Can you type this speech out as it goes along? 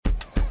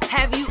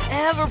Have you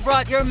ever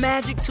brought your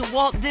magic to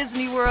Walt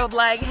Disney World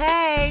like,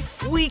 hey,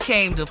 we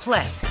came to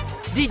play?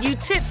 Did you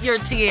tip your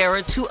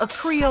tiara to a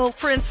Creole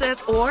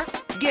princess or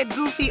get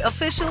goofy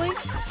officially?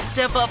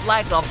 Step up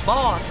like a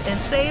boss and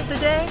save the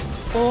day?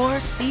 Or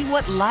see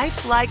what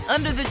life's like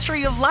under the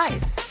tree of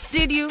life?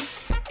 Did you?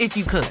 If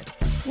you could.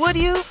 Would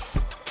you?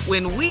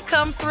 When we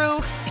come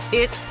through,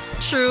 it's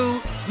true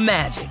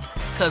magic.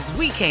 'Cause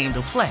we came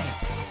to play.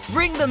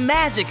 Bring the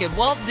magic at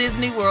Walt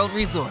Disney World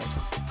Resort.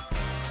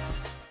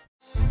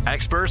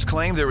 Experts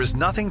claim there is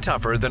nothing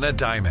tougher than a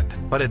diamond.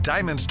 But at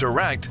Diamonds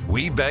Direct,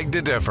 we beg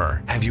to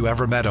differ. Have you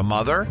ever met a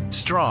mother?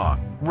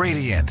 Strong,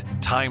 radiant,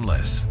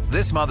 timeless.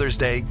 This Mother's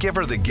Day, give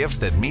her the gift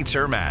that meets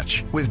her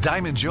match. With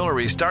diamond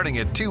jewelry starting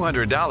at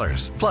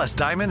 $200. Plus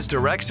Diamonds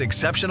Direct's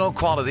exceptional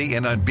quality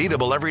and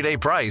unbeatable everyday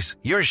price,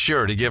 you're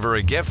sure to give her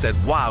a gift that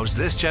wows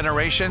this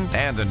generation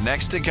and the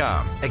next to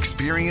come.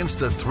 Experience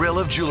the thrill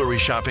of jewelry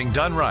shopping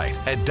done right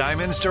at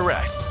Diamonds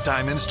Direct.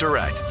 Diamonds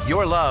Direct.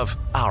 Your love,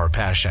 our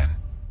passion.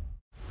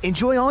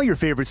 Enjoy all your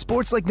favorite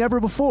sports like never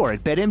before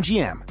at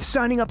BetMGM.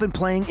 Signing up and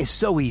playing is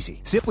so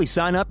easy. Simply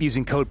sign up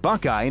using code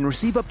Buckeye and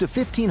receive up to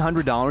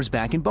 $1,500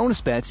 back in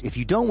bonus bets if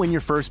you don't win your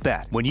first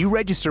bet. When you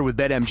register with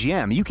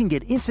BetMGM, you can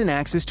get instant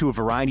access to a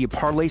variety of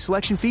parlay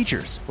selection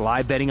features,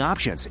 live betting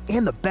options,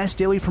 and the best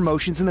daily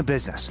promotions in the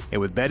business.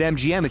 And with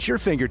BetMGM at your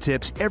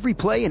fingertips, every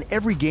play and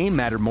every game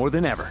matter more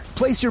than ever.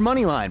 Place your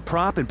moneyline,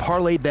 prop, and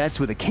parlay bets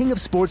with the king of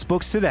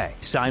sportsbooks today.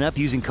 Sign up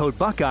using code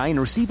Buckeye and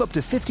receive up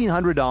to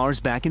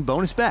 $1,500 back in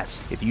bonus bets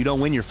if you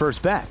don't win your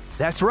first bet.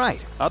 That's right,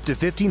 up to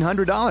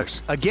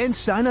 $1,500. Again,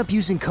 sign up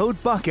using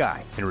code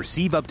Buckeye and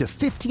receive up to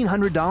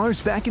 $1,500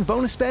 back in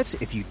bonus bets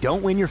if you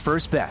don't win your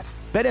first bet.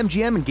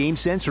 BetMGM and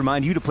GameSense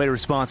remind you to play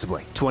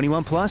responsibly.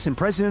 21 plus and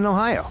present in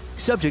Ohio.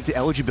 Subject to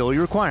eligibility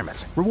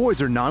requirements.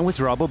 Rewards are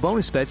non-withdrawable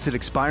bonus bets that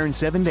expire in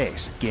 7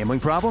 days. Gambling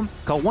problem?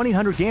 Call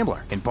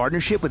 1-800-GAMBLER in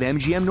partnership with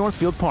MGM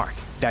Northfield Park.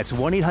 That's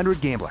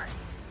 1-800-GAMBLER.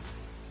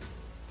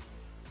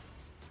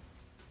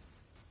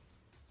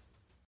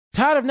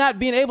 Tired of not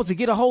being able to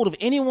get a hold of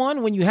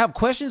anyone when you have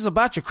questions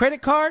about your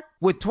credit card?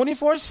 With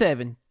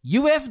 24/7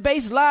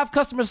 U.S.-based live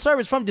customer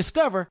service from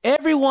Discover,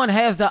 everyone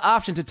has the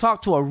option to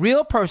talk to a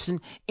real person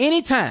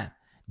anytime,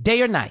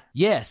 day or night.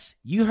 Yes,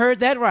 you heard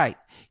that right.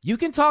 You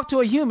can talk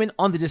to a human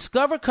on the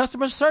Discover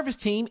customer service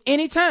team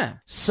anytime.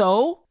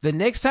 So, the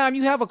next time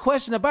you have a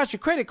question about your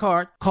credit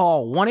card,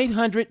 call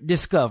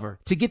 1-800-DISCOVER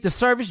to get the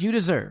service you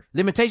deserve.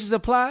 Limitations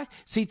apply.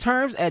 See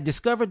terms at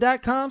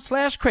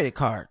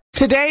discover.com/creditcard.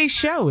 Today's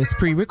show is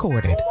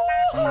pre-recorded.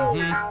 Y'all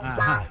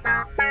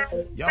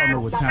know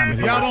what time it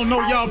is. Y'all don't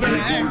know, y'all better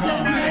ask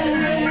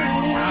somebody.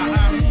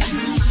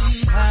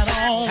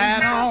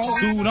 Hat on,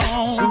 suit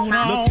on,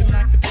 looking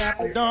like the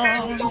Dapper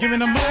Dawn, giving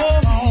them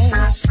all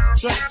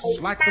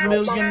dressed like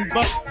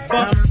 $1,000,000,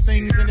 diamond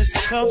things in his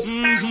cuffs.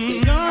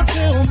 Y'all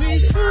tell me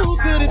who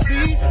could it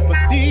be but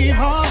Steve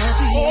Harvey?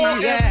 Oh,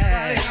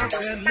 yeah, out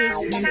there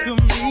listening to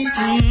me.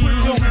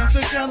 Put your hands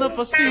together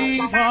for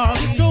Steve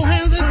Harvey. Put your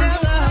hands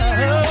together.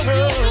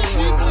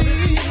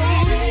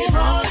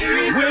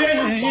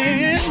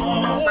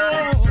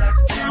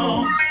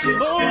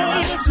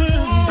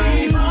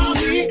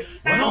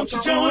 Why don't you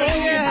join?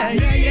 Yeah.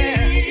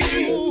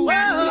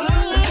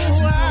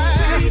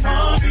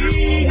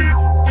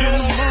 Get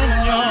on,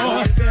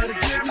 y'all. Better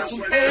give me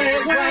some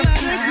eggs right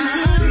now.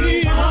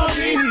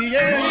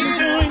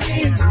 Join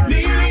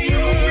me.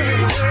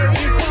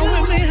 Come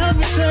with me, help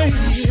me say.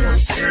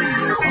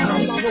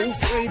 I'm so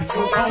afraid to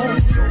go home.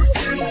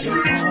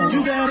 You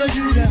gotta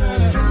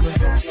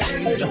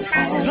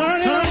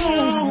turn it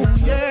on,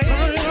 yeah,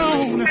 turn it on.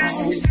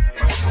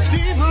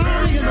 Steve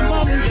Harvey in the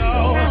morning,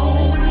 y'all.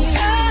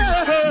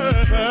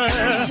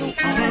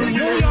 Turn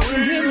it up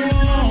and get it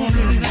on.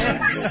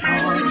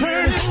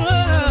 Turn it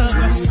up.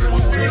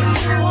 Steve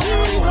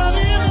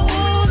Harvey in the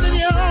morning,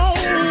 y'all.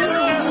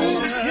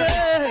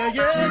 Yeah.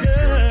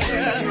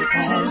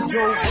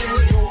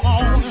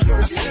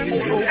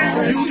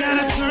 You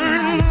gotta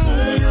turn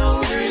your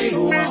radio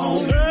on.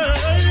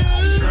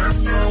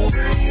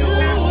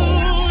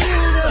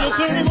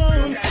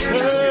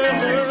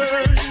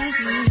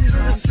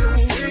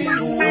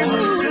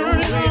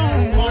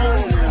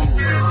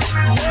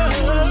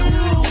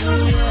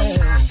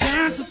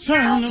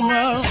 Turn them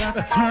out,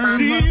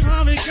 Steve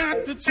Harvey got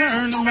to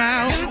turn them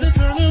out.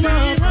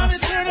 Steve Harvey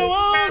turn them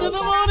on to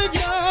the morning,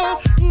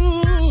 y'all.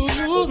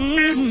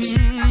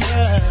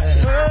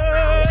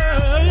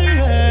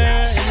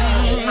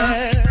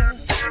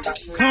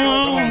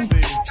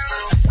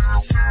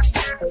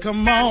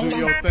 Come on, do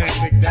your thing,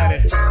 Big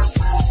Daddy.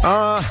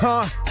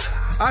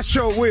 I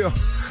sure will.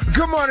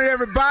 Good morning,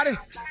 everybody.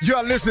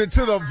 You're listening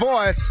to The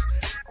Voice.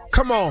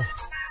 Come on,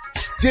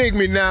 dig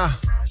me now.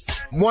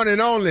 One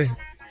and only.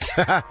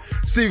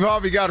 Steve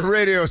Harvey got a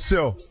radio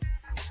show.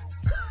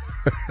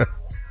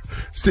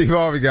 Steve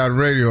Harvey got a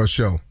radio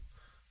show.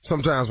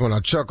 Sometimes when I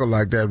chuckle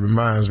like that, it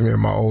reminds me of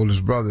my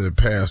oldest brother that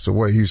passed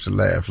away. He used to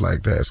laugh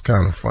like that. It's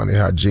kind of funny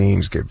how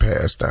genes get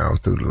passed down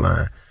through the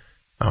line.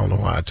 I don't know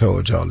why I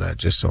told y'all that,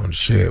 just so to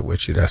share it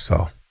with you, that's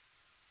all.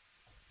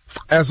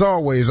 as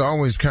always, I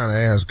always kind of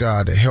ask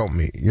God to help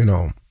me, and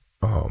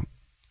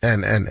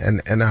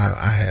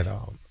I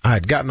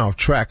had gotten off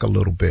track a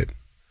little bit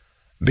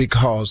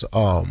because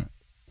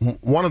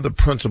one of the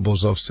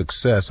principles of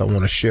success I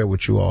want to share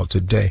with you all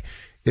today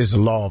is the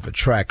law of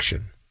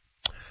attraction.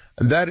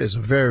 And that is a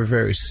very,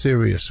 very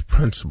serious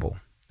principle.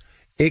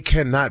 It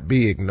cannot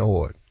be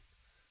ignored.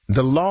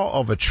 The law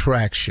of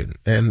attraction,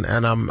 and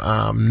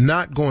I'm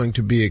not going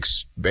to be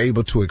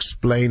able to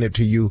explain it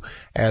to you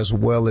as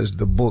well as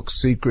the book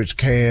Secrets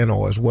can,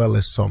 or as well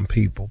as some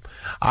people.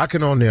 I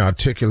can only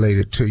articulate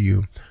it to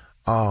you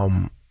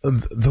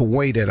the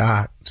way that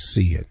I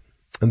see it.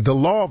 And the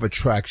law of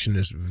attraction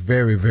is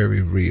very,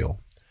 very real.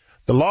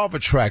 The law of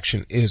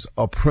attraction is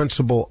a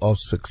principle of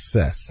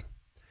success.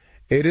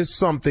 It is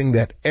something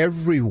that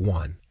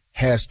everyone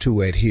has to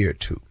adhere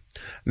to.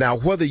 Now,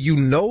 whether you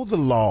know the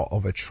law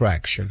of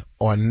attraction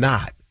or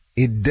not,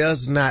 it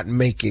does not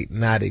make it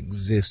not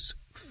exist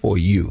for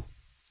you.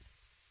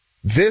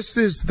 This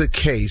is the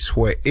case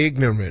where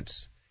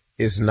ignorance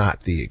is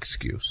not the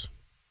excuse.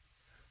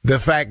 The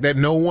fact that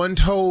no one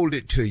told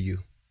it to you,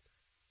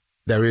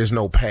 there is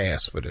no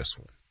pass for this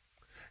one.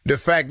 The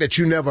fact that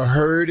you never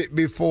heard it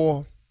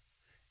before,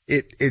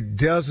 it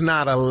does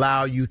not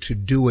allow you to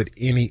do it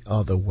any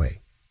other way.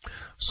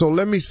 So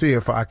let me see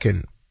if I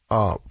can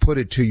put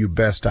it to you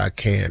best I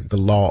can, the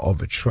law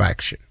of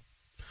attraction.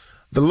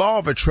 The law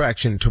of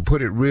attraction, to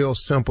put it real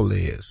simple,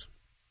 is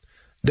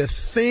the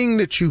thing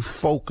that you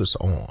focus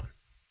on,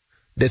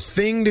 the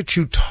thing that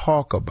you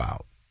talk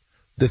about,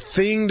 the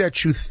thing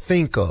that you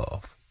think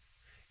of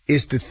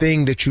is the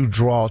thing that you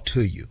draw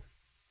to you.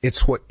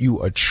 It's what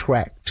you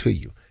attract to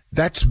you.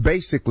 That's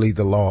basically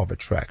the law of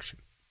attraction.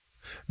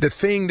 The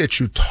thing that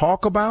you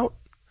talk about,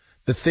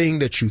 the thing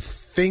that you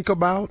think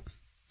about,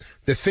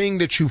 the thing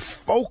that you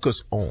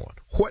focus on,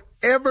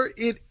 whatever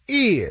it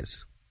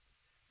is,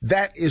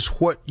 that is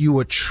what you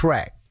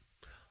attract.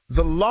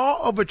 The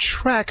law of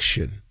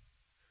attraction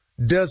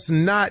does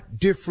not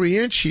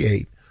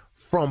differentiate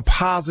from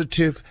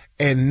positive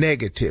and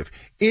negative.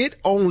 It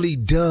only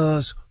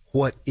does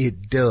what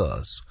it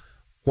does.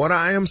 What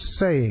I am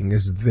saying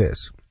is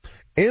this.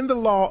 In the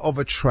law of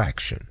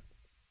attraction,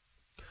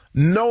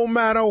 no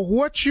matter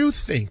what you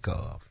think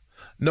of,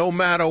 no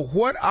matter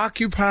what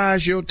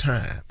occupies your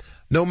time,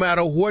 no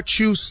matter what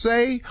you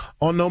say,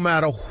 or no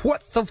matter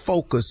what the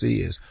focus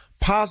is,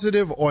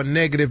 positive or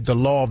negative, the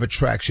law of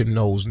attraction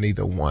knows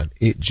neither one.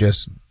 It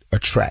just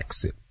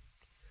attracts it.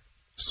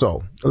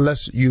 So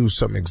let's use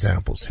some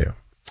examples here.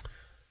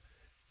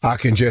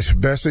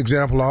 Best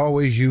example I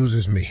always use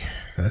is me.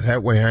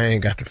 That way I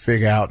ain't got to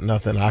figure out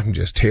nothing. I can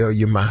just tell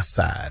you my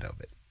side of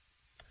it.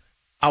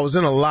 I was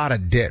in a lot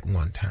of debt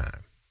one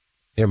time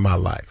in my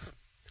life.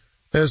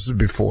 This is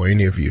before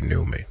any of you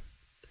knew me.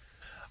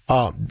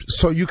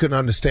 So you can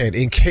understand,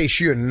 in case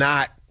you're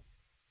not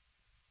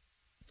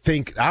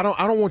I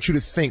don't want you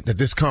to think that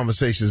this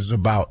conversation is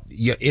about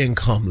your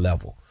income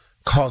level,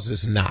 cause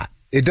it's not.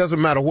 It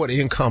doesn't matter what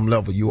income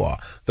level you are.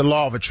 The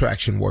law of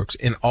attraction works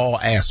in all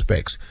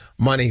aspects: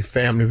 money,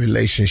 family,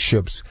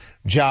 relationships,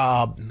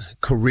 job,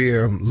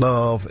 career,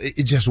 love.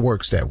 It just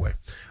works that way.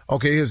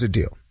 Okay, here's the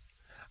deal.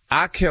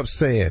 I kept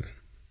saying,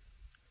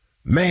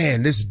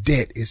 man, this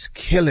debt is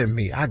killing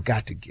me. I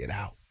got to get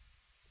out.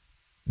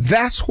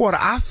 That's what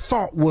I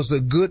thought was a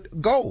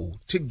good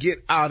goal, to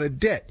get out of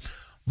debt.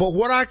 But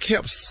what I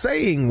kept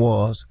saying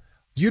was,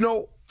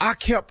 I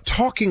kept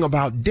talking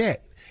about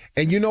debt.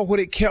 And you know what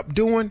it kept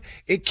doing?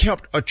 It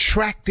kept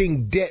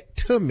attracting debt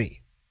to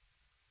me.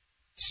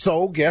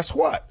 So guess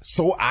what?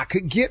 So I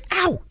could get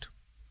out.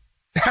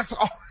 That's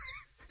all.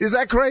 Is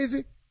that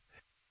crazy?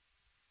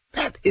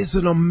 That is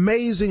an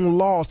amazing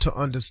law to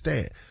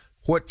understand.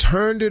 What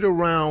turned it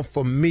around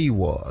for me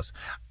was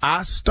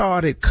I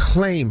started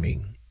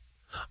claiming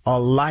a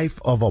life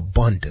of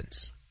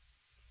abundance.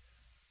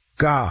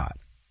 God,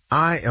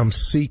 I am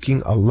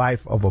seeking a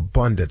life of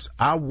abundance.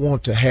 I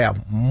want to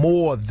have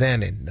more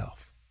than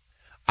enough.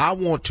 I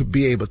want to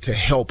be able to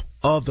help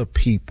other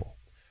people.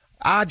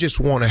 I just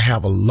want to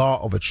have a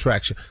law of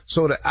attraction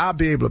so that I'll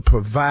be able to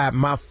provide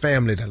my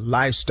family the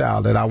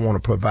lifestyle that I want to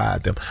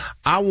provide them.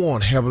 I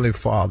want, Heavenly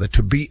Father,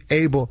 to be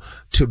able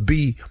to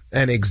be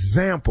an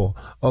example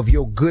of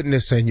your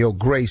goodness and your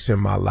grace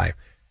in my life.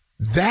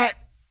 That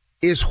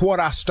is what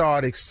I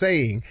started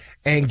saying.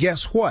 And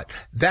guess what?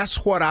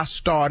 That's what I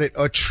started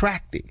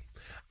attracting.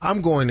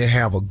 I'm going to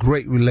have a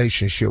great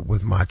relationship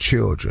with my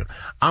children.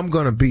 I'm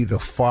going to be the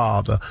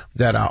father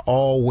that I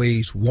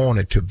always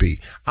wanted to be.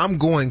 I'm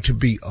going to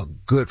be a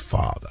good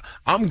father.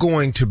 I'm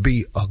going to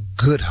be a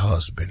good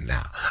husband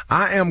now.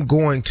 I am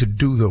going to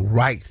do the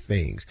right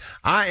things.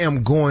 I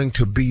am going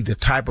to be the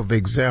type of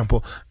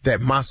example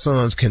that my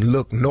sons can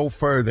look no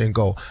further and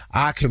go,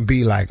 I can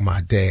be like my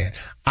dad.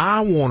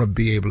 I want to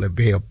be able to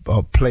be a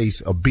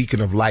place, a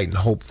beacon of light and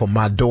hope for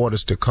my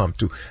daughters to come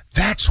to.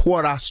 That's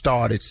what I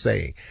started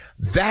saying.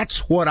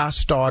 That's what I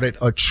started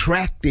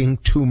attracting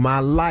to my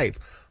life.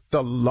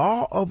 The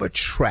law of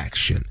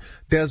attraction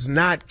does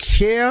not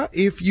care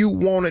if you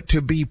want it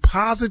to be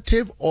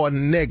positive or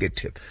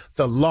negative.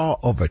 The law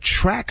of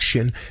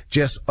attraction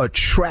just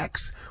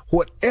attracts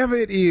whatever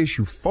it is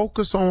you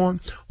focus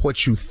on,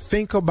 what you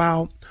think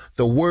about,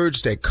 the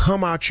words that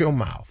come out your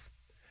mouth.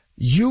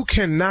 You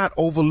cannot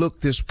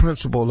overlook this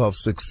principle of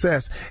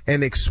success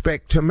and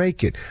expect to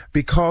make it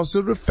because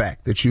of the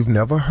fact that you've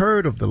never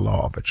heard of the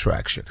law of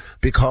attraction,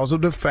 because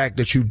of the fact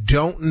that you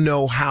don't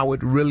know how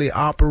it really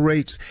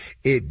operates.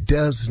 It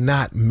does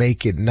not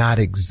make it not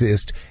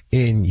exist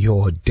in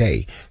your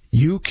day.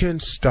 You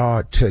can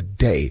start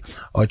today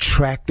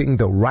attracting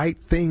the right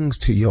things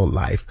to your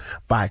life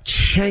by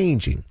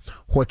changing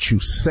what you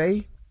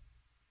say,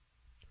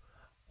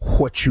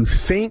 what you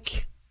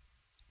think,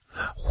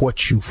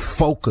 what you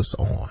focus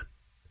on.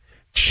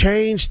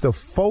 Change the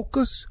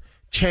focus,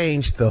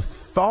 change the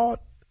thought,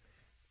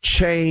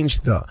 change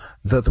the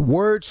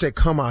words that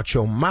come out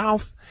your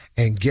mouth,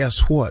 and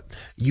guess what?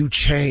 You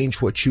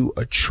change what you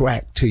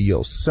attract to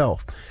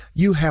yourself.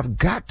 You have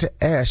got to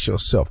ask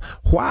yourself,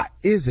 why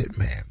is it,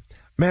 man?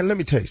 Man, let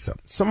me tell you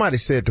something. Somebody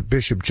said to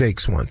Bishop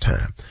Jakes one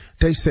time,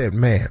 they said,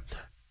 man,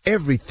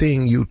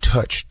 everything you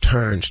touch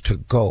turns to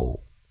gold.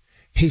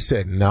 He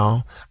said,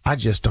 no, I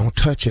just don't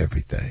touch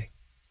everything.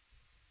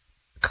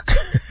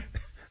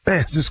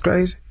 Man, is this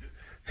crazy?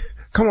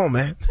 Come on,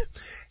 man.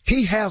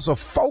 He has a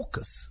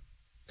focus.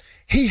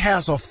 He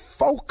has a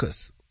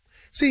focus.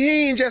 See,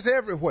 he ain't just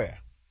everywhere.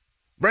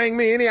 Bring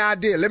me any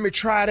idea. Let me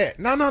try that.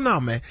 No,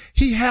 man.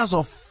 He has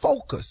a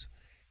focus.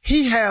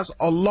 He has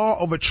a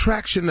law of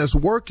attraction that's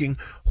working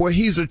where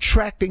he's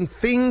attracting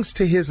things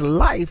to his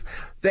life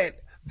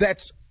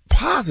that's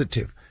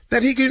positive.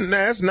 That he can,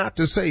 now that's not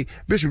to say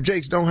Bishop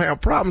Jakes don't have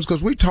problems,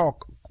 because we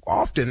talk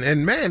often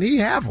and man, he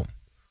have them.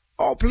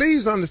 Oh,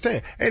 please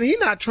understand. And he's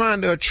not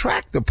trying to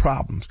attract the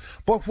problems,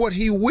 but what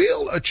he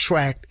will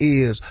attract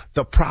is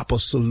the proper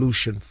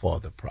solution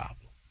for the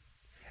problem.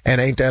 And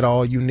ain't that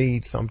all you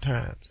need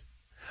sometimes?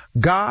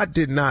 God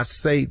did not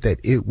say that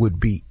it would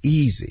be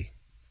easy.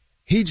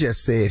 He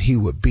just said he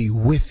would be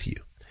with you.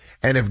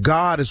 And if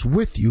God is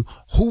with you,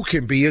 who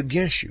can be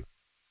against you?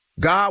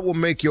 God will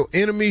make your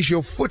enemies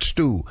your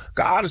footstool.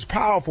 God is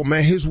powerful,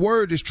 man. His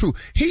word is true.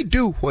 He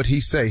do what he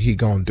say he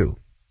gonna do.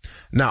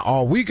 Now,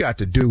 all we got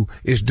to do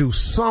is do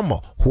some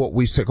of what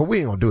we say, because we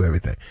ain't going to do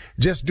everything.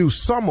 Just do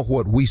some of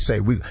what we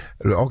say.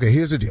 Okay,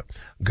 here's the deal.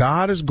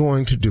 God is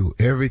going to do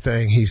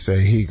everything he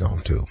say he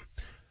going to do.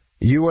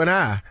 You and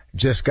I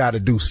just got to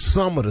do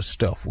some of the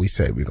stuff we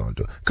say we're going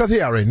to do, because he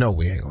already know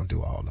we ain't going to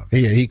do all of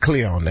it. He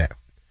clear on that.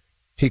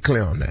 He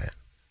clear on that.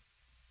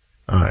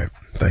 All right.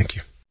 Thank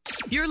you.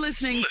 You're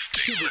listening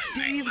to the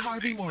Steve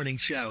Harvey Morning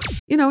Show.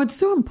 You know, it's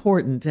so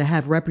important to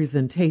have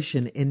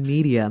representation in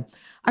media.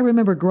 I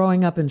remember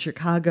growing up in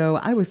Chicago,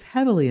 I was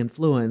heavily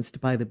influenced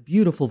by the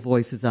beautiful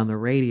voices on the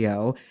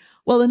radio.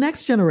 Well, the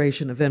next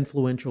generation of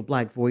influential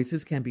Black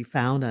voices can be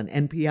found on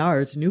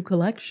NPR's new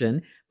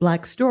collection,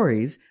 Black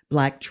Stories,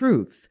 Black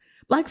Truths.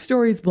 Black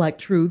Stories, Black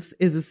Truths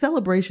is a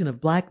celebration of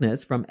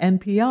Blackness from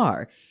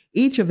NPR.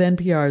 Each of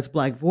NPR's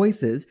Black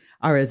voices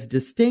are as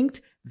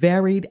distinct,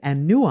 varied,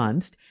 and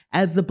nuanced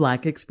as the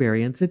Black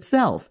experience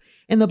itself.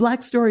 In the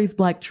Black Stories,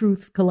 Black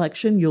Truths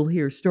collection, you'll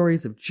hear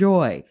stories of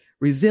joy,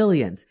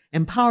 resilience,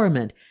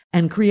 empowerment,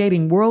 and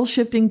creating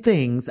world-shifting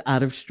things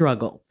out of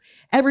struggle.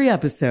 Every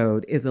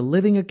episode is a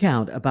living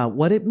account about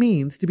what it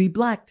means to be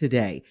Black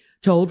today,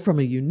 told from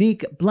a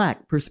unique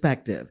Black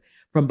perspective.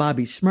 From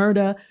Bobby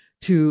Shmurda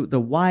to The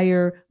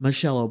Wire,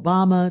 Michelle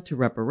Obama to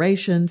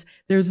reparations,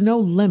 there's no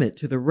limit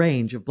to the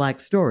range of Black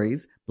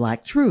stories,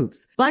 Black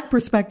truths. Black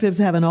perspectives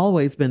haven't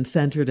always been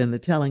centered in the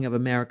telling of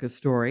America's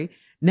story.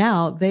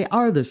 Now they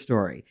are the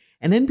story.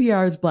 In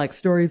NPR's Black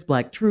Stories,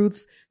 Black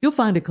Truths, you'll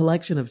find a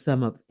collection of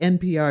some of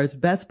NPR's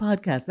best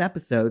podcast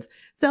episodes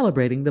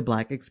celebrating the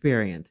Black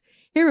experience.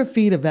 Hear a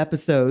feed of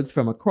episodes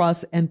from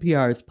across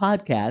NPR's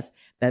podcasts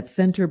that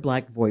center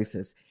Black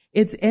voices.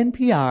 It's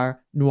NPR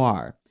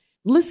Noir.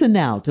 Listen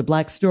now to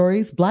Black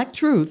Stories, Black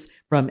Truths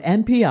from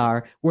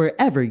NPR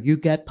wherever you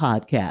get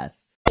podcasts.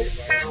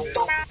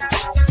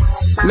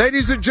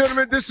 Ladies and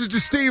gentlemen, this is the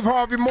Steve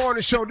Harvey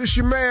Morning Show. This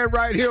your man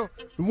right here,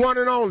 the one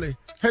and only.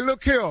 Hey,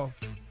 look here.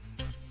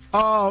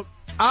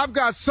 I've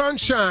got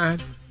sunshine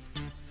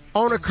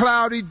on a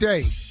cloudy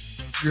day.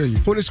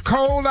 When it's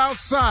cold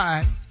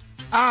outside,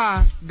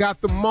 I got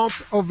the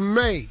month of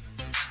May.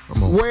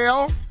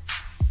 Well,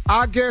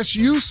 I guess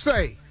you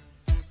say,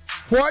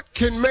 what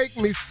can make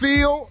me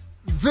feel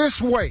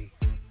this way?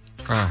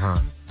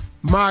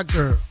 My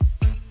girl.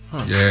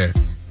 Yes.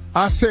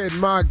 I said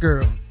my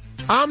girl.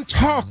 I'm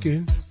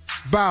talking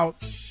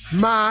about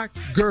my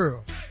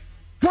girl.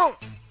 1,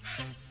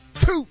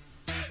 2,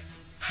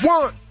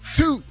 1,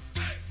 2.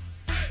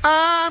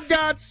 I've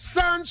got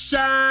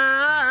sunshine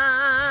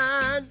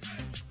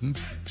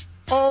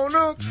on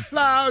a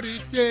cloudy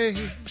day.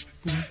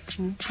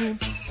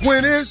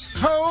 When it's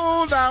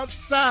cold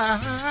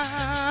outside,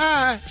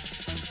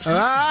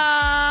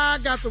 I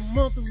got the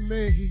month of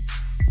May.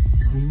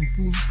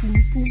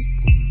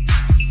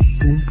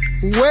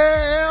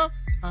 Well,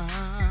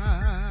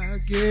 I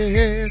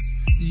guess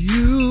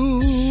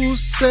you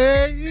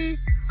say,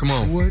 come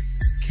on, what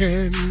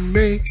can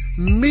make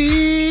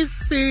me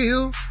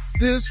feel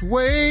this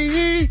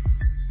way,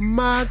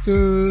 my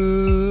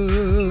girl?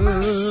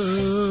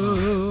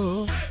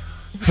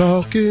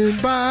 Talking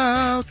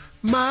about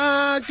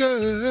my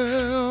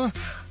girl,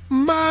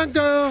 my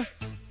girl.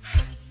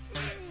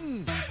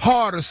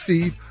 Harder,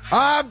 Steve.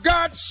 I've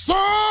got so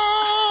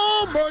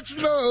much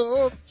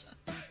love.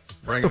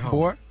 Bring it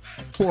home.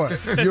 Boy,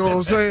 you know what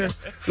I'm saying?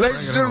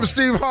 Ladies and gentlemen,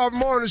 Steve Harvey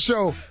Morning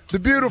Show. The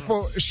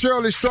beautiful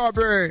Shirley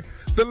Strawberry.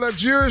 The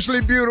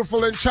luxuriously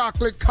beautiful and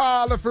chocolate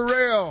Carla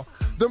Farrell.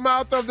 The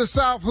mouth of the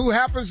South, who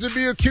happens to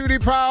be a cutie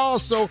pie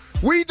also.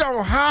 We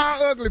don't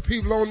hire ugly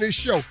people on this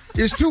show.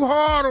 It's too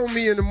hard on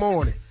me in the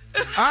morning.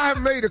 I have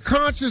made a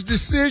conscious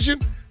decision.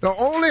 The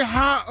only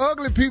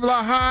ugly people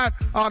I hire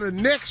are the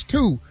next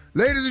two.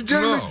 Ladies and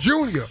gentlemen,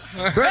 Junior,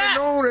 better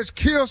known as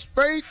Kill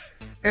Space,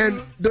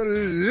 and the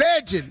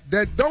legend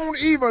that don't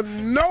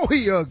even know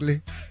he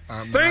ugly,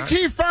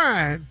 he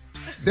fine.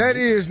 That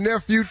is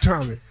Nephew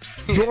Tommy.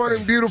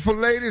 Joining beautiful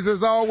ladies,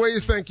 as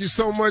always, thank you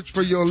so much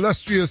for your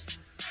illustrious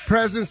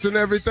presence and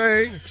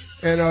everything.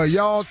 And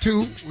y'all,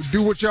 too,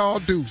 do what y'all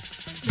do.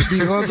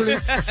 Be ugly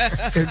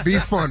and be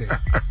funny.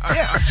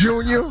 Yeah.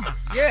 Junior,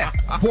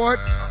 what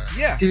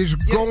is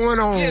going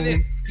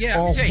on?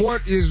 Or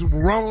what is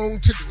wrong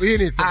to do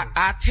anything?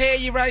 I tell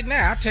you right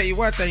now, I tell you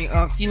one thing,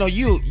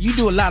 you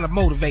do a lot of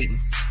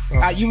motivating.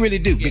 You really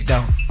do, big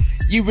dog.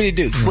 You really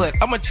do. But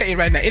I'm going to tell you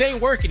right now, it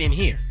ain't working in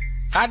here.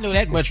 I know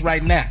that much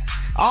right now.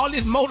 All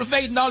this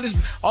motivating, all this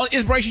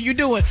inspiration you're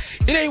doing,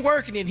 it ain't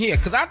working in here.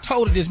 Because I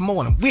told her this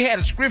morning, we had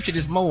a scripture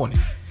this morning.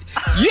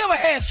 You ever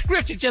had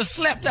scripture just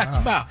slapped out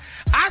your mouth?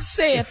 I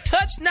said,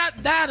 touch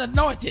not thine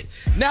anointed.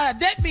 Now,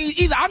 that means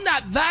either I'm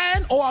not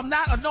thine or I'm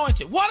not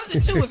anointed. One of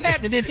the two is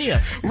happening in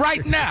here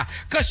right now.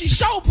 Because she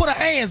sure put her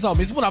hands on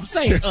me, is what I'm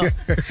saying. I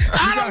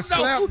don't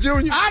know.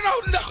 I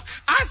don't know.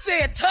 I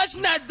said, touch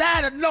not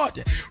thine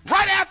anointed.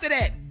 Right after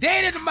that,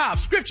 dead in the mouth,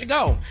 scripture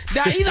gone.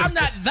 Now, either I'm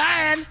not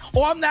thine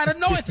or I'm not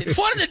anointed.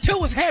 One of the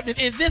two is happening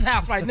in this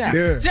house right now.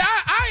 Yeah. See,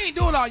 I ain't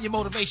doing all your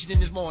motivation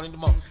in this morning.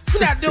 We're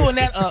not doing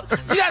that.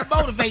 You're not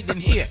motivating in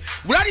here.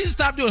 What I need to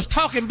stop doing is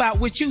talking about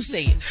what you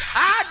said.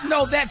 I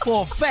know that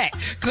for a fact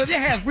because it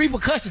has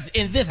repercussions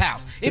in this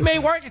house. It may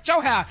work at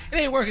your house. It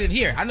ain't working in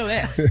here. I know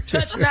that.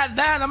 Touch not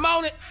thine, I'm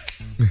on it.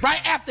 Right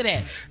after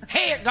that,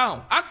 head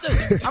gone. I'm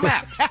through. I'm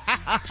out.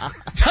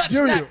 Touch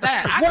not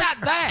thine. I'm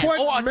not thine.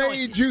 What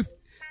made you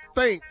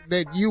think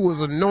that you was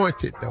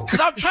anointed, though?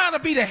 Because I'm trying to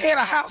be the head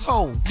of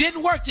household.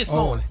 Didn't work this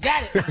morning.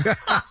 Got it.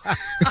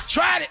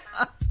 Tried it.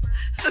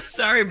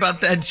 Sorry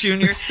about that,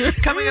 Junior.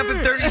 Coming up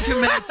in 32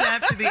 minutes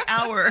after the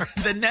hour,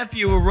 the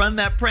nephew will run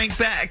that prank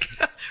back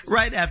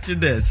right after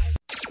this.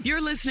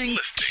 You're listening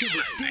to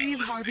the Steve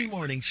Harvey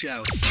Morning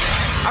Show.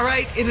 All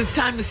right, it is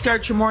time to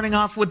start your morning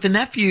off with the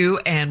nephew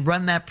and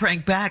run that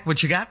prank back.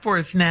 What you got for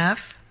us,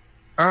 Neff?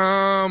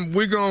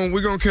 We're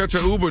gonna catch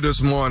an Uber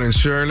this morning,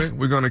 Shirley.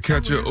 We're gonna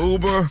catch an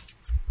Uber.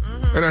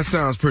 Mm-hmm. And that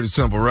sounds pretty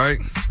simple, right?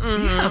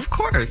 Mm-hmm. Yeah, of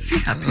course.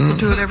 Yeah, people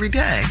do it every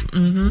day.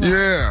 Mm-hmm.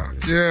 Yeah.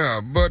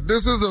 But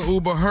this is an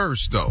Uber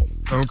hearse, though.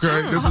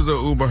 Okay? This is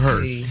an Uber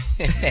hearse.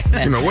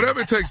 Whatever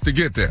it takes to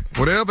get there.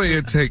 Whatever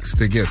it takes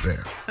to get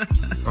there.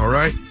 All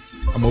right?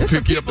 I'm going to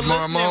pick you up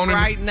tomorrow morning.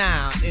 Right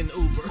now in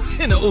Uber.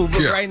 In an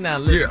Uber right now.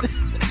 Listen.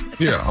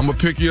 Yeah, I'm going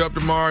to pick you up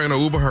tomorrow in an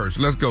Uber hearse.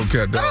 Let's go,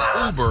 cat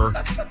dog. Uber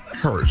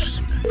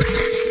hearse.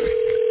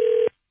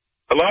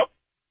 Hello?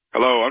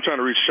 Hello, I'm trying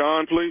to reach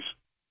Sean, please.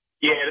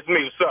 Yeah, it's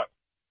me. What's up?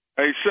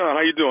 Hey, Sean,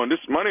 how you doing?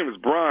 My name is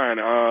Brian.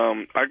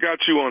 I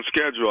got you on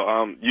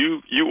schedule.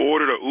 You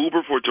ordered an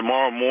Uber for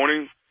tomorrow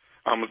morning.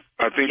 I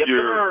think yes,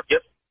 you're. Sir.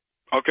 Yep.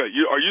 Okay.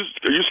 Are you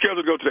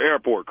scheduled to go to the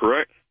airport?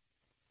 Correct.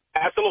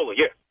 Absolutely.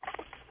 Yeah.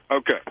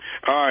 Okay.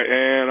 All right.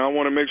 And I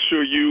want to make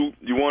sure you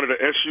wanted an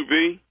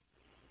SUV.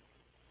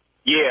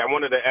 Yeah, I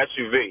wanted an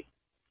SUV.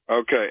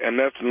 Okay, and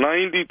that's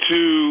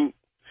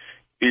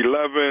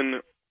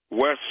 9211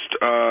 West.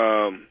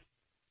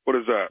 What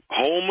is that?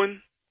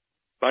 Holman.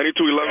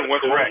 9211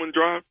 West Holman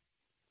Drive?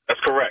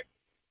 That's correct.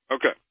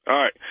 Okay. All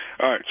right.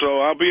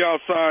 So I'll be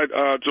outside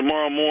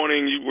tomorrow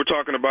morning. We're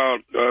talking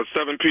about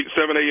 7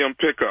 a.m.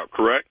 pickup,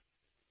 correct?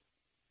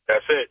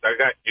 That's it.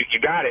 You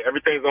got it.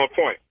 Everything's on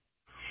point.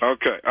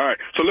 Okay. All right.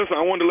 So listen,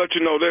 I wanted to let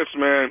you know this,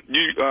 man.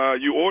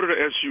 You ordered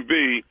an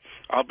SUV.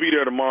 I'll be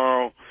there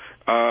tomorrow.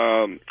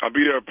 I'll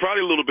be there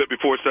probably a little bit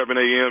before 7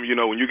 a.m.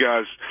 When you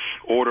guys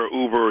order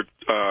Uber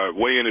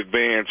way in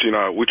advance,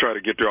 we try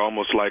to get there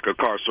almost like a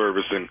car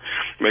service and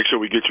make sure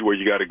we get you where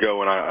you got to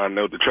go. And I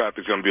know the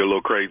traffic's going to be a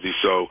little crazy.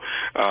 So,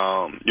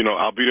 I'll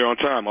be there on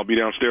time. I'll be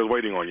downstairs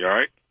waiting on you, all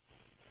right?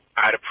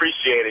 I'd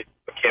appreciate it.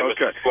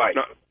 Okay.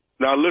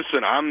 Now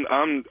listen, I'm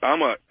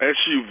a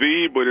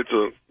SUV, but it's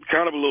a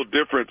kind of a little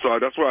different. So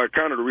that's why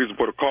kind of the reason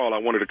for the call. I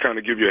wanted to kind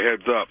of give you a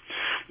heads up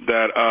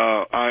that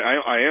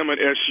I am an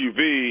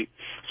SUV.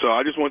 So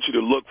I just want you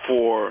to look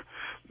for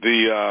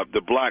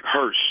the black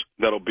hearse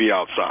that'll be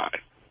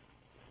outside.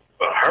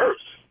 A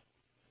hearse?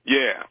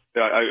 Yeah,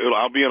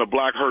 I'll be in a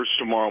black hearse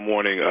tomorrow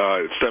morning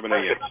at 7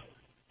 a.m.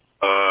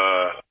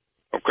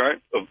 Okay.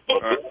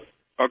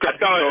 Okay. I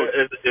thought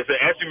it's an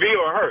SUV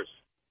or a hearse.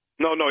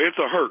 No, it's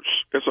a hearse.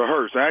 It's a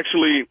hearse.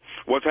 Actually,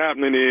 what's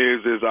happening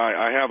is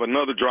I have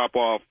another drop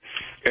off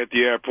at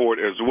the airport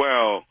as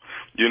well.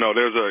 You know,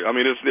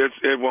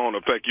 it won't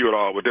affect you at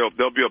all, but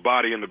there'll be a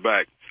body in the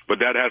back. But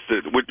that has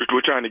to.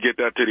 We're trying to get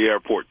that to the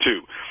airport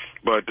too.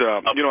 But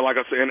you know, like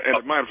I said, and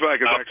as a matter of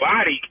fact, it's actually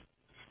body.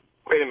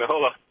 Wait a minute,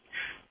 hold on.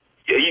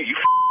 Yeah, you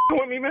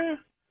with me, man?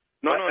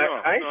 No.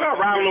 I ain't trying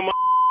to ride on my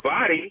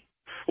body.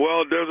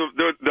 Well, there'll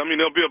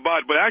be a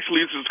body, but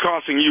actually, this is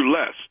costing you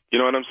less. You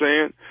know what I'm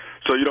saying?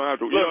 So you don't have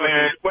to. Look,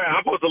 man,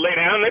 I'm supposed to lay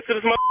down next to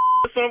this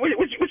son. What you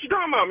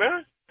talking about,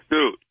 man?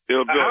 Dude,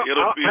 it'll be.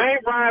 I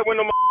ain't riding with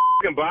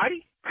no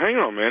body. Hang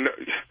on, man.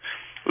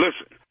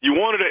 Listen, you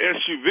wanted an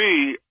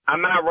SUV.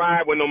 I'm not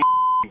riding with no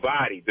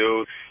body,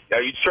 dude.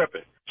 Are you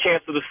tripping?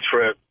 Cancel this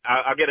trip.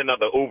 I'll get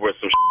another Uber or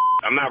some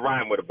I'm not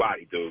riding with a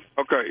body, dude.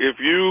 Okay, if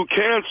you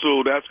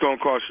cancel, that's going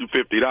to cost you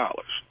 $50.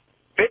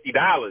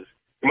 $50?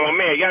 Well,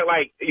 man,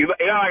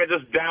 y'all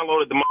just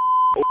downloaded the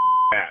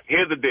app.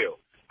 Here's the deal.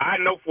 I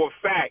know for a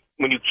fact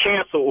when you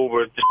cancel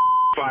Uber, it's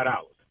 $5.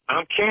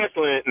 I'm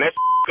canceling it, and that's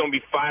going to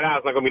be $5.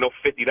 Not going to be no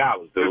 $50,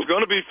 dude. It's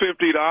going to be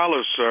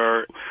 $50,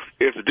 sir.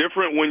 It's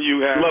different when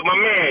you have. Look, my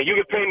man, you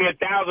can pay me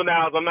 $1,000.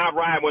 I'm not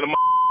riding with a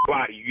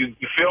body. You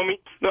feel me?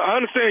 No, I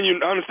understand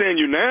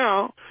you.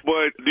 Now,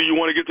 but do you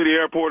want to get to the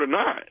airport or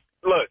not?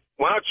 Look,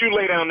 why don't you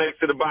lay down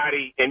next to the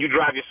body and you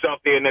drive yourself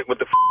there with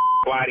the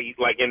body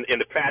like in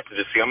the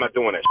passenger seat? I'm not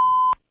doing that.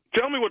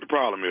 Tell me what the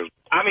problem is.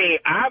 I mean,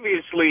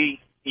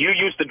 obviously you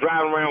used to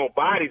driving around with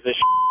bodies and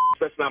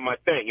that's not my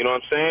thing. You know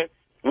what I'm saying?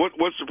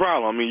 What's the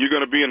problem? I mean, you're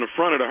going to be in the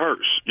front of the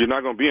hearse. You're not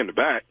going to be in the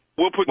back.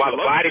 We'll put your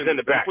luggage in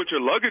the back. We'll put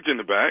your luggage in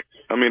the back.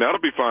 I mean, that'll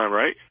be fine,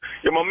 right?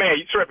 Yo, my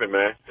man, you tripping,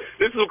 man.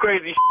 This is some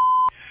crazy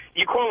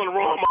You calling the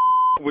wrong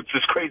with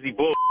this crazy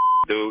bull,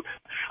 dude.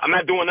 I'm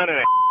not doing none of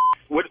that.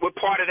 What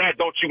part of that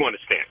don't you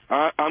understand?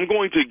 I'm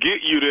going to get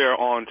you there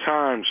on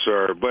time,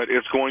 sir, but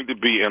it's going to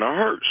be in a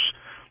hearse.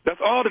 That's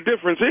all the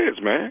difference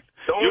is, man.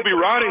 You'll be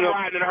riding in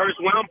a hearse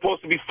when I'm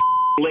supposed to be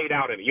laid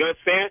out in it. You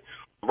understand?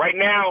 Right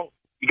now,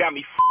 you got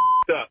me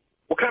up.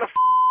 What kind of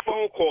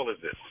phone call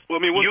is this? Well,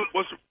 I mean,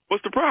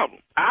 what's the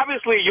problem?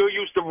 Obviously, you're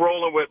used to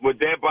rolling with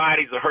dead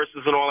bodies and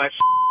hearses and all that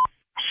shit.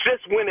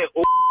 Since when did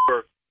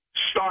Uber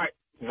start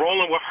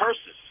rolling with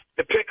hearses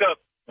to pick up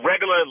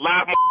regular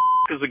live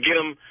to get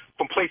them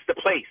from place to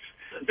place?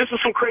 This is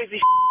some crazy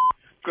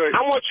shit.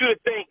 I want you to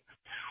think,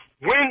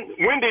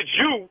 when did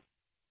you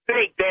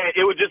think that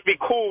it would just be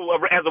cool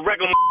as a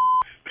regular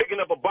picking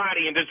up a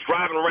body and just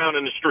driving around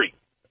in the street?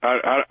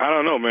 I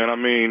don't know, man. I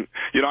mean,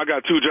 you know, I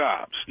got 2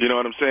 jobs. You know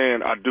what I'm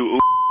saying? I do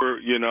Uber,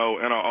 you know,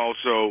 and I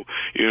also,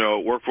 you know,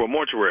 work for a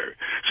mortuary.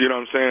 So, you know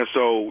what I'm saying?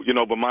 So, you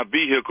know, but my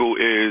vehicle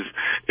is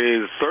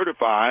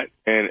certified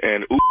and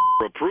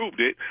Uber approved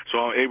it, so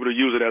I'm able to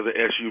use it as an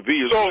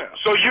SUV as well.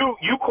 So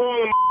you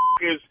calling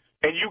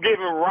and you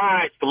giving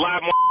rides to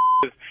live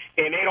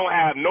and they don't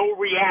have no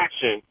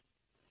reaction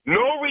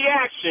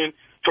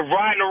to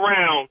riding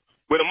around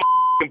with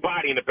a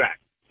body in the back.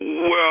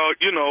 Well,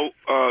 you know,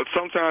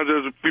 sometimes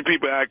there's a few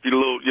people acting a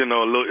little,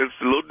 it's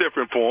a little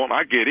different for them.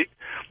 I get it,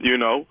 you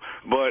know.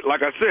 But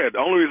like I said, the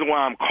only reason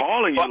why I'm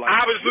calling you,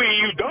 obviously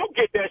you don't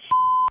get that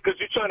because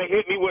you're trying to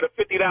hit me with a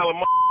 $50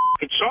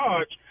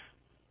 charge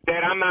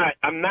that I'm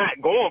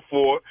not going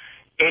for,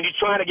 and you're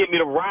trying to get me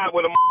to ride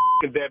with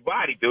a dead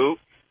body, dude.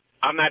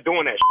 I'm not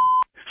doing that.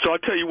 So I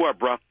tell you what,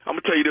 bro. I'm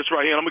gonna tell you this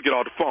right here. And I'm gonna get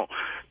off the phone.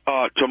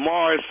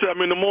 Tomorrow at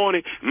 7 in the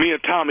morning, me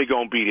and Tommy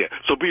gonna be there.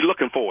 So be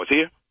looking for us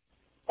here.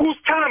 Who's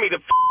Tommy,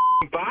 the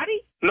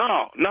body?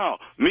 No.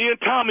 Me and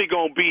Tommy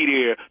gonna be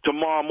there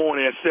tomorrow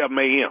morning at 7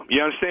 a.m.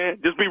 You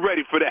understand? Just be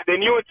ready for that.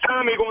 Then you and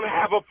Tommy gonna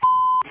have a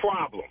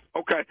problem.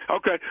 Okay.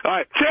 All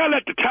right. Tell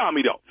that to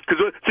Tommy though,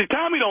 because see,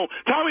 Tommy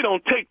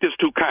don't take this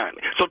too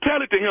kindly. So tell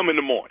it to him in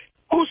the morning.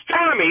 Who's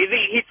Tommy? Is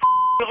he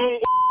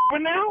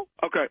on now?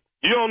 Okay.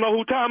 You don't know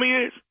who Tommy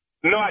is?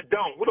 No, I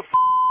don't. Who the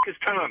is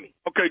Tommy?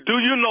 Okay. Do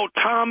you know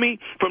Tommy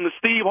from the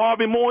Steve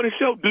Harvey Morning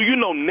Show? Do you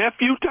know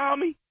nephew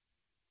Tommy?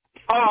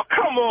 Oh,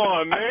 come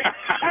on, man.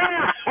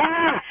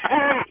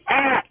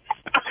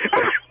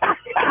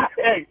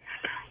 Hey.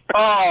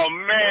 Oh,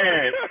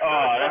 man.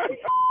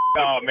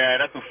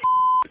 That's a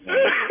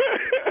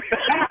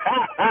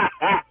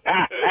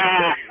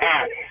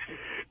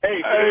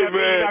Hey, man.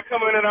 You're not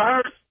coming in a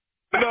hearse?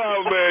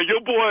 No, man.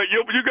 Your boy,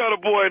 you got a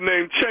boy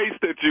named Chase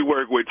that you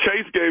work with.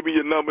 Chase gave me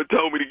your number,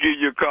 told me to give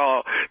you a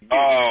call.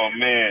 Oh,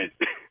 man.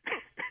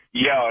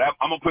 Yo,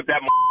 I'm going to put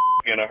that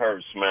in a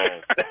hearse,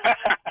 man.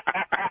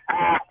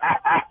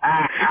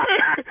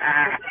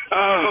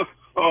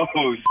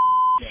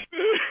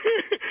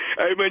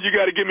 Hey, man, you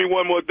got to give me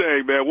one more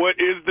thing, man. What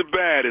is the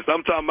baddest?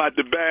 I'm talking about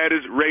the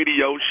baddest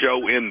radio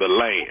show in the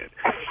land.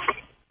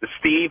 The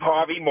Steve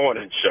Harvey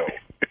Morning Show.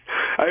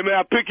 Hey, man,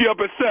 I'll pick you up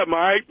at 7, all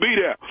right? Be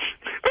there.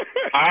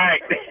 All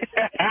right.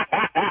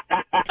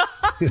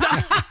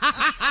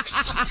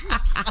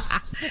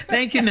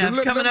 Thank you,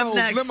 Neff. Coming up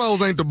next.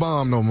 Limos ain't the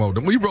bomb no more.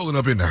 We rolling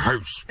up in the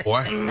hearse,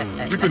 boy.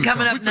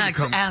 Coming up next,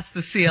 Ask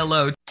the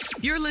CLO.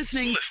 You're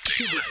listening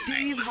to the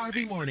Steve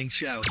Harvey Morning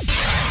Show.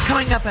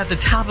 Coming up at the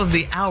top of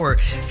the hour,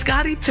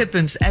 Scottie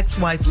Pippen's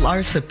ex-wife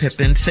Larsa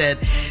Pippen said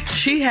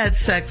she had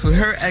sex with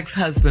her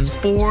ex-husband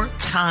 4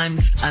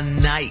 times a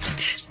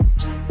night.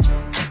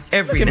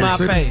 Every night.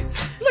 Look at my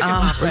face. Look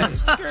at my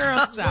face.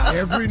 Girl, stop.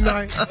 Every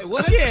night.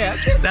 What? Yeah.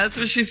 That's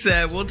what she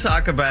said. We'll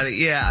talk about it.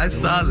 Yeah, I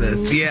saw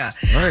this. Yeah.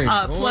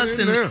 Plus,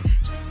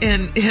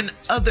 in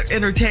other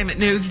entertainment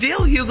news,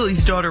 D.L.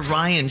 Hughley's daughter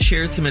Ryan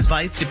shares some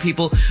advice to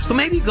people who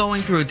may be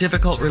going through a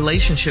difficult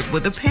relationship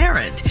with a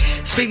parent.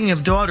 Speaking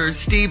of daughters,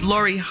 Steve,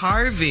 Lori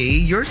Harvey,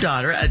 your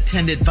daughter,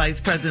 attended Vice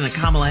President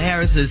Kamala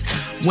Harris's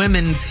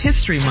Women's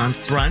History Month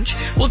brunch.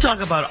 We'll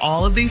talk about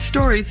all of these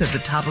stories at the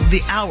top of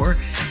the hour,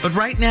 but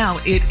right now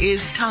it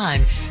is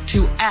time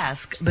to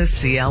Ask the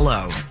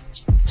CLO.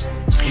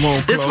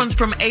 This one's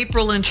from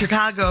April in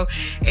Chicago.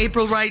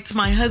 April writes,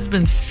 my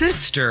husband's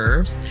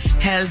sister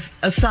has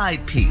a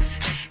side piece,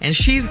 and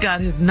she's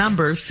got his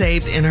number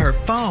saved in her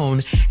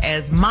phone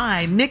as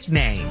my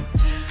nickname.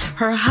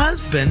 Her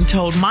husband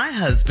told my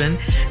husband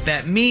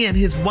that me and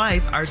his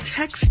wife are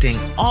texting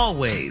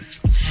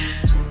always.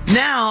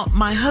 Now,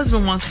 my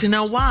husband wants to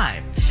know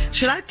why.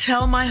 Should I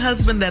tell my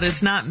husband that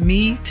it's not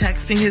me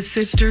texting his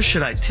sister?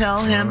 Should I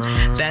tell him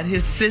that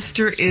his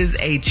sister is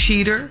a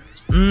cheater?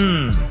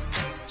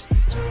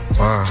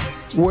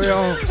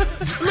 Well,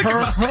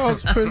 her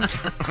husband,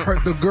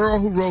 the girl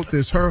who wrote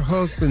this, her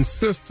husband's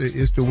sister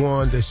is the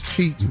one that's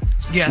cheating.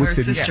 Yeah, with her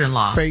the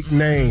sister-in-law. Fake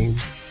name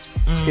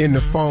in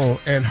the phone.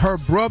 And her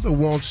brother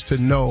wants to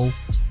know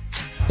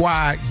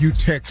why you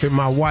texting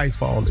my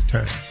wife all the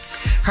time.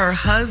 Her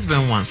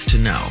husband wants to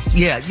know.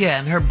 Yeah,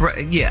 and her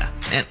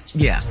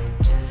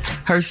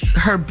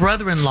Her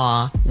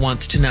brother-in-law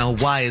wants to know,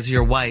 why is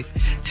your wife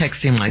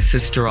texting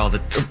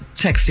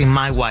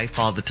my wife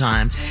all the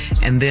time?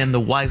 And then the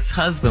wife's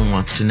husband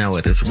wants to know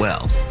it as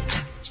well.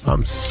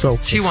 I'm so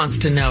confused. She wants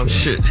to know,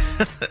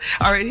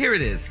 all right, here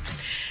it is.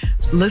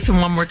 Listen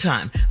one more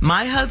time.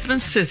 My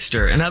husband's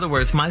sister, in other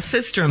words, my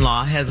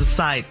sister-in-law, has a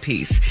side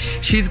piece.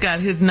 She's got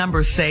his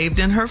number saved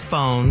in her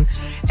phone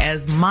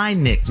as my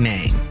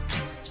nickname.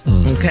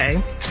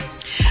 Okay?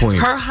 Queen.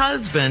 Her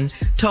husband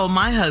told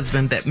my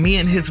husband that me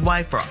and his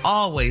wife are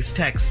always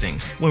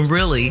texting, when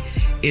really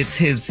it's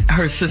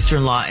her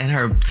sister-in-law and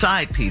her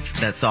side piece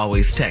that's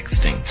always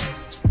texting.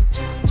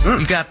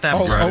 You got that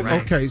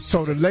right? Okay,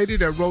 so the lady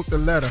that wrote the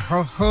letter,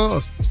 her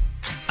husband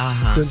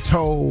then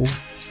told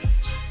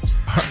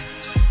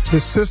the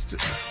sister.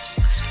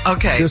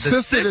 Okay, the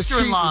sister that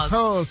cheated his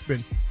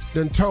husband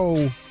then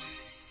told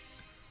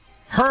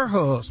her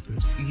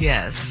husband.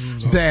 Yes.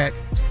 That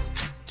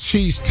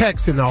she's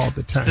texting all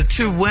the time. The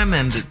two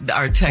women that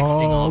are texting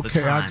all the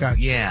time. Okay, I got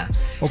you. Yeah.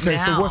 Okay,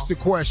 now, so what's the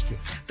question?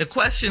 The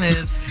question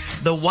is,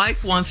 the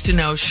wife wants to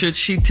know, should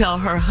she tell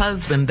her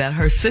husband that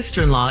her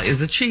sister-in-law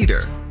is a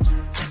cheater?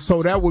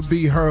 So that would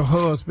be her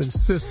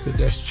husband's sister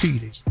that's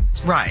cheating.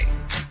 Right.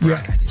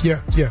 Yeah.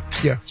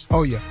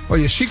 Oh, yeah.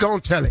 She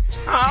gonna tell it.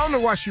 I don't know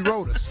why she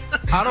wrote us.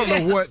 I don't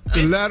know what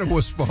the letter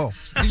was for.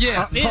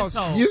 Yeah, because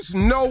there's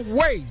no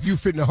way you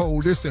finna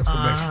hold this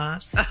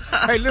information.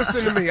 Hey,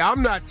 listen to me.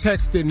 I'm not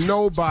texting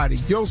nobody.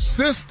 Your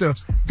sister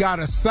got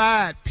a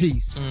side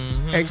piece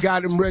and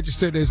got him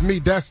registered as me.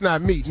 That's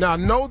not me. Now,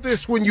 know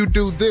this when you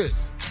do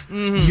this.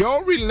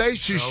 Your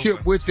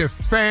relationship with the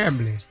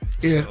family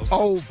is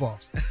over.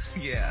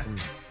 Yeah.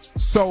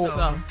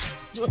 So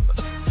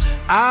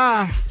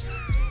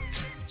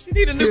she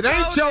need a new it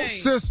ain't your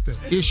sister.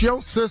 It's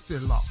your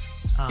sister-in-law.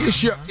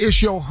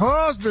 It's your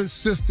husband's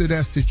sister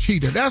that's the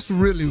cheater. That's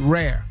really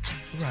rare.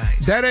 Right.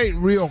 That ain't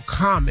real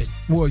common.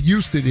 Well,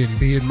 used to didn't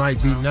be. It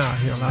might be now.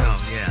 Hell,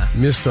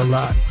 missed a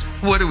lot.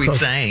 What are we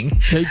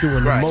saying? They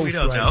doing the most we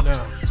don't right know.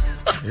 now.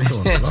 They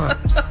doing a lot.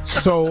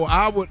 So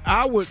I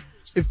would,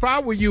 if I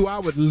were you, I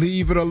would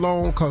leave it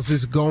alone because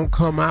it's gonna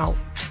come out.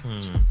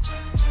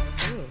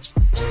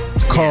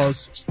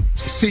 Because,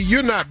 see,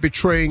 you're not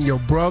betraying your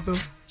brother,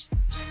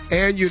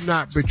 and you're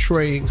not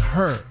betraying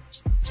her.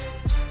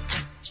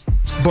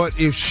 But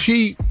if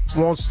she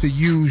wants to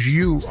use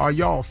you, are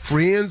y'all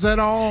friends at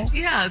all?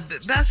 Yeah,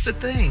 that's the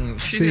thing.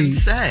 She didn't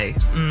say.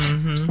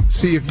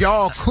 See, if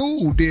y'all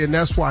cool, then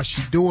that's why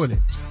she's doing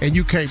it. And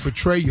you can't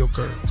betray your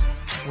girl.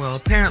 Well,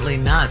 apparently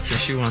not,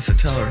 since she wants to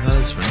tell her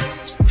husband.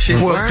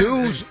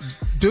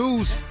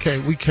 Dudes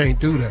we can't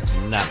do that.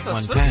 Not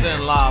one time.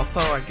 Sister-in-law, so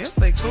I guess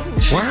they cool.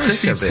 Why is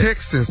she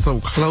texting so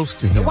close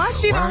to him? Why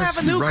she don't have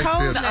a new right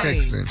code there name?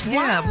 texting?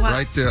 Yeah,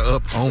 right there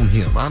up on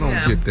him. I don't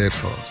get that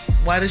part.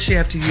 Why does she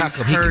have to use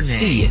her name?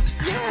 See it.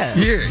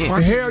 Yeah. Why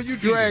the hell are you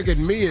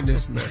dragging me in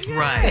this mess?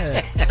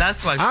 Right.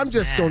 That's why I'm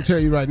just going to tell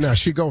you right now,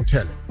 she going to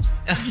tell it.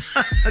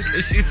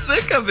 Because she's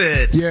sick of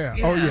it. Yeah.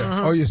 Oh,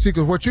 yeah. Oh, yeah. See,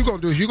 because what you're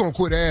going to do is you're going to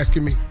quit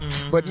asking me.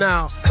 But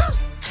now,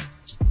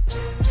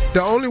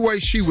 the only way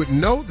she would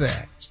know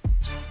that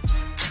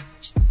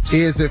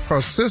is if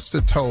her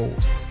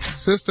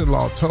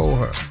sister-in-law told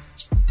her,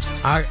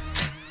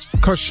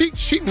 Because she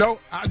know,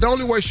 the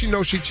only way she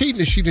knows she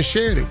cheating is she done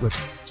shared it with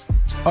her.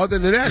 Other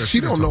than that, she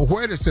don't know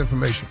where this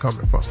information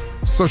coming from.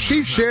 So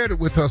she shared it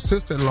with her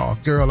sister-in-law.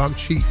 Girl, I'm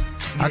cheating.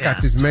 I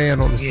got this man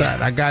on the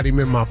side. I got him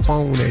in my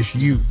phone as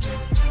you.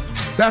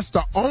 That's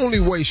the only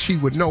way she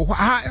would know.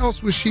 How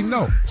else would she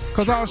know?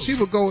 Because all she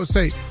would go and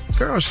say,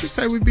 girl, she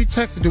said we be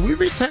texting. Do we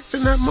be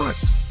texting that much?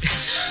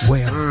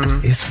 Well,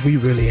 we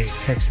really ain't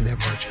texting that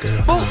much,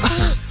 girl.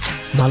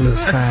 My little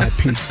side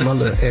piece, my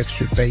little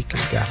extra bacon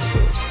got a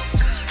little,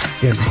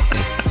 you know.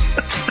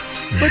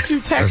 But you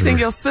texting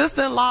your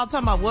sister-in-law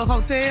talking about what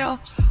hotel?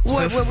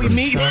 What we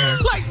meet?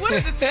 Like, what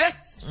is the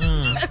text?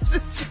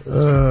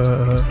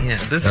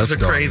 This is a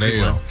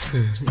crazy one.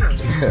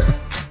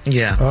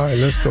 Yeah. All right,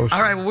 let's go.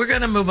 All right, well, we're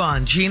going to move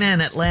on. Gina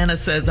in Atlanta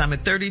says, I'm a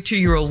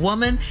 32-year-old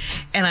woman,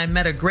 and I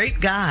met a great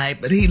guy,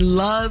 but he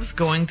loves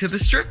going to the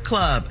strip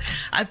club.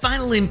 I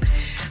finally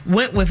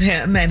went with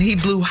him, and he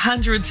blew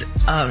hundreds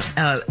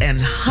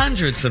and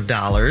hundreds of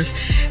dollars.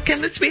 Can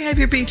this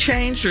behavior be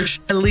changed, or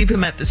should I leave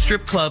him at the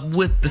strip club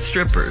with the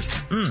strippers?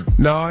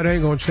 No, it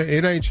ain't going to change.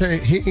 It ain't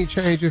change. He ain't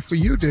changed it for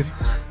you, did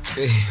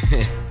he?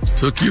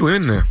 Took you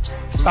in there.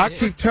 I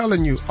keep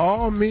telling you,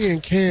 all men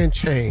can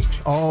change.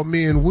 All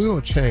men will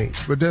change.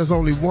 But there's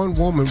only one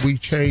woman we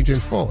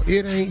changing for.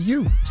 It ain't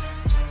you.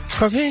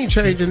 Because he ain't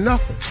changing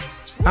nothing.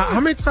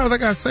 How many times I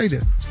got to say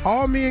this?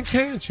 All men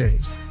can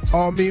change.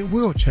 All men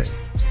will change.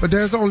 But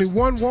there's only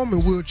one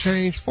woman we'll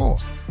change for.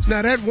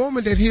 Now, that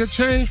woman that he'll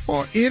change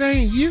for, it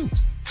ain't you.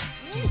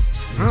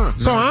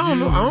 So I don't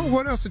know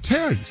what else to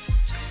tell you.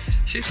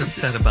 She's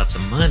upset about the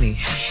money.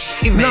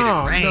 He made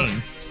it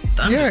rain.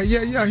 Yeah.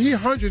 He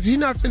hundreds. He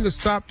not finna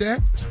stop that.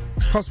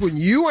 Because when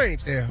you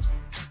ain't there,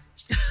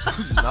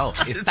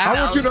 I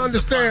want you to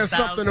understand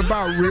something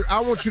about. I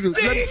want you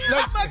to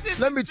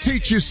let me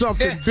teach you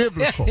something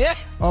biblical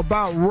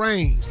about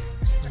rain.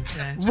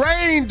 Okay.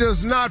 Rain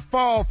does not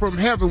fall from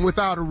heaven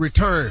without a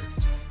return.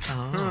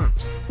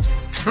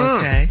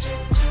 Okay.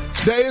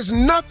 There is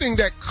nothing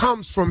that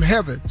comes from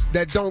heaven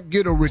that don't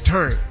get a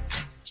return.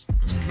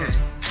 Okay.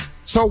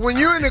 So when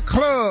you're in the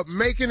club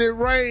making it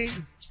rain,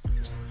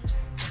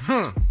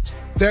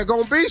 there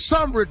gonna be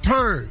some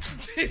return.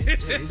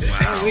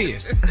 Wow.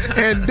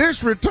 And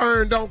this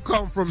return don't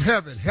come from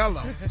heaven.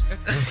 Hello.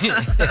 You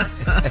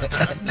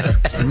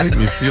make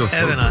me feel so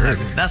Heaven don't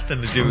have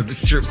nothing to do with the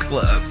strip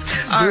clubs.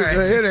 All right.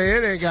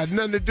 It ain't got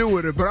nothing to do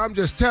with it, but I'm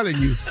just telling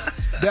you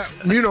that,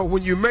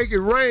 when you make it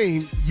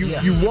rain,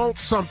 you want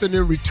something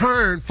in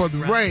return for the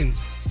rain.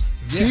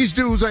 Yeah. These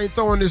dudes ain't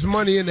throwing this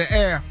money in the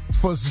air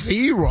for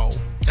zero.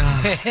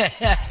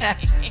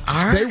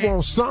 They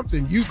want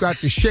something. You got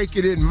to shake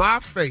it in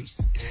my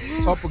face,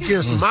 up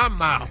against my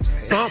mouth.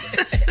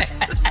 Something.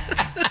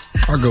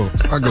 I go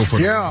for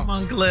the Come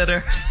on,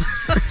 glitter.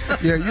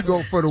 Yeah, you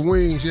go for the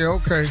wings. Yeah,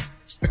 okay.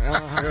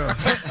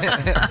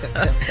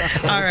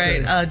 All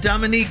right.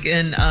 Dominique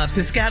in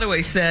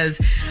Piscataway says,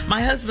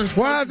 my husband's...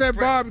 Why is that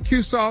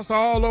barbecue sauce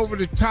all over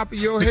the top of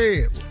your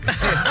head?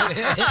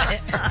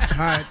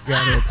 Hot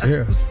got up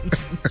there.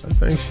 I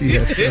think she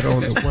had shit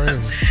on the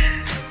wings.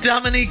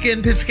 Dominique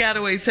in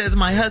Piscataway says,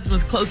 my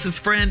husband's closest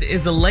friend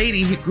is a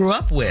lady he grew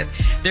up with.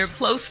 Their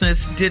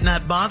closeness did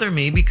not bother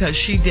me because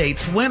she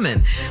dates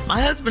women.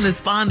 My husband is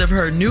fond of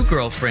her new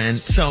girlfriend,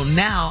 so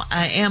now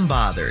I am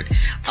bothered.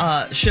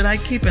 Should I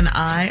keep an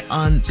eye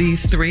on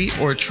these three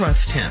or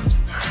trust him?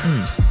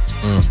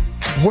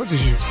 What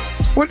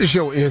does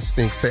your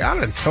instinct say? I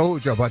done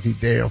told you about these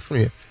damn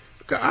friends.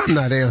 I'm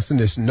not answering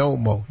this no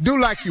more. Do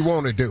like you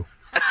want to do.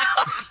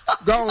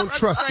 Go on,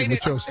 trust him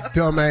with your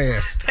dumb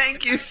ass.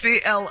 Thank you,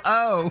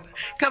 CLO.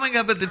 Coming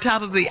up at the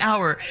top of the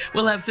hour,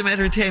 we'll have some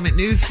entertainment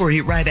news for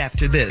you right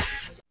after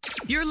this.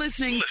 You're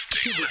listening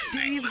to the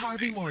Steve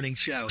Harvey Morning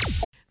Show.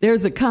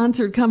 There's a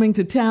concert coming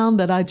to town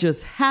that I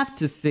just have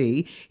to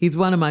see. He's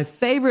one of my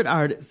favorite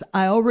artists.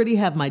 I already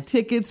have my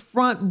tickets,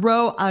 front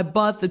row. I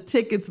bought the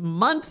tickets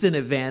months in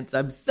advance.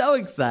 I'm so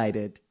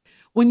excited.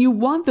 When you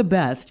want the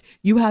best,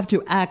 you have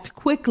to act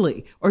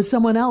quickly or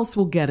someone else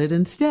will get it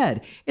instead.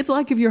 It's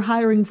like if you're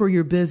hiring for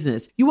your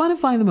business. You want to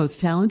find the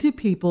most talented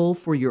people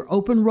for your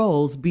open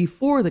roles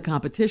before the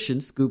competition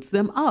scoops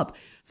them up.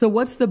 So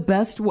what's the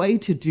best way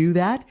to do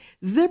that?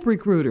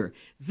 ZipRecruiter.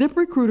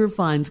 ZipRecruiter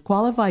finds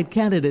qualified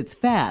candidates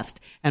fast.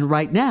 And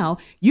right now,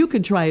 you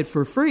can try it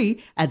for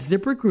free at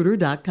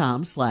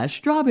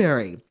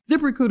ZipRecruiter.com/strawberry.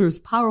 ZipRecruiter's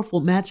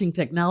powerful matching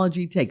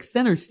technology takes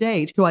center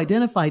stage to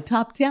identify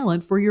top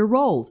talent for your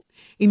roles.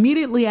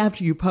 Immediately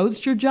after you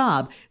post your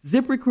job,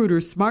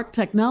 ZipRecruiter's smart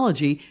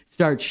technology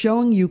starts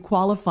showing you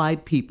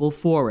qualified people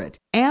for it.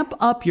 Amp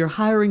up your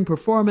hiring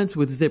performance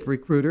with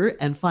ZipRecruiter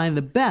and find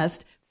the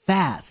best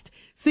fast.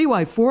 See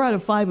why 4 out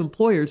of 5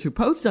 employers who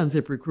post on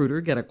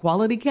ZipRecruiter get a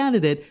quality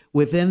candidate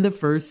within the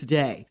first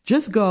day.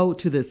 Just go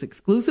to this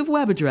exclusive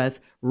web address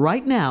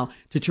right now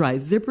to try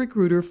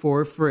ZipRecruiter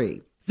for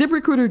free.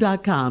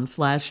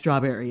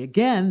 ZipRecruiter.com/strawberry.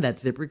 Again,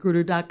 that's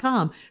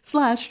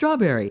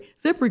ZipRecruiter.com/strawberry.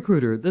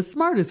 ZipRecruiter, the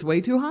smartest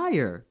way to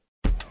hire.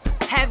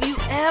 Have you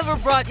ever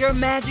brought your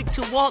magic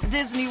to Walt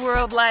Disney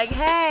World like,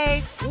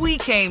 hey, we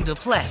came to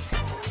play?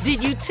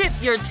 Did you tip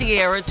your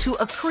tiara to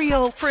a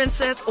Creole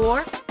princess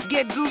or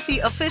get goofy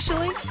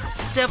officially?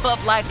 Step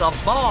up like a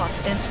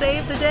boss and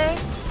save the day?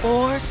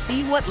 Or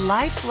see what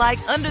life's like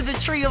under the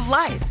tree of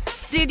life?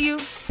 Did you?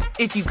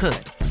 If you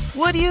could.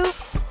 Would you?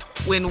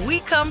 When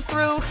we come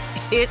through,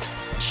 it's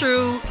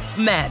true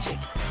magic.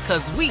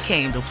 'Cause we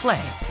came to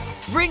play.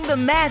 Bring the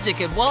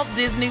magic at Walt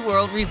Disney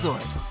World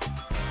Resort.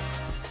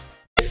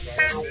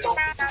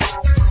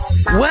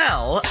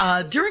 Well,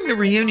 during the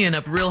reunion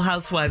of Real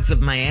Housewives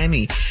of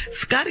Miami,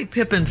 Scottie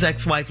Pippen's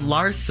ex-wife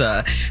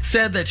Larsa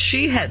said that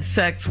she had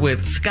sex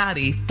with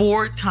Scottie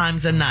 4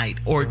 times a night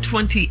or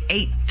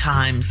 28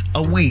 times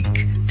a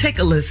week. Take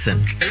a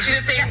listen. You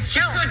should say it's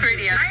good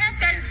radio. I had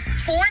sex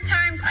 4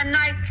 times a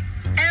night.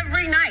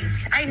 Every night.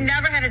 I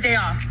never had a day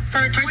off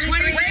for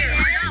 23 years.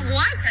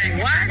 What?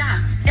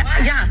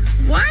 Yeah.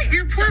 What?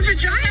 Your poor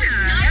vagina.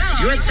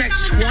 Yeah. You had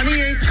sex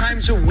 28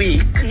 times a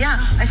week.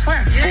 Yeah, I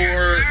swear.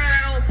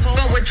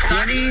 For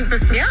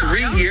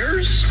 23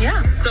 years?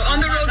 Yeah. So on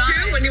the road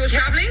too, when you was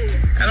traveling?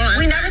 I don't know.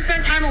 We never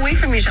spent time away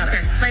from each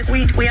other. Like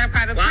we had a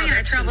private plane.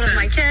 I traveled with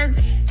my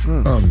kids.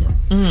 No.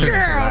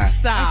 Girl,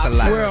 stop. That's a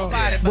lie.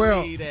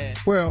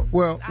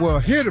 Well.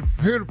 Here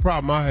the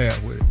problem I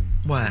have with it.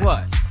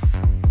 What?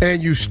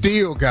 And you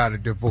still got a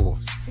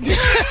divorce.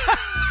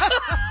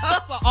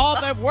 For all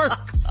that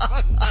work.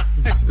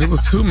 It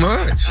was too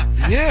much.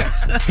 Yeah.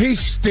 He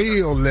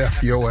still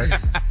left your ass.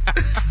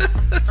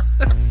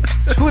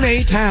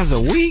 28 times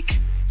a week?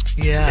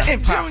 Yeah.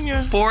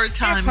 Junior. 4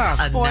 times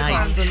a Four night.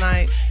 times a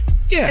night.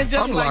 Yeah. And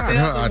just I'm like locking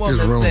the her other out woman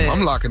this room. said.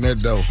 I'm locking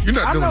that door. You're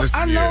not doing this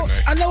to me every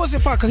night. I know it's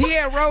impossible because he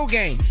had road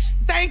games.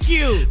 Thank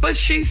you. But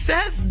she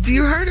said,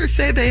 you heard her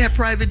say they had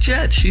private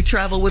jets. She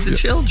traveled with the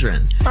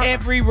children.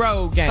 Every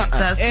road game.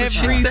 That's what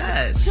she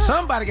said.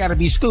 Somebody got to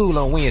be school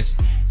on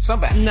Wednesday.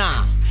 Somebody.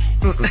 Nah.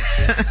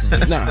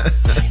 No.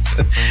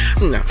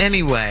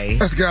 Anyway.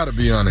 That's got to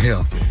be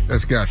unhealthy.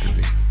 That's got to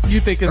be. You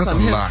think it's That's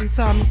unhealthy, a lot.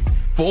 Tommy?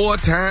 4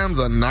 times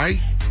a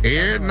night?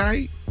 Every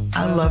night?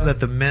 I love that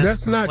the men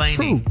That's not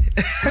true.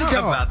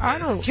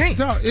 Hey,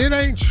 dog, it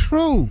ain't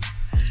true.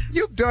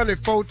 You've done it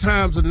 4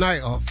 times a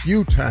night a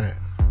few times,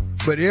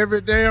 but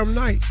every damn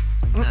night.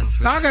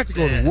 I got to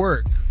go to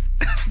work.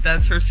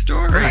 That's her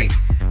story. Right.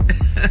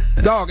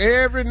 Dog,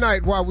 every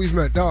night while we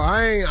met, dog,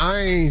 I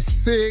ain't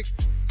sick.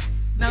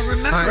 Now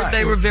remember,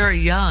 they were very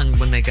young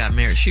when they got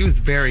married. She was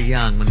very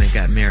young when they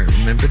got married.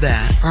 Remember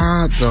that?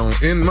 I don't.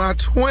 In my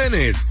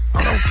 20s.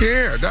 I don't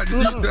care. That's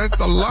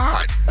a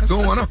lot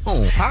going on.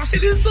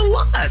 It is a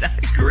lot. I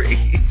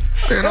agree.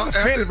 There's a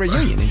family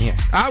reunion in here.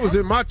 I was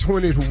in my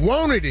 20s,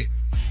 wanted it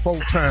 4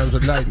 times a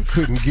night and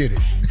couldn't get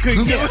it.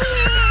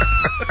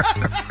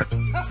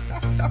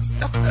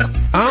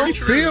 I don't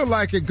feel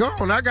like it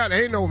gone.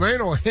 Ain't no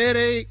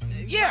headache.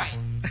 Yeah.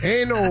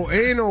 Ain't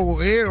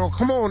no.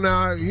 Come on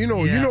now. You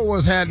know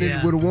what's happening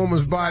with a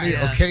woman's body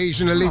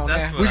occasionally.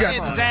 We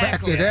got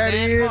factor that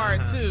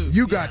in.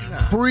 You got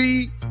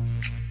pre,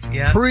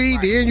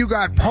 then you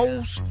got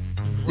post.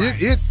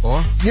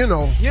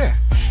 Yeah.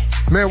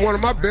 Man, one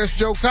of my best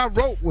jokes I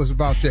wrote was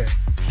about that.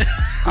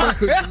 I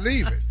couldn't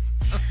believe it.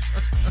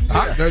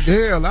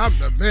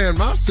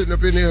 I'm sitting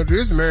up in there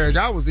this marriage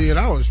I was in.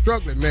 I was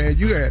struggling, man.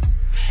 You had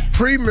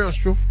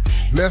premenstrual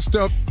messed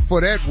up for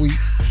that week.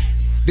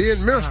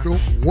 Then menstrual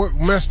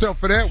messed up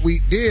for that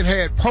week. Then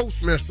had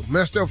post-menstrual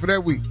messed up for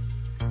that week.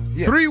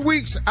 Yeah. 3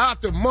 weeks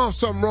out the month,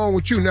 something wrong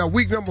with you. Now,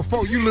 week number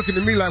 4, you looking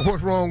at me like,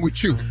 what's wrong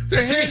with you?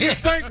 The hell you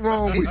think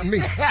wrong with me?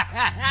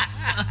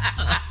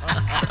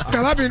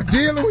 Because I've been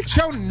dealing with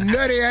your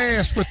nutty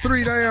ass for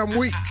 3 damn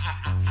weeks.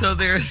 So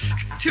there's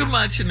too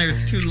much and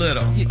there's too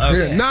little. Okay.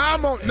 Yeah, now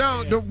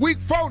the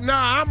week 4,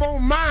 now I'm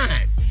on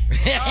mine.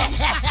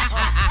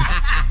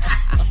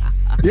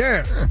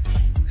 Yeah.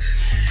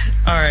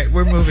 All right,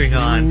 we're moving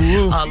on.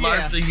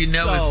 Larsa,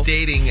 is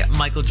dating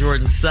Michael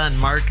Jordan's son,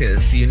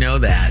 Marcus. You know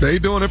that. They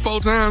doing it 4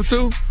 times,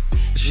 too?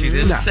 She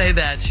didn't say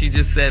that. She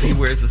just said he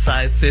wears a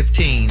size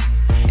 15.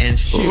 And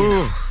she...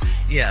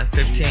 Yeah,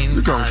 15.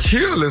 You're going to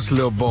kill this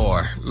little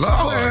boy.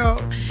 Lord.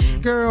 Well,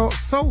 girl,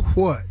 so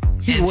what?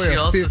 He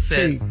wears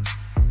 15.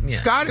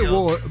 Scottie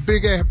wore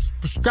big ass.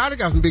 Scottie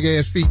got some big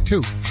ass feet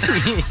too.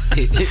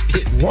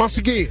 Once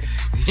again,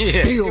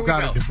 still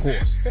got a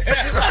divorce.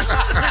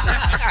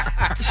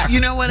 You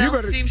know what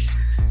else?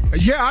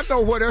 Yeah, I know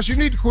what else. You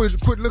need to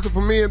quit looking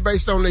for men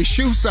based on their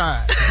shoe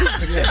size.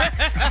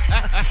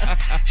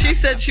 She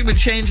said she would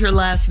change her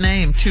last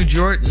name to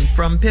Jordan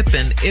from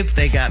Pippen if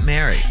they got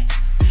married.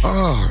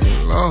 Oh,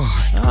 Lord.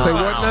 Say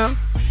what now?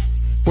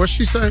 What'd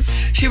she say?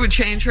 She would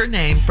change her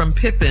name from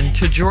Pippen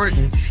to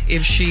Jordan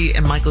if she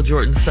and Michael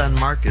Jordan's son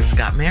Marcus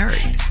got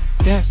married.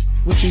 That's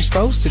what you're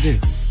supposed to do.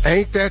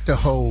 Ain't that the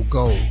whole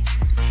goal?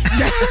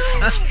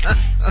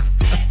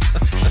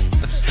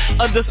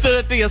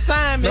 Understood the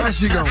assignment. Now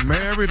she gonna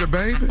marry the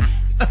baby?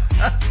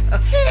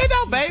 Hey,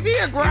 no, baby,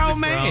 a grown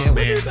man.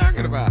 What are you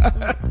talking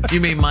about? You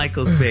mean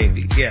Michael's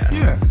baby?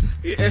 Yeah.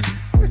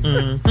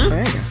 Mm-hmm.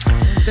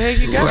 There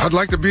you go. Well, I'd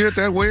like to be at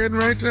that wedding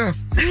right there.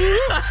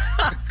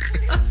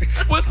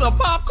 With some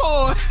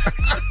popcorn.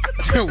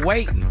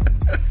 Waiting.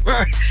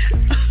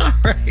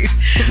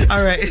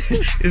 All right.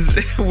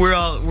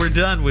 We're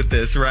done with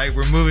this, right?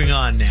 We're moving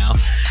on now.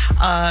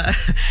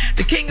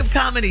 The king of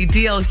comedy,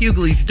 D.L.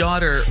 Hughley's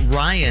daughter,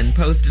 Ryan,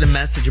 posted a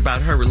message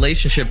about her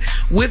relationship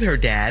with her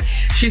dad.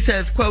 She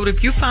says, quote,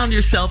 "If you found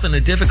yourself in a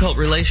difficult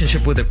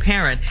relationship with a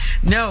parent,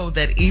 know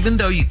that even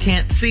though you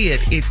can't see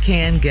it, it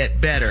can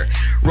get better."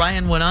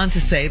 Ryan went on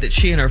to say that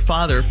she and her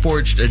father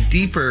forged a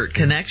deeper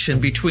connection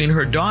between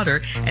her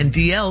daughter and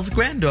D.L.'s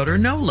granddaughter,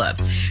 Nola.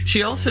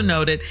 She also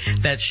noted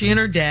that she and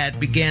her dad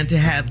began to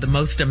have the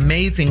most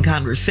amazing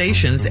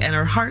conversations, and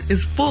her heart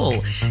is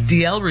full.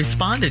 D.L.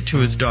 responded to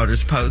his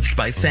daughter's post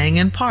by saying,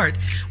 in part,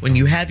 "When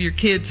you have your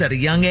kids at a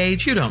young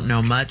age, you don't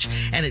know much,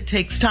 and it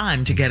takes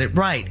time to get it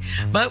right.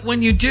 But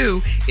when you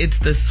do, it's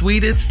the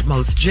sweetest,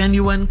 most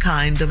genuine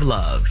kind of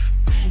love."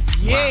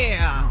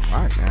 Yeah.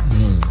 Wow.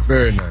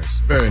 Very nice.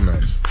 Very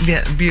nice.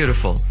 Yeah,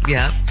 beautiful.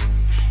 Yeah.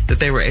 That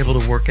they were able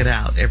to work it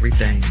out,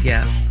 everything.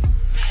 Yeah.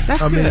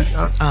 That's good.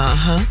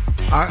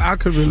 I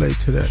could relate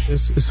to that.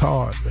 It's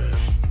hard,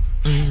 man.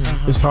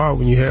 It's hard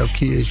when you have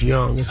kids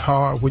young. It's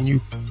hard when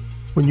you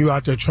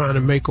out there trying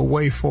to make a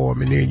way for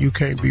them and then you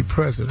can't be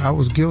present. I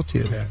was guilty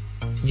of that.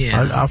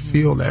 Yeah. I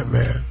feel that,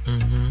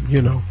 man.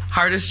 You know.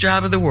 Hardest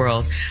job of the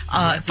world.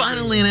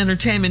 Finally, in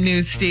entertainment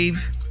news,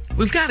 Steve,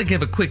 we've got to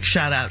give a quick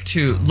shout out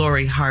to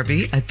Lori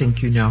Harvey. I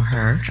think you know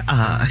her.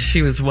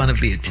 She was one of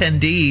the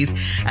attendees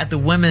at the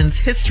Women's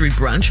History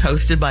Brunch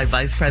hosted by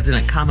Vice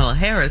President Kamala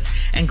Harris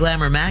and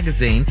Glamour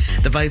Magazine.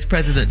 The Vice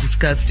President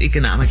discussed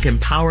economic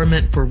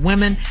empowerment for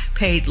women,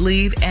 paid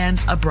leave, and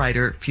a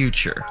brighter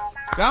future.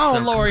 Go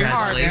on, Lori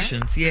Harvey.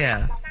 Congratulations.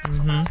 Yeah.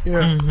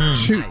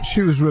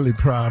 She was really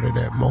proud of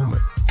that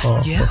moment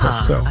for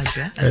herself, I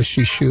bet. as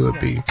she should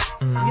be.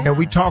 And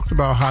we talked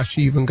about how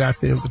she even got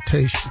the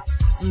invitation.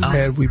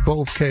 And we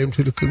both came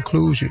to the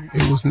conclusion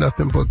it was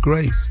nothing but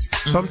grace.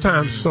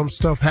 Sometimes some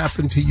stuff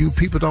happened to you,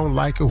 people don't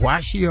like it. Why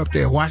she up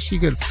there? Why she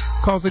get?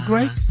 Cause of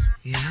grace.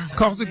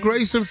 Cause of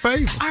grace and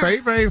favor.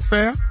 Favor ain't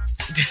fair.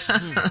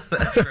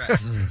 That's right.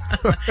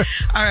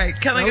 All right,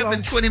 coming up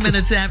in 20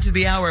 minutes after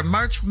the hour,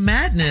 March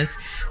Madness.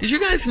 Did you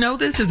guys know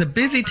this is a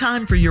busy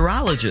time for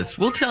urologists?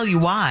 We'll tell you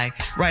why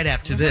right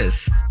after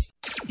this.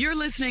 You're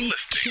listening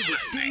to the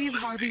Steve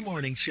Harvey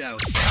Morning Show.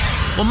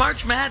 Well,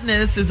 March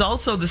Madness is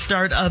also the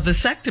start of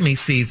vasectomy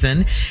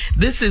season.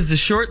 This is a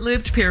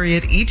short-lived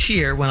period each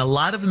year when a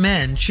lot of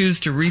men choose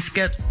to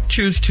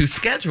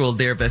schedule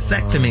their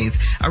vasectomies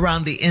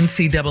around the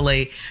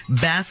NCAA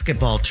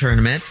basketball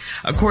tournament.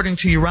 According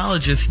to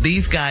urologists,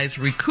 these guys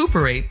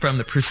recuperate from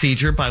the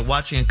procedure by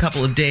watching a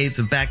couple of days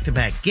of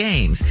back-to-back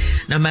games.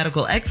 Now,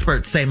 medical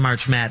experts say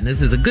March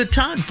Madness is a good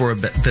time for a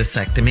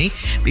vasectomy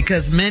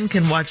because men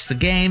can watch the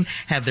game,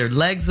 have their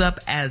legs up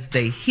as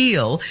they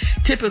heal.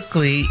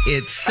 Typically,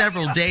 it's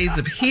several days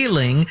of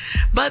healing,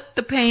 but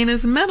the pain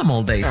is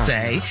minimal, they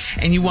say,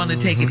 and you want to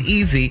take it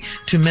easy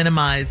to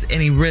minimize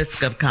any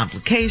risk of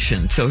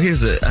complications. So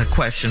here's a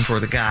question for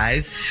the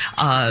guys.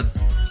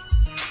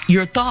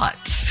 Your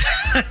thoughts?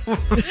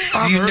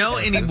 Do you know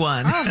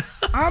anyone?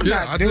 I'm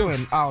not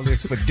doing all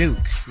this for Duke.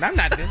 I'm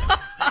not doing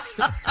it.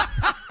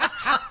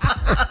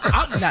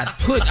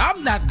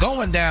 I'm not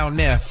going down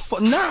there.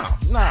 No.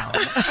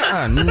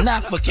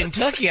 Not for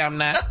Kentucky, I'm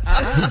not.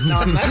 No,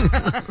 I'm not.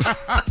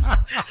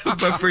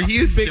 But for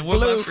Houston, what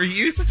about for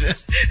Houston?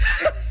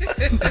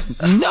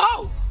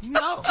 No.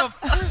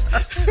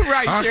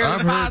 Right,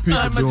 I've heard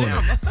people doing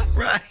it.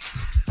 Right.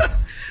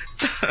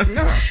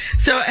 No.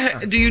 So,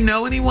 do you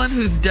know anyone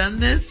who's done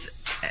this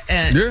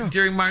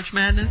during March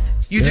Madness?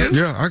 You do?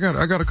 Yeah, I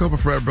got a couple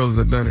of frat brothers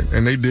that done it,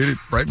 and they did it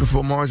right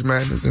before March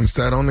Madness and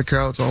sat on the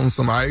couch on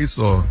some ice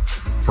or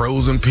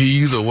frozen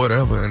peas or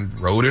whatever and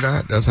rode it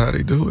out. That's how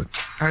they do it.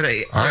 Are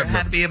they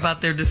happy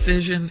about their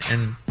decision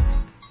and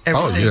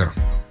everything? Oh, yeah.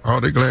 Oh,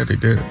 they're glad they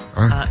did it.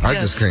 I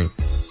just can't.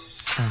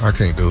 I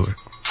can't do it.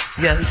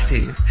 Yes,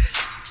 Steve.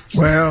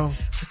 Well,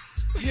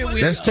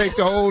 let's take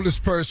the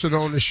oldest person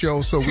on the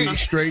show so we can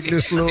straighten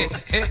this little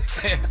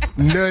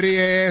nutty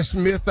ass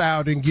myth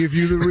out and give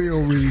you the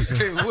real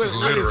reason.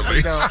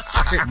 Literally.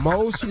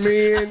 Most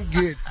men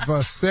get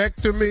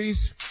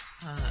vasectomies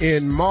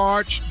in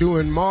March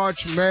during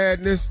March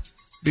Madness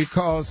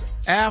because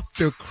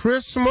after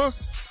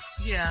Christmas,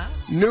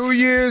 New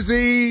Year's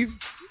Eve,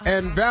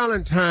 and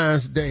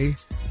Valentine's Day,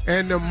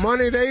 and the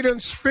money they done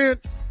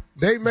spent,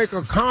 they make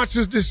a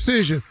conscious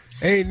decision.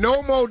 Ain't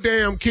no more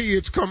damn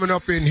kids coming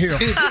up in here.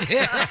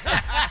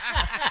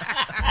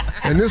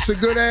 And this is a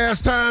good ass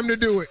time to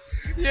do it.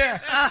 Yeah.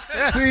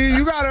 See,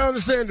 you got to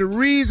understand the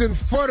reason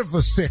for the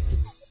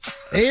vasectomy.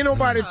 Ain't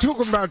nobody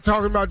talking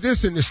about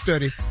this in the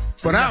study,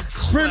 but I've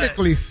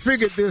clinically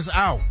figured this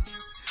out.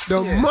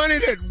 The money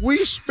that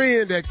we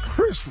spend at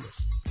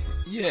Christmas,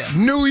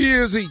 New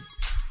Year's Eve,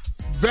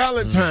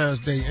 Valentine's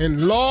Day,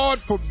 and Lord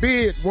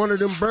forbid one of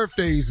them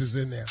birthdays is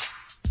in there.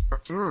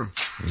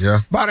 Yeah.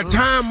 By the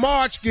time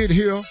March get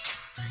here,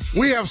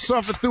 we have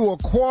suffered through a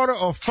quarter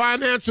of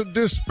financial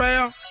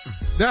despair.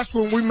 That's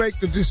when we make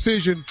the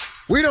decision,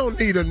 we don't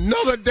need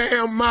another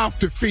damn mouth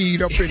to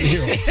feed up in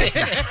here.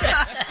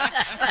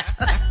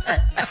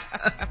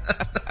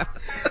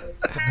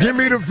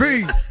 need a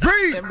V.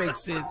 V. That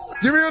makes sense.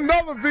 Give me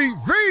another V.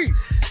 V.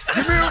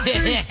 Give me a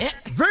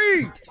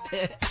V.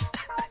 V.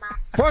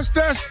 What's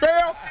that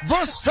spell?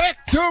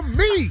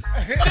 Vasectomy.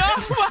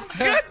 Oh my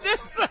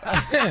goodness.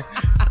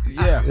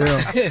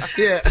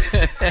 Yeah.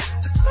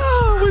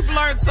 Oh, we've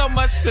learned so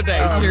much today,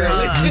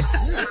 Shirley.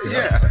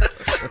 Yeah.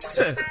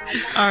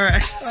 All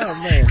right. Oh,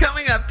 man.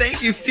 Coming up,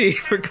 thank you, Steve,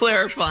 for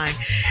clarifying.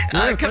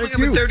 Coming up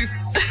you. at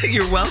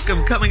you're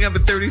welcome. Coming up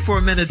at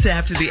 34 minutes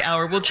after the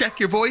hour, we'll check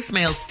your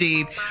voicemail,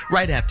 Steve,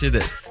 right after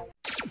this.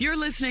 You're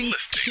listening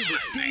to the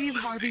Steve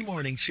Harvey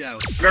Morning Show.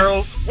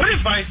 Girls, what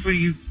advice do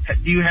you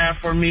have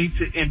for me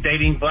in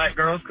dating black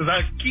girls? Because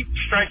I keep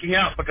striking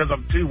out because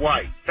I'm too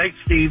white. Thanks,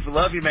 Steve.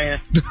 Love you,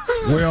 man.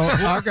 Well,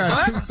 I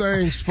got two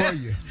things for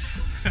you.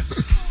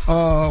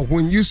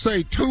 When you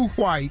say too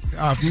white,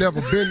 I've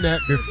never been that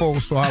before,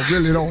 so I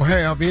really don't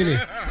have any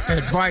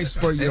advice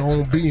for you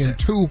on being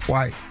too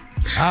white.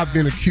 I've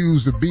been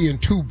accused of being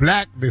too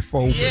black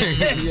before.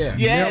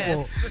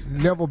 Yes.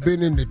 Never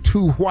been in the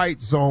too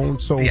white zone.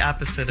 So The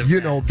opposite of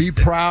that. be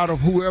proud of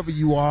whoever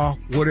you are,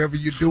 whatever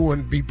you're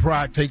doing.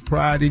 Take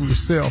pride in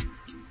yourself.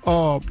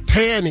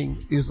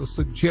 Tanning is a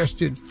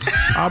suggestion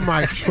I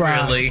might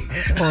try. Really?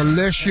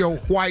 Unless your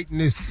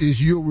whiteness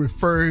is you're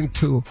referring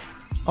to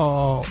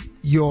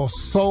your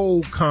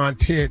soul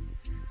content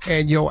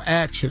and your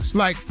actions.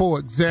 Like, for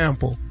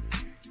example,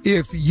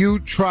 if you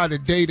try to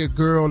date a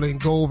girl and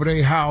go over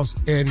their house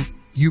and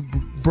you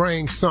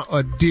bring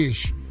a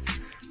dish,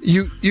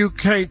 you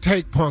can't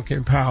take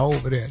pumpkin pie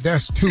over there.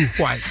 That's too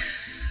white.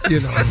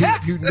 You know,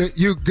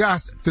 you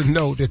got to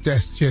know that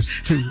that's just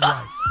too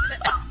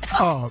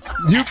white.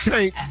 You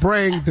can't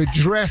bring the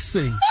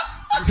dressing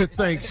to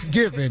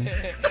Thanksgiving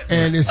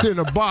and it's in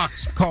a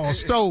box called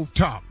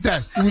stovetop.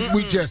 That's too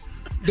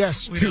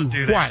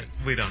white.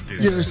 We don't do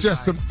that. You know, it's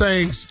just some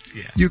things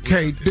you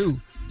can't do.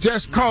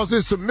 Just cause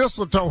it's a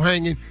mistletoe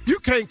hanging, you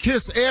can't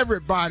kiss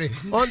everybody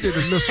under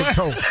the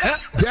mistletoe.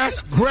 That's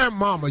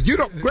grandmama.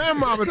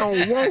 Grandmama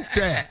don't want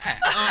that.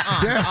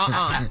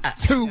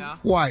 That's too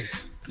white.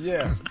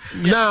 Yeah.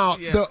 Now,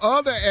 the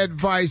other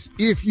advice,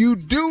 if you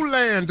do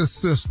land a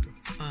sister,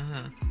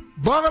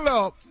 buckle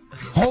up,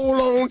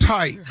 hold on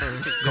tight.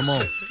 Come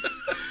on.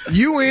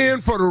 You in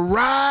for the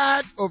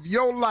ride of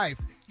your life.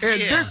 And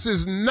this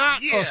is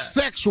not a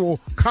sexual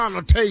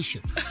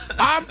connotation.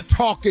 I'm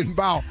talking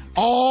about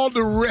all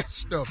the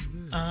rest of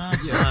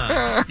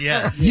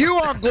it. You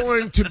are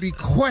going to be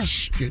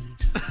questioned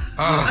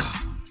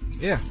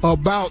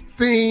about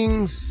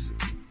things,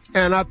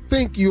 and I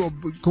think you're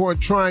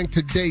trying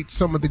to date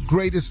some of the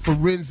greatest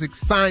forensic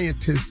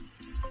scientists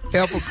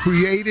ever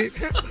created.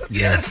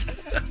 Yes.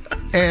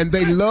 And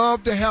they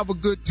love to have a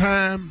good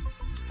time.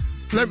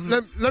 Let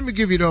me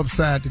give you the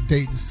upside to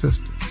dating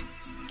sisters.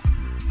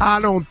 I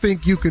don't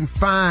think you can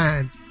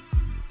find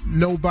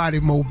nobody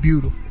more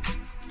beautiful.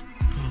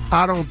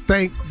 I don't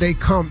think they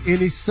come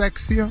any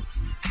sexier.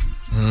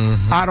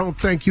 I don't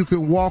think you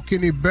can walk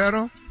any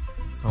better.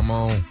 Come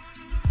on.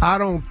 I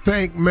don't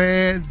think,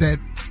 man, that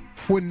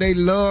when they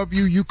love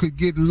you, you could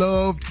get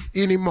loved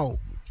anymore.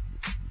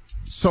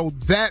 So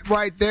that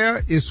right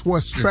there is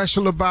what's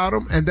special about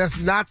them. And that's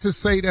not to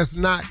say that's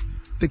not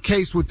the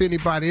case with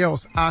anybody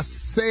else. I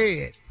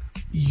said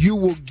you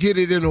will get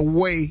it in a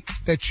way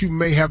that you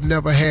may have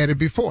never had it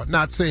before.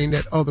 Not saying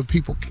that other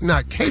people are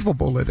not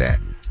capable of that,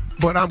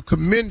 but I'm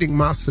commending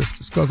my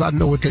sisters because I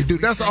know what they do.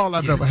 That's all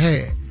I've ever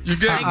had. You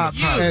get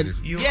and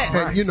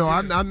you know,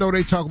 I know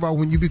they talk about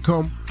when you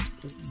become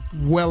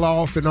well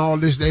off and all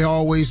this, they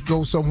always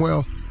go somewhere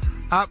else.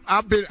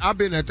 I've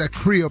been at that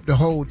crib the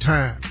whole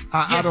time.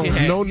 I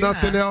don't know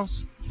nothing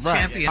else.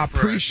 Right. I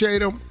appreciate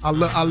them. I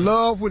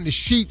love when the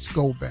sheets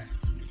go back.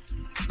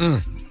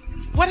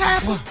 What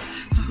happened?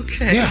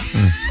 Okay. Yeah.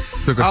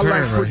 Took a I turn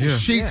like when right the here.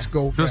 sheets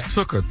go back. Just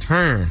took a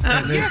turn.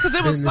 Because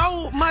it was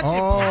so much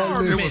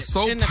empowerment. It was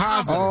so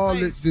positive. All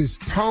this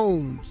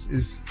tones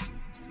is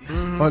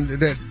under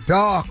that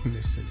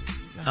darkness.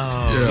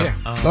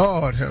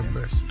 Lord have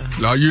mercy.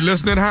 Are you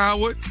listening,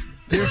 Howard?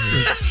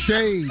 Different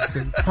shades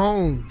and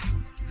tones.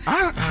 All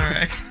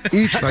right.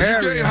 Each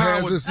area has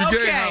Howard. its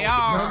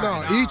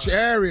each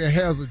area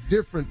has a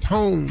different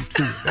tone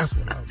to it. That's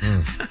what I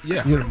mean.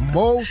 You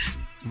know,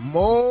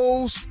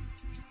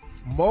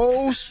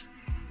 most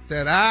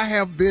that I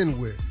have been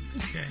with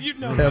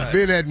have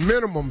been at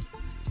minimum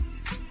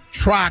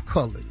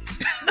tricolored.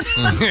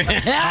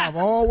 I've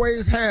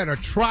always had a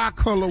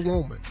tricolor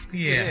woman.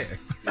 Yeah.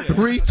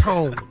 3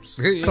 tones.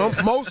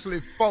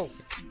 Mostly 4.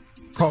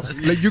 Because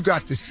you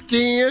got the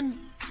skin,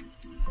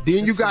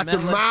 then you got the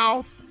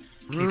mouth,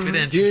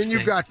 then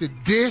you got the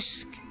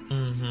disc,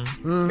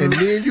 and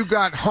then you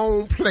got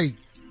home plate.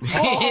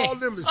 All of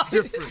them is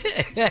different.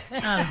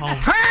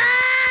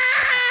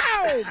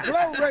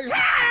 Glory!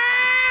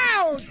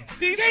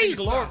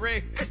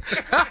 Glory!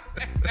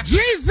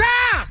 Jesus!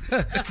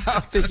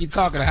 I think he's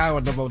talking to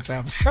Howard the whole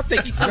time. I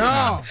think he's thinking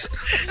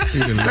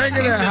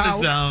that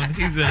Howard.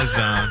 He's in his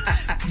zone.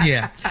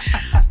 Yeah.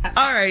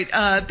 All right.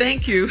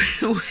 Thank you.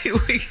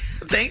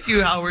 Thank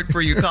you, Howard,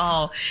 for your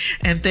call.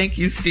 And thank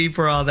you, Steve,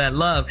 for all that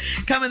love.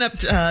 Coming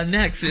up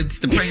next, it's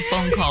the prank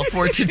phone call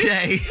for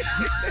today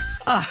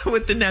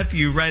with the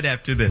nephew right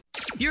after this.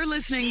 You're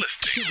listening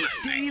to the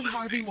Steve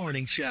Harvey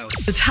Morning Show.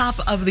 The top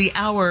of the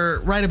hour,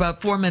 right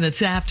about 4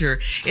 minutes after.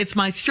 It's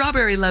my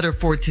strawberry letter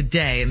for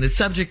today. And the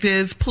subject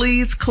is,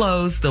 please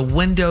close the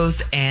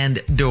windows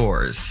and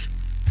doors.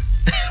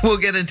 We'll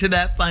get into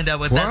that, find out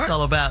what that's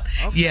all about.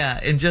 Okay.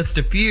 Yeah, in just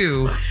a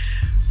few.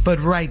 But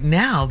right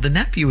now, the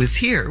nephew is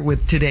here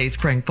with today's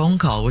prank phone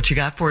call. What you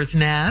got for us,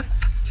 Neff?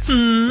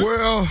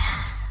 Well,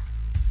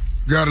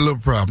 got a little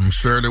problem,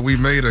 Shirley. We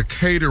made a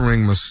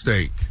catering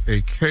mistake.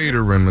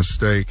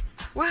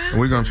 Wow. And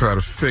we're going to try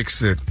to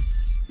fix it.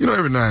 You know,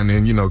 every now and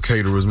then, you know,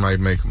 caterers might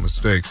make a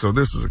mistake. So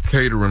this is a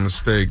catering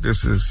mistake.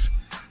 This is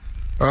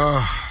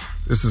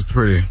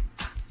pretty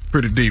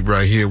deep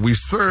right here. We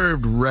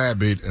served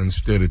rabbit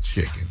instead of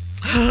chicken.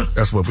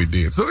 That's what we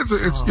did. So it's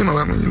you know,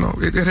 I mean, you know,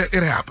 it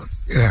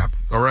happens. It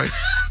happens. All right.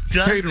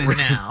 Catering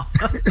now.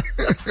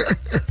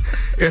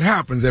 It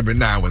happens every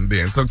now and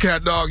then. So,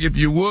 Cat Dog, if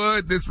you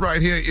would, this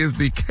right here is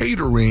the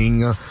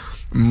catering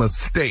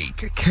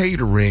mistake.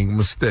 Catering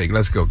mistake.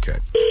 Let's go,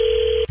 Cat.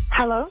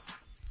 Hello?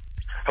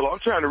 Hello, I'm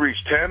trying to reach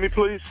Tammy,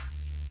 please.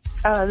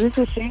 This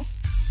is she.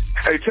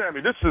 Hey, Tammy,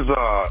 this is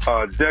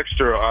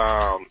Dexter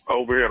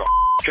over here at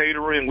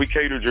catering. We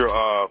catered your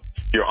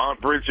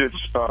Aunt Bridget's.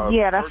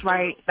 Yeah, that's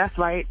right.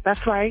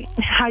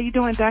 How you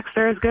doing,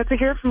 Dexter? It's good to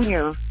hear from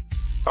you.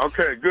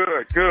 Okay,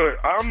 good.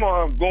 I'm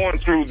going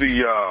through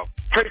the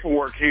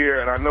paperwork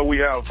here, and I know we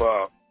have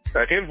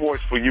an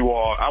invoice for you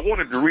all. I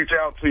wanted to reach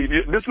out to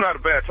you. This is not a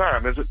bad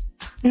time, is it?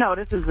 No,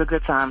 this is a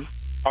good time.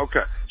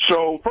 Okay.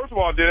 So, first of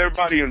all, did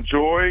everybody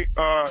enjoy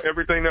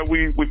everything that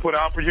we put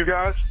out for you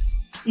guys?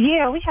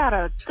 Yeah, we had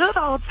a good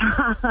old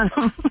time.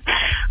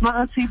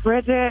 My Auntie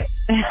Bridget,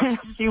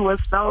 she was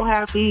so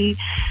happy.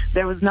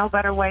 There was no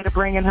better way to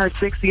bring in her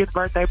 60th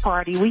birthday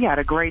party. We had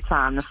a great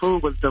time. The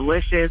food was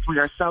delicious. We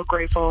are so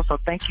grateful. So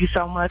thank you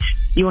so much.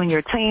 You and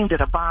your team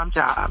did a bomb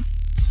job.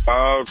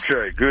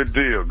 Okay, good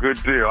deal.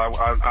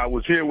 I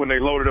was here when they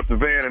loaded up the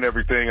van and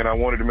everything, and I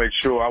wanted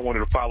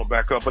to follow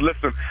back up. But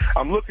listen,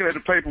 I'm looking at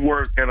the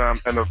paperwork, and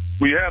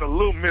we had a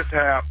little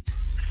mishap.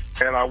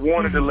 And I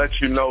wanted to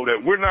let you know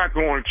that we're not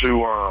going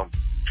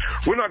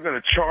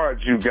to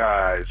charge you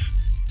guys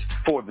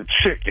for the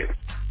chicken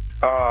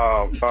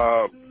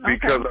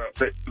because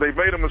they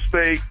made a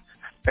mistake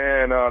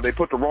and they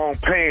put the wrong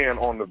pan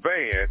on the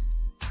van,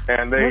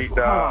 and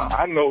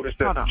I noticed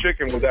that the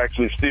chicken was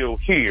actually still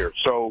here.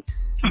 So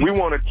we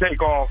want to take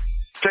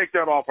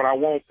that off, and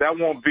that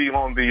won't be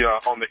on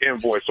the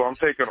invoice. So I'm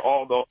taking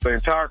all the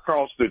entire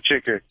cost of the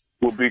chicken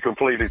will be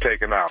completely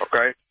taken out.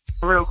 Okay.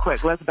 Real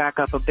quick, let's back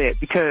up a bit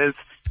because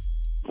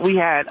we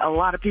had a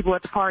lot of people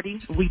at the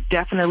party. We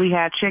definitely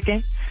had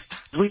chicken.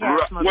 We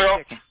had smothered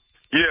chicken.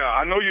 Yeah,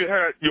 I know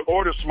you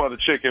ordered smothered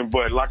chicken,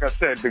 but like I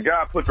said, the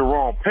guy put the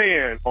wrong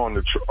pan on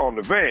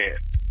the van,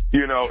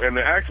 you know, and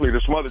actually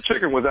the smothered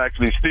chicken was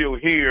actually still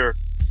here,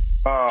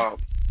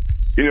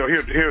 here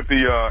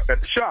at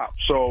the shop.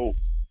 So,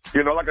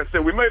 you know, like I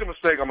said, we made a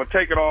mistake. I'm gonna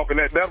take it off, and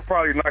that'll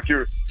probably knock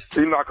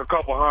a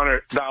couple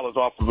 $100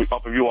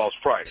 off of you all's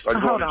price.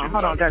 Hold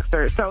on,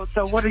 Dexter. So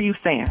what are you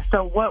saying?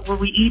 So what were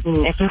we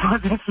eating if it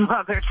wasn't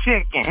smothered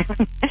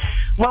chicken?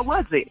 What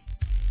was it?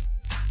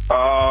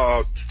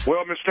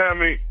 Well, Miss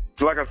Tammy,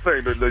 like I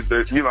say,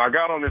 I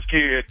got on this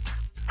kid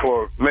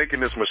for making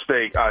this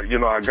mistake. I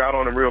got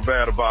on him real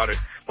bad about it,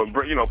 but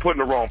putting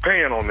the wrong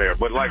pan on there.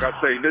 But like I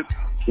say,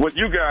 what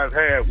you guys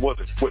had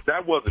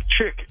that was a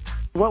chicken.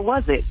 What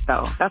was it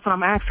though? That's what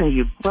I'm asking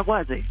you. What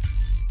was it?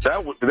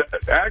 That was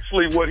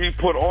actually what he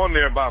put on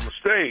there by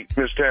mistake,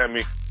 Miss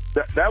Tammy.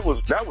 That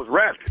was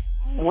rabbit.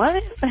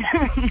 What?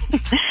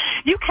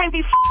 You can't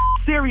be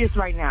serious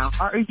right now.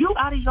 Are you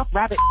out of your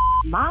rabbit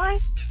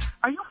mind?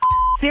 Are you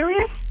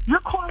serious? You're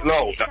calling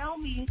me to tell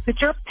me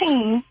that your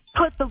team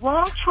put the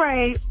wrong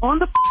tray on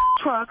the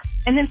truck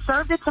and then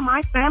served it to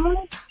my family?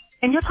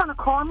 And you're trying to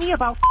call me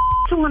about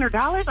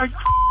 $200? Are you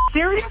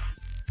serious?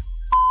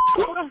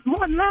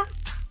 More than that?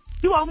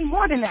 You owe me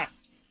more than that.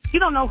 You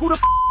don't know who the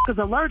is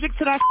allergic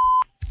to that,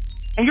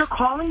 and you're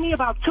calling me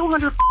about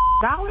 $200?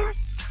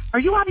 Are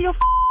you out of your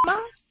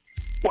mind?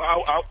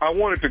 Well, I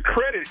wanted to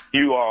credit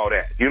you all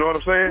that. You know what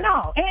I'm saying?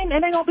 No, it ain't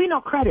gonna be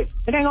no credit.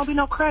 It ain't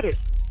no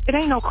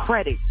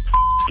credit.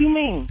 You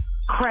mean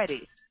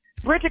credit?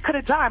 Bridget could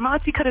have died. My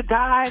auntie could have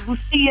died.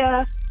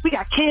 Lucia, we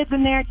got kids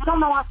in there. You don't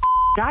know our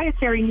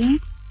dietary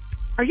needs.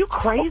 Are you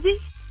crazy?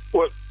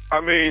 Well,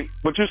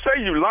 but you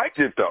say you liked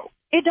it though.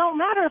 It don't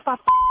matter if I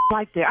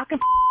liked it. I can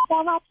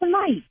fall out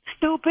tonight.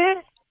 Stupid.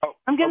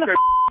 I'm getting an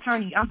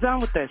attorney. I'm done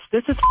with this.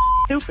 This is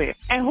stupid.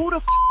 And who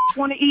the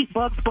want to eat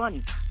Bugs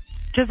Bunny?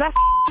 Does that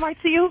right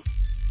to you?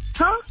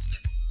 Huh?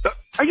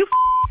 Are you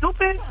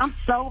stupid? I'm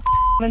so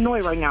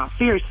annoyed right now.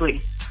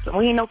 Seriously.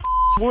 We ain't no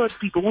woods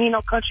people. We ain't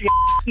no country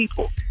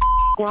people.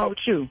 What's wrong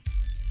with you?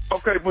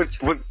 Okay, but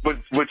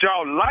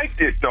y'all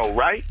liked it though,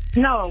 right?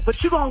 No,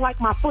 but you gonna like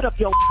my foot up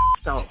your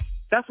though.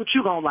 That's what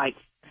you gonna like.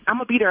 I'm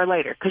gonna be there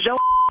later because your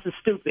is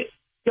stupid.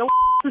 Your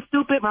is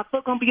stupid. My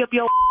foot gonna be up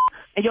your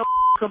and your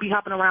gonna be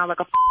hopping around like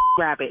a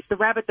rabbit. The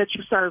rabbit that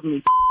you served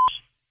me.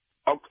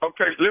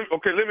 Okay,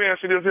 let me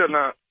ask you this here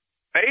now.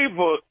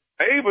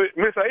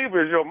 Miss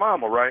Ava is your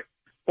mama, right?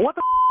 What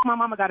the my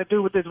mama got to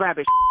do with this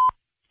rabbit?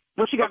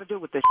 What she got to do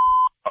with this?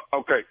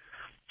 Okay.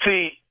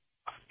 See,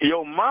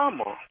 your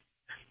mama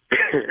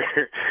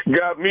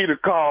got me to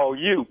call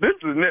you. This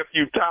is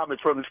nephew Thomas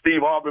from the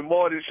Steve Harvey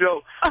Morning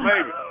Show.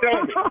 Baby,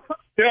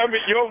 tell me,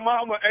 your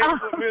mama,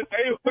 Miss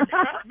Ava,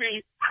 got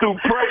me to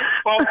pray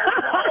for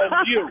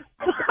you.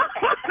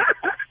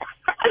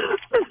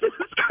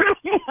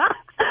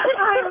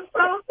 I am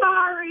so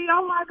sorry.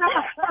 Oh my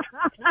God.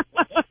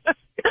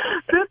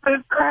 This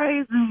is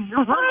crazy.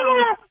 Oh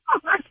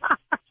my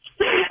God.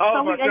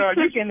 Oh my God.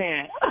 Chicken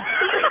in.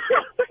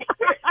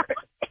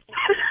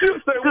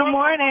 Good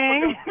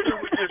morning.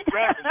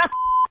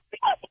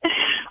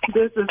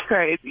 This is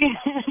crazy.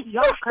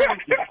 Y'all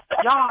crazy.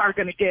 Y'all are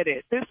gonna get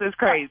it. This is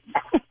crazy.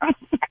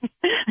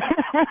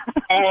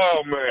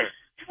 Oh man.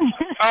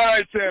 All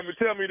right, Tammy,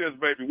 tell me this,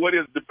 baby. What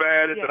is the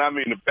baddest, and I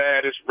mean the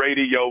baddest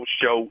radio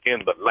show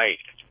in the land?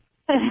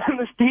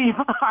 The Steve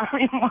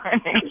Harvey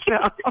Morning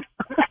Show.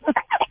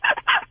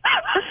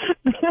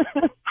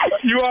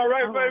 You all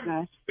right, baby?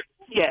 Gosh.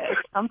 Yes.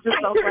 I'm just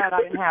so glad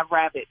I didn't have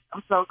rabbit.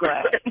 I'm so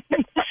glad.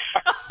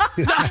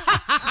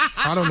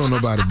 I don't know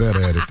nobody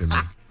better at it than me.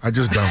 I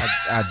just don't.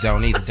 I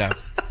don't either, Doc.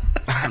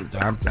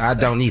 I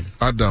don't either.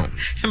 I don't.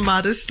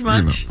 Modest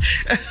much?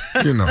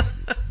 You know,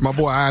 my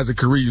boy Isaac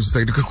Curry used to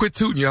say, quit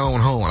tooting your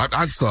own horn.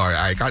 I'm sorry,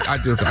 Ike. I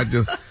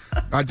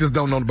just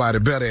don't know nobody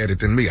better at it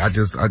than me.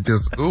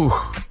 Ooh.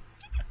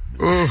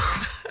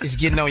 It's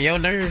getting on your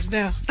nerves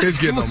now. It's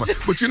getting on my.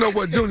 But you know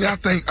what, Junior? I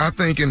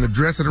think in the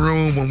dressing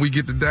room when we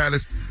get to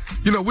Dallas,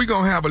 you know, we're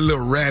gonna have a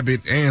little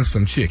rabbit and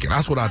some chicken.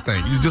 That's what I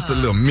think. Just a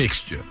little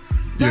mixture.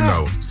 You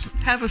know.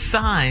 Have a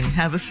sign.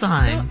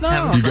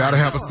 No. You gotta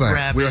have a sign.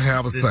 Rabbit, we'll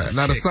have a sign.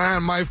 Now the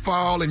sign might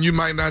fall and you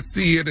might not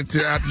see it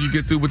until after you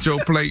get through with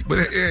your plate. But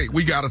hey,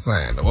 we got a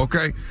sign though,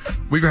 okay?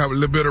 We gonna have a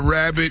little bit of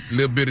rabbit, a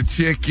little bit of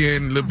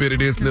chicken, a little bit of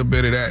this, a little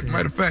bit of that.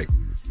 Matter of fact,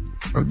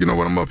 you know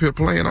what, I'm up here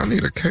playing. I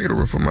need a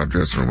caterer for my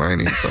dressing room. I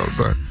ain't even thought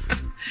about it.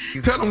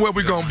 Tell them where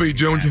we gonna be,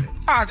 Junior.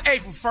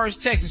 April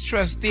 1st, Texas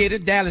Trust Theater,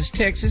 Dallas,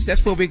 Texas.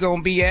 That's where we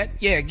gonna be at.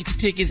 Yeah, get your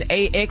tickets,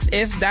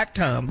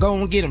 AXS.com. Go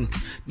and get them.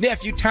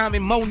 Nephew Tommy,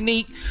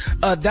 Monique,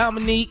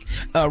 Dominique,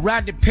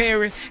 Rodney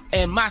Perry,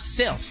 and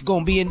myself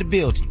gonna be in the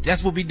building.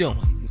 That's what we doing.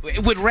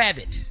 With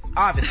Rabbit,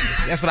 obviously.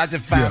 That's what I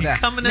just found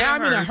out. Now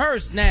I'm in a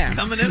hearse now.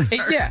 Coming in a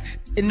hearse. Yeah.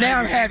 And now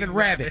I'm having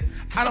Rabbit.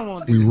 I don't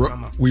want to do this no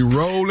more. We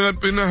roll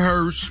up in the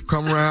hearse,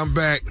 come around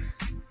back,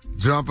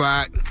 jump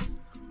out.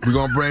 We're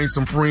going to bring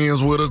some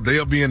friends with us.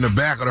 They'll be in the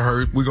back of the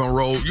hearse. We're going to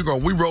roll.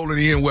 We rolling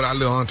in with our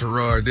little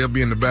entourage. They'll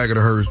be in the back of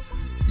the hearse.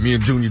 Me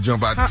and Junior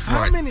jump out the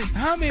front.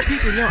 How many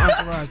people in your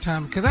entourage,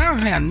 Tommy? Because I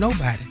don't have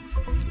nobody.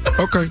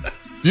 Okay.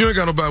 You ain't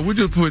got nobody. We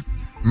just put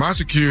my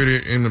security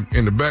in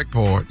the back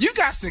part. You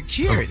got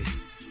security.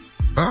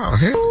 Oh,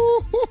 hell.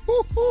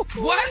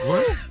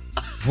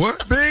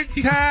 What?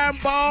 Big time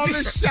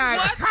baller shot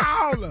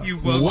caller. You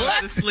woke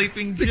up the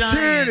sleeping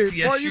giant. Security.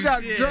 Yes, Boy,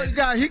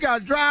 he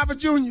got a driver,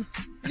 Junior.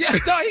 Yeah,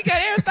 no, he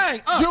got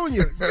everything.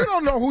 Junior, you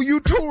don't know who you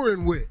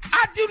touring with.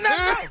 I do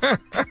not know.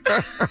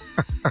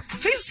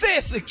 He said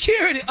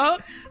security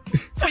up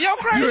for your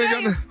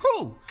crazy ass.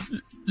 Who?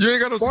 You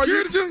ain't got no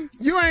security, Junior?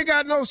 You ain't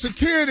got no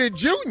security,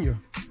 Junior.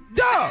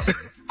 Dog,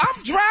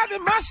 I'm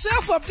driving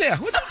myself up there.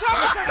 What you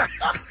talking about?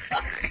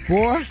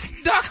 Boy.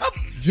 Dog,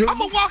 I'm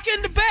going to walk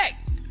in the back.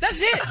 That's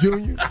it.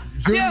 Junior,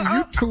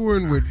 you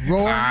touring with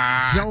Roy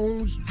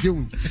Jones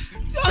Jr.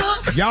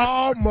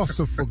 Y'all must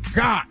have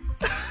forgot.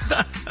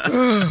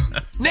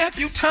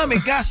 Nephew Tommy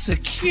got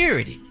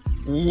security.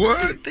 What?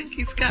 I think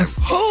he's got.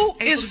 Who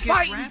is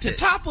fighting to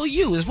topple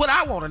you is what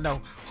I want to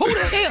know. Who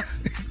the hell?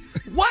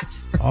 What?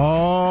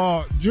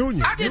 Oh,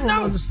 Junior, I didn't you don't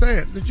know.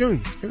 understand. The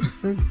Junior,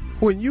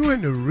 when you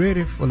in the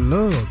Ready for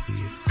Love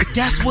business.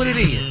 That's what it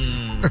is.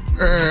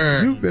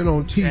 You've been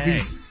on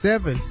TV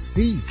 7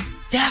 seasons.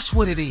 That's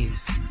what it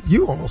is.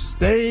 You on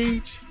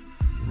stage,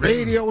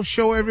 radio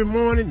show every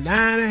morning,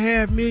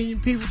 9.5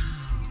 million people.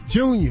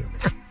 Junior,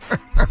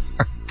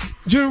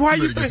 why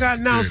you think I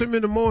announce him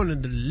in the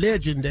morning, the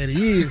legend that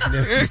he is?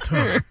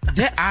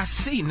 That I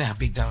see now,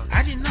 big dog.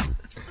 I didn't know.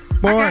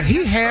 Boy,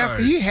 he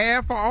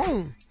half our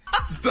own.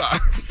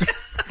 Stop.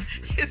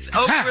 It's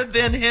Oprah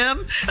than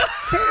him.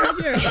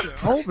 Hell yeah,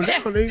 Oprah.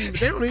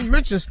 They don't even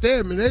mention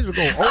Stedman. They just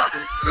go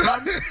Oprah.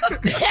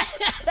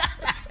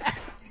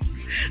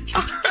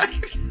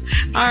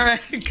 All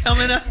right,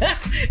 coming up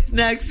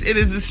next, it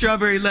is the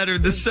Strawberry Letter.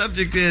 The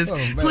subject is,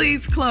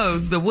 please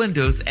close the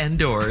windows and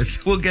doors.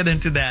 We'll get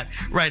into that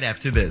right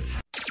after this.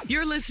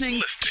 You're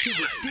listening to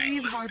the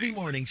Steve Harvey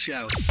Morning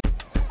Show.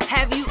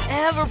 Have you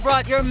ever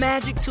brought your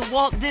magic to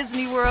Walt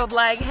Disney World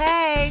like,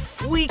 hey,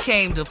 we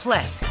came to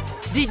play?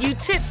 Did you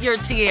tip your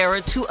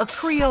tiara to a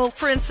Creole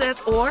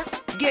princess or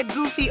get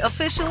goofy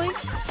officially?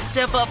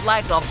 Step up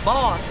like a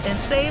boss and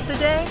save the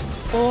day?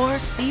 Or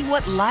see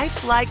what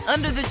life's like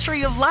under the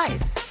tree of life?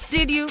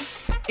 Did you?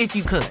 If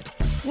you could.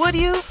 Would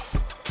you?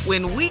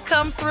 When we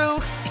come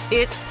through,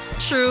 it's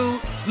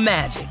true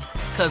magic.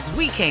 'Cause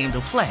we came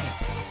to play.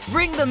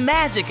 Bring the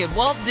magic at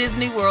Walt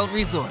Disney World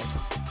Resort.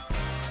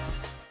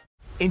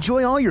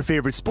 Enjoy all your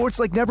favorite sports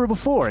like never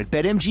before at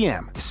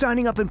BetMGM.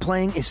 Signing up and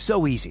playing is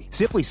so easy.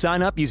 Simply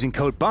sign up using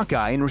code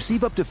Buckeye and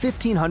receive up to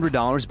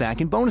 $1,500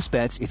 back in bonus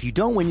bets if you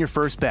don't win your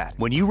first bet.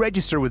 When you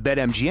register with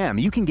BetMGM,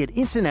 you can get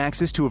instant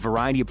access to a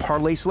variety of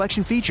parlay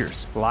selection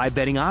features, live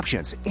betting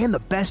options, and the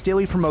best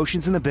daily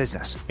promotions in the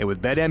business. And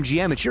with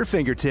BetMGM at your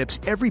fingertips,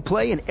 every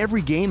play and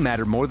every game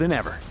matter more than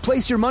ever.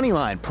 Place your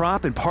moneyline,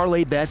 prop, and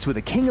parlay bets with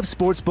the king of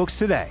sportsbooks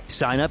today.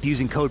 Sign up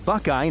using code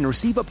Buckeye and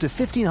receive up to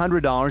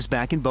 $1,500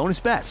 back in bonus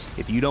bets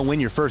if you don't win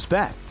your first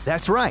bet.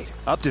 That's right,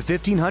 up to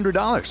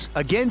 $1,500.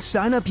 Again,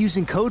 sign up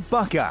using code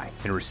Buckeye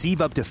and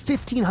receive up to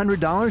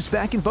 $1,500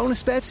 back in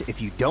bonus bets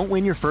if you don't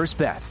win your first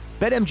bet.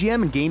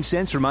 BetMGM and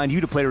GameSense remind you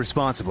to play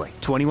responsibly.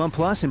 21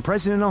 plus and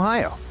present in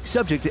Ohio.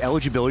 Subject to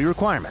eligibility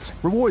requirements.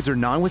 Rewards are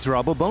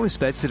non-withdrawable bonus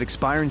bets that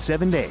expire in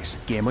 7 days.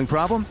 Gambling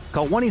problem?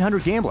 Call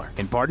 1-800-GAMBLER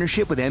in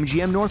partnership with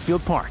MGM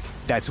Northfield Park.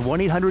 That's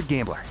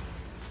 1-800-GAMBLER.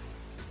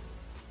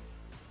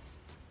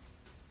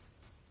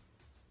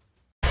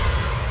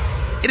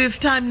 It is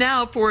time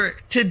now for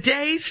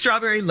today's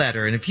Strawberry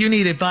Letter. And if you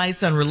need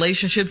advice on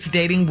relationships,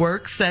 dating,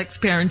 work, sex,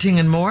 parenting,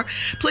 and more,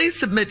 please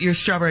submit your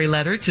Strawberry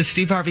Letter to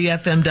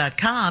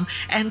steveharveyfm.com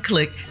and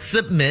click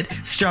Submit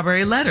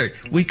Strawberry Letter.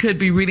 We could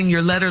be reading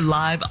your letter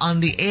live on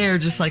the air,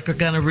 just like we're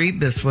going to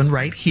read this one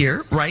right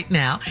here, right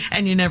now.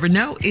 And you never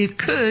know, it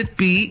could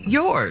be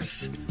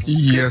yours.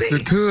 Yes,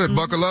 it could.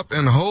 Buckle up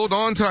and hold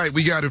on tight.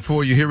 We got it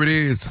for you. Here it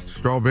is.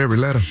 Strawberry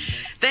Letter.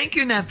 Thank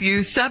you,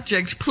 nephew.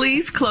 Subject,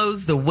 please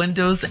close the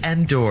windows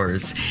and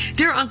doors.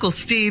 Dear Uncle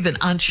Steve and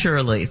Aunt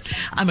Shirley,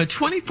 I'm a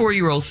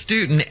 24-year-old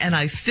student and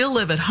I still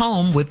live at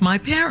home with my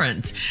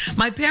parents.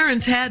 My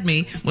parents had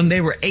me when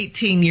they were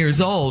 18 years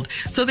old,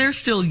 so they're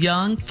still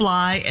young,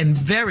 fly, and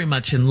very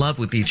much in love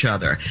with each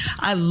other.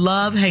 I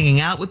love hanging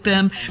out with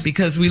them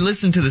because we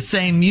listen to the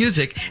same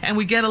music and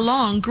we get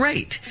along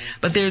great.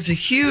 But there's a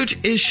huge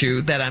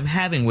issue that I'm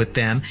having with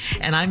them,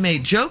 and I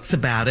made jokes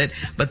about it,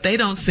 but they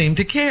don't seem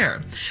to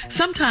care.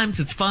 Sometimes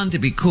it's fun to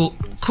be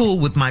cool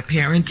with my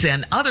parents,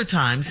 and other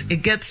times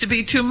it gets to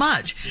be too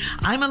much.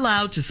 I'm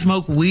allowed to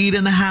smoke weed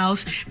in the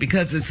house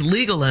because it's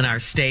legal in our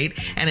state,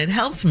 and it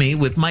helps me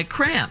with my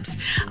cramps.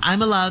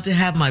 I'm allowed to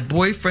have my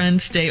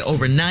boyfriend stay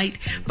overnight,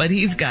 but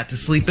he's got to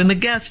sleep in the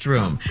guest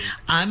room.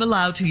 I'm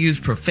allowed to use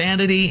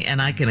profanity,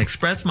 and I can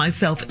express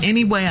myself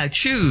any way I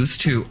choose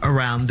to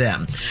around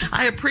them.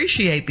 I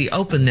appreciate the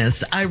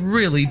openness, I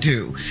really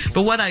do.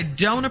 But what I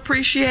don't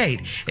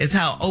appreciate is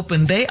how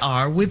open they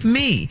are with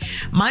me.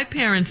 My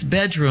parents'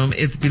 bedroom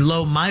is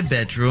below my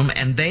bedroom,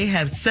 and they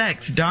have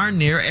sex darn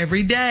near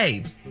every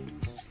day.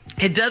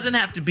 It doesn't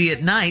have to be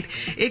at night.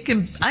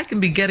 I can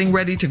be getting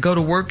ready to go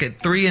to work at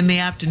 3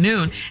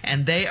 p.m,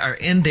 and they are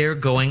in there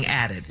going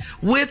at it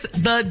with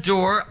the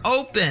door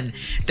open.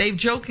 They've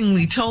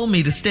jokingly told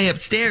me to stay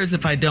upstairs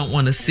if I don't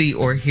want to see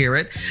or hear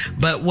it.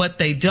 But what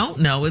they don't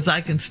know is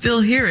I can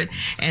still hear it,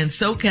 and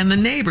so can the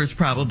neighbors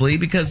probably,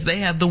 because they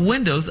have the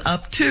windows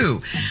up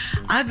too.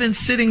 I've been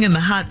sitting in the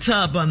hot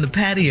tub on the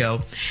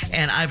patio,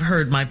 and I've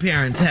heard my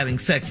parents having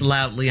sex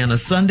loudly on a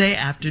Sunday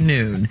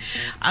afternoon.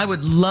 I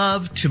would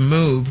love to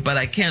move, but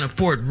I can't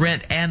afford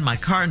rent and my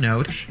car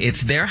note.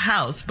 It's their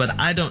house, but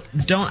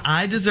don't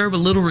I deserve a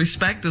little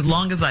respect as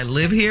long as I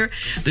live here?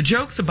 The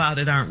jokes about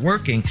it aren't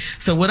working.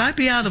 So would I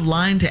be out of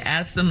line to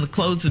ask them to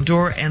close the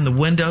door and the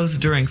windows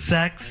during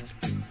sex?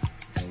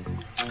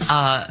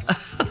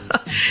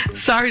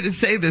 Sorry to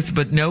say this,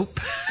 but nope.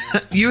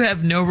 You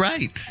have no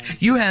rights.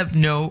 You have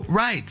no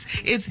rights.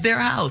 It's their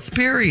house,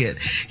 period.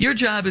 Your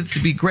job is to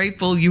be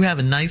grateful you have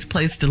a nice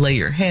place to lay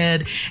your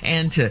head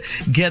and to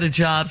get a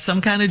job, some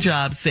kind of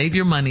job, save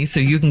your money so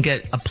you can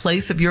get a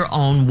place of your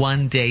own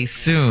one day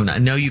soon. I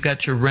know you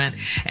got your rent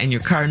and your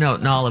car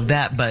note and all of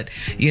that, but,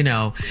 you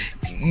know,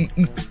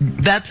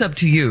 that's up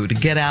to you to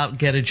get out,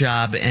 get a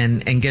job,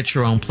 and get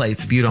your own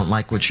place if you don't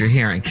like what you're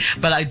hearing.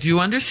 But I do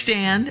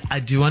understand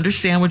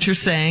what you're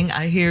saying.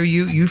 I hear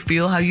you. You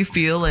feel how you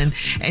feel, and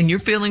your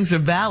feelings are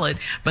valid,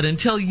 but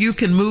until you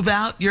can move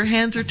out, your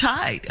hands are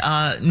tied.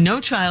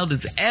 No child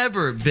has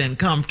ever been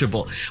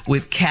comfortable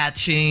with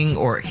catching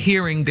or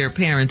hearing their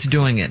parents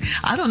doing it.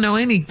 I don't know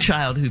any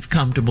child who's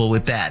comfortable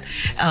with that.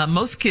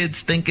 Most kids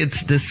think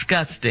it's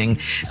disgusting,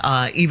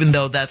 even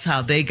though that's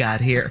how they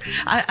got here.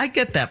 I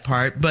get that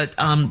part, but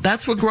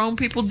that's what grown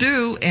people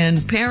do,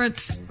 and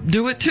parents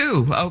do it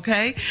too,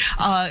 okay?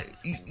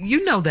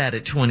 You know that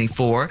at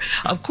 24.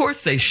 Of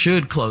course they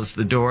should close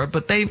the door,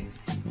 but they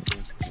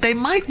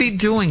might be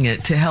doing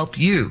it to help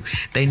you.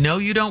 They know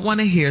you don't want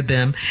to hear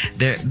them.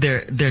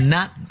 They're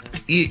not,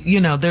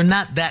 they're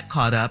not that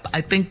caught up.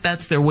 I think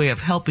that's their way of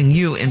helping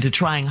you into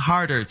trying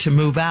harder to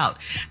move out.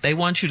 They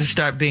want you to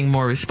start being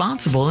more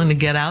responsible and to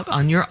get out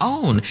on your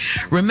own.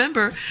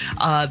 Remember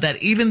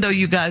that even though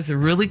you guys are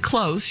really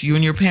close, you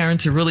and your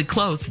parents are really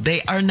close,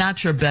 they are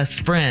not your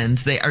best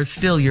friends. They are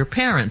still your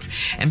parents.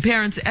 And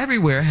parents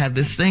everywhere have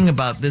this thing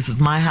about, this is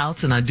my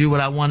house and I do what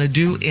I want to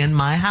do in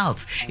my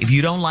house. If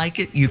you don't like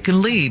it, you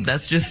can leave.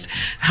 That's just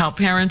how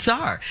parents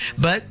are.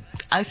 But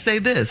I say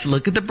this,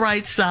 look at the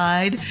bright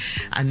side.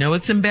 I know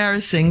it's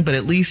embarrassing, but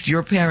at least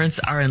your parents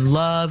are in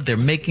love. They're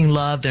making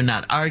love. They're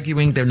not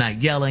arguing. They're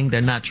not yelling.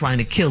 They're not trying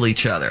to kill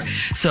each other.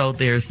 So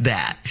there's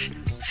that.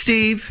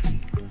 Steve?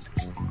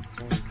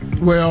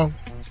 Well,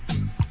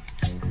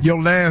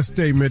 your last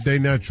statement, they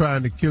not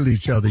trying to kill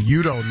each other.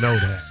 You don't know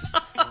that.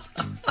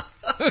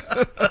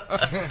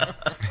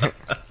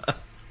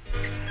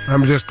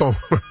 I'm just going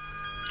to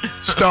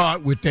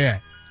start with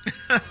that.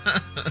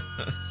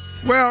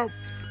 Well,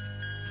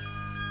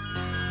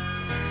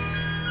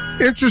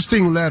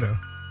 interesting letter.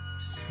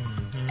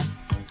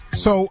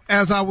 So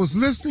as I was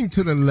listening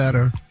to the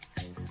letter,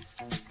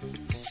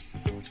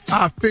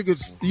 I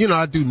figured,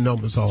 I do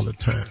numbers all the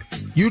time.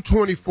 You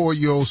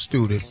 24-year-old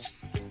student,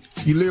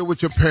 you live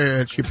with your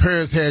parents. Your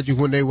parents had you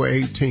when they were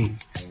 18,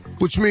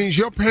 which means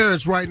your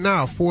parents right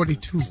now are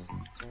 42.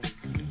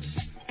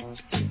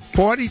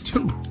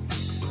 42.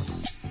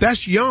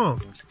 That's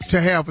young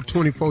to have a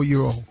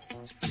 24-year-old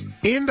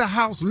in the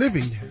house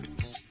living there.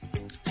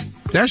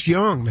 That's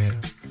young, man.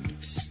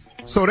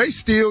 So they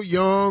still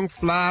young,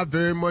 fly,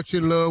 very much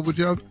in love with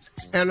each other.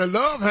 And I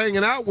love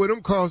hanging out with them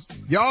because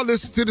y'all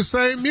listen to the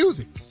same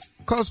music.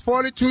 Because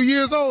 42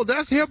 years old,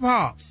 that's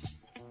hip-hop.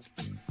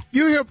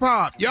 You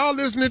hip-hop. Y'all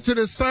listening to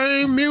the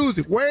same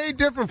music. Way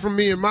different from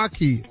me and my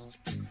kids.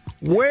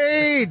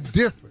 Way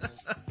different.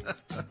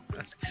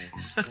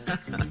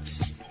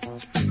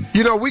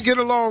 We get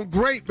along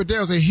great, but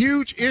there's a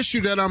huge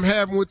issue that I'm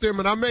having with them,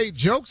 and I made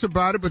jokes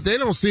about it, but they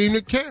don't seem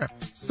to care.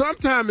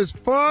 Sometimes it's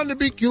fun to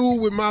be cool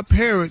with my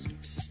parents,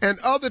 and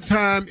other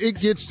time it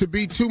gets to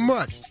be too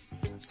much.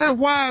 And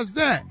why is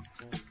that?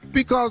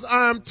 Because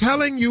I'm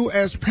telling you,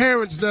 as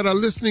parents that are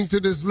listening to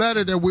this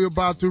letter that we're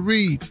about to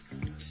read,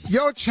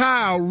 your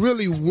child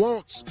really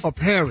wants a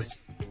parent.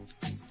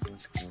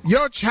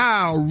 Your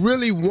child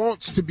really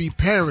wants to be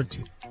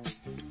parented.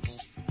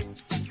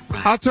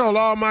 I tell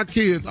all my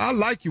kids, I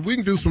like you. We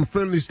can do some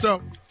friendly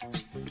stuff.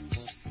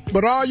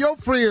 But all your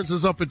friends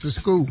is up at the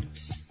school.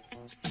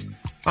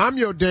 I'm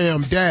your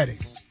damn daddy.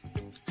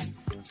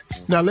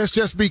 Now, let's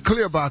just be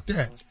clear about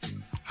that.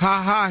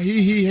 Ha, ha,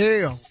 he,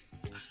 hell.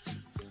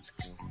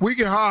 We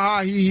can ha,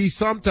 ha, he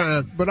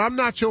sometimes, but I'm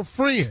not your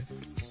friend.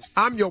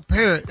 I'm your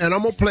parent, and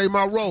I'm going to play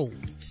my role.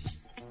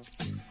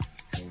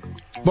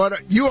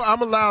 But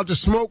I'm allowed to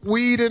smoke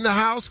weed in the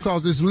house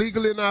because it's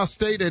legal in our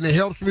state, and it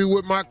helps me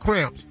with my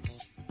cramps.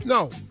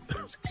 No,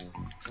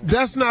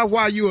 that's not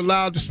why you're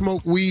allowed to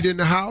smoke weed in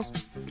the house.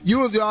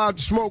 You're allowed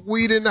to smoke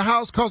weed in the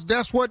house because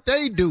that's what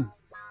they do.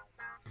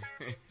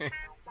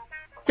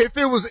 If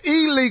it was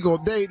illegal,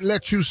 they'd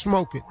let you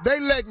smoke it.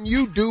 They letting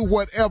you do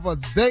whatever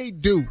they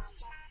do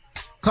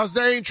because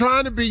they ain't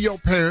trying to be your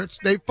parents.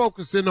 They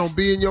focusing on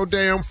being your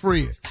damn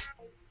friend.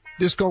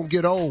 This gonna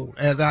get old,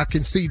 and I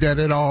can see that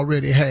it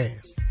already has.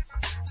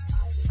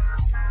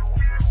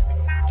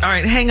 All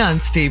right, hang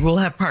on, Steve. We'll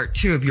have part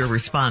 2 of your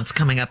response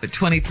coming up at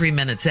 23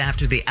 minutes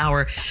after the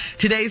hour.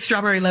 Today's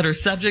Strawberry Letter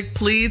subject,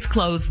 please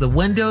close the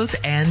windows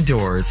and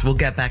doors. We'll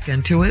get back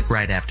into it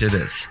right after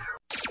this.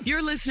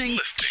 You're listening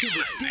to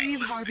the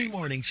Steve Harvey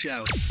Morning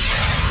Show.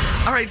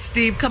 All right,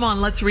 Steve, come on.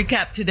 Let's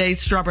recap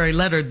today's Strawberry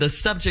Letter. The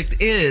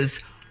subject is,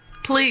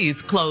 please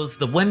close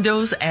the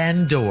windows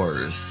and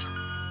doors.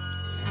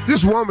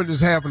 This woman is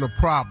having a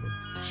problem.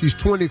 She's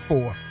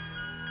 24.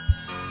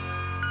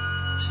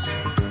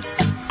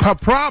 Her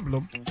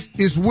problem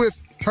is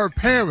with her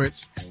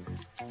parents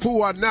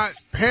who are not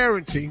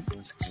parenting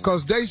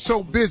because they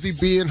so busy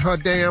being her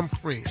damn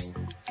friend.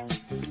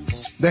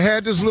 They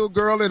had this little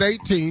girl at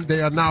 18.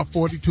 They are now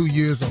 42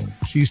 years old.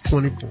 She's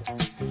 24.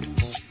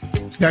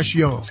 That's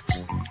young.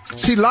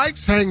 She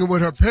likes hanging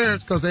with her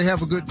parents because they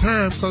have a good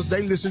time because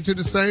they listen to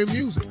the same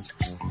music.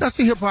 That's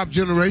the hip-hop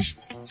generation.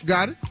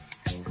 Got it?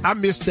 I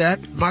miss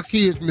that. My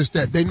kids miss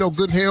that. They know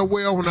good and hell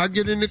well when I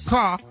get in the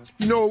car,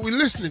 you know what we're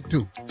listening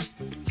to.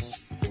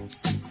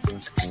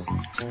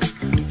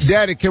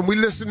 Daddy, can we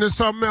listen to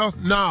something else?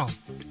 No.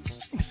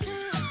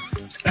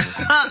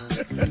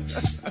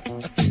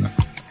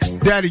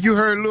 Daddy, you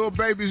heard Lil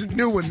Baby's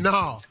new one?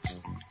 No.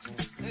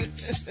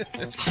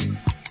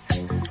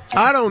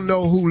 I don't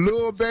know who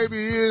Lil Baby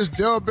is,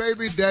 Del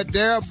Baby, that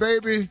there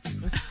baby,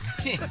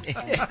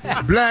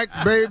 black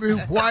baby,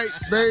 white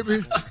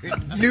baby,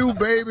 new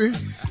baby.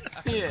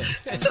 Yeah.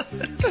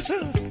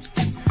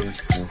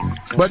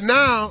 But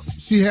now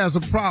she has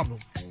a problem.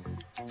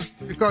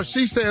 Because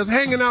she says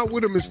hanging out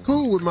with them is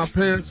cool with my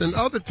parents, and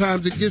other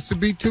times it gets to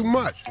be too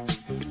much.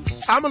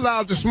 I'm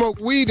allowed to smoke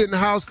weed in the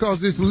house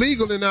because it's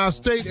legal in our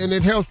state and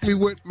it helps me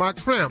with my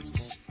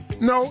cramps.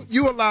 No,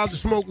 you're allowed to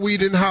smoke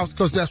weed in the house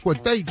because that's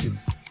what they do.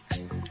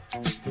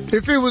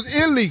 If it was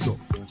illegal,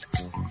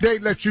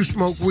 they'd let you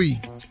smoke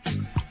weed.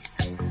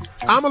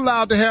 I'm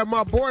allowed to have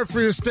my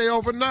boyfriend stay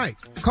overnight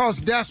because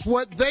that's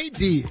what they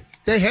did.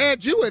 They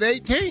had you at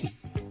 18.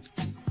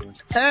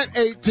 At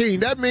 18.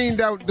 That means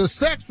that the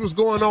sex was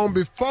going on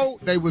before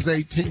they was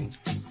 18.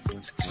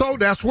 So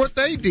that's what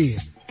they did.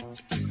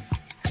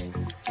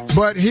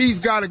 But he's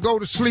got to go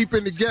to sleep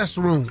in the guest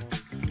room.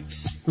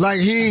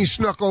 Like he ain't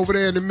snuck over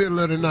there in the middle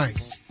of the night.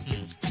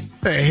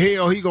 The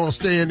hell he gonna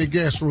stay in the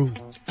guest room?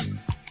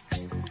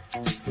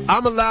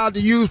 I'm allowed to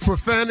use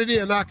profanity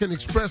and I can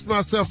express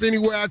myself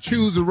anywhere I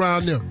choose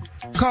around them.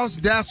 Because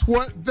that's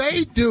what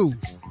they do.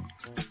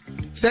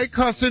 They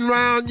cussing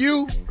around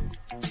you.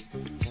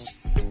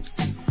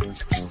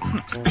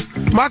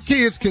 My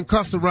kids can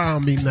cuss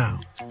around me now.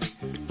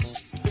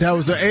 That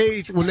was the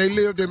age when they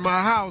lived in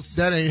my house,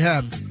 that ain't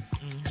happening.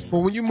 But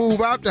when you move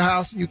out the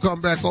house and you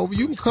come back over,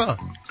 you can cuss.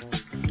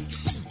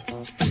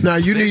 Now,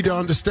 you need to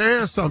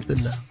understand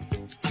something now.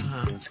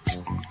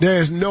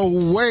 There's no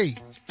way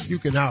you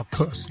can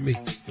out-cuss me.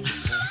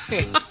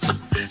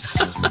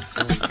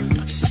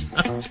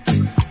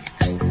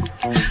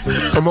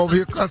 I'm over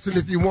here cussing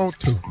if you want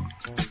to.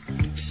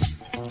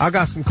 I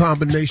got some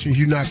combinations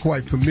you're not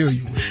quite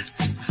familiar with.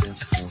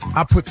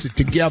 I put it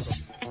together.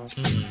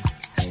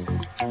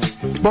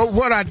 But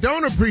what I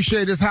don't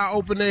appreciate is how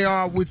open they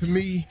are with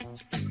me.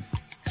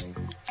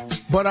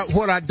 But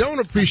what I don't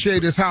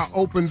appreciate is how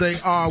open they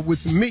are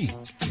with me.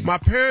 My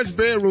parents'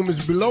 bedroom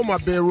is below my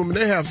bedroom, and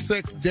they have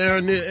sex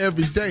down there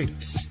every day.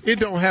 It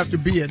don't have to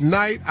be at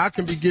night. I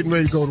can be getting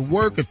ready to go to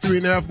work at 3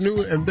 in the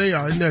afternoon, and they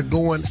are in there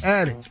going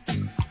at it.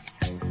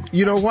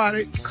 You know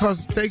why?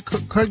 Because they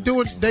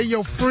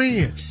your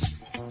friends.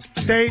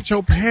 They ain't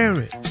your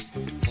parent.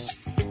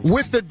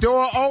 With the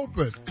door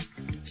open.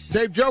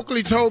 They've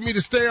jokingly told me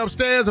to stay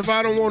upstairs if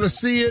I don't want to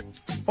see it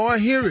or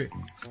hear it.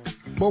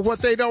 But what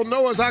they don't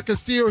know is I can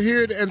still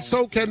hear it, and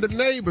so can the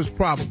neighbors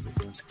probably.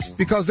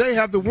 Because they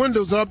have the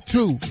windows up,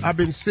 too. I've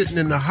been sitting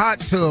in the hot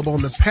tub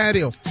on the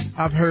patio.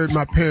 I've heard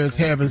my parents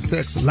having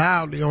sex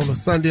loudly on a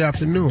Sunday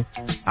afternoon.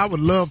 I would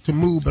love to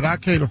move, but I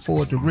can't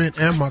afford to rent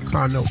and my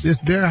car note. It's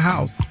their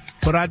house.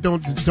 But I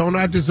don't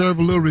I deserve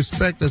a little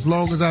respect as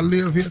long as I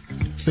live here?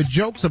 The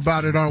jokes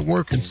about it aren't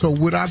working. So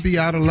would I be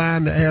out of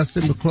line to ask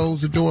them to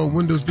close the door and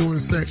windows during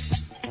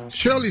sex?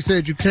 Shirley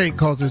said you can't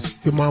because it's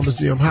your mama's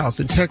damn house,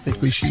 and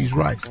technically she's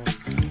right.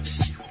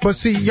 But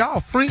see,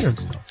 y'all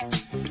friends, though.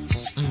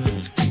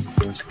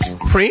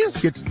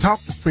 Friends get to talk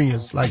to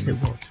friends like they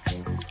want to.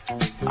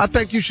 I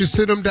think you should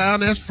sit them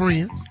down as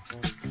friends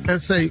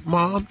and say,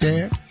 Mom,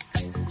 Dad,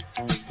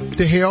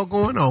 the hell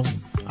going on?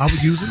 I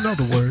would use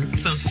another word.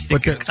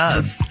 But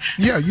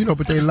yeah,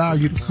 but they allow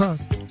you to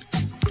cuss.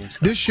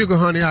 This sugar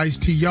honey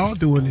iced tea y'all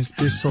doing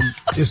is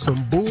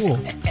some bull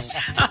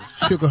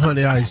sugar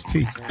honey iced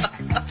tea.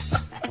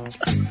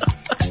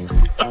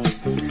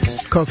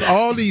 Because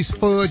all these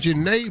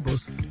fudging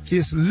neighbors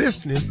is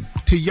listening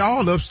to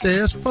y'all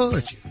upstairs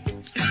fudging.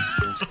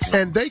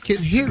 And they can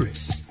hear it.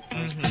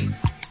 Mm-hmm.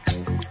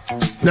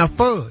 Now,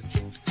 fudge,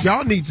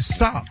 y'all need to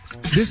stop.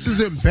 This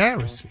is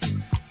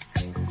embarrassing.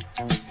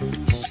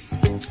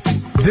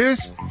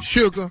 This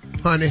sugar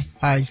honey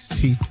iced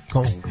tea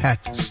gonna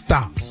have to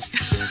stop.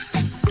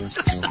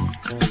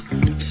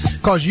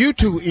 Because you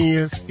two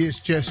ends is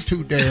just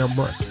too damn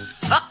much.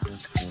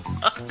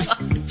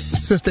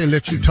 Since they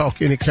let you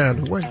talk any kind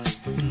of way.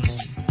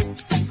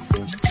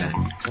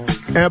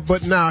 Okay.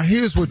 But now,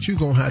 here's what you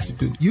gonna have to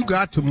do. You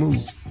got to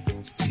move.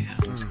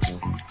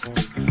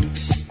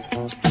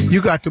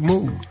 You got to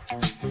move.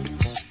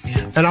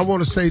 Yeah. And I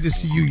want to say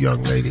this to you,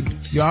 young lady.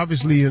 You're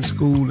obviously in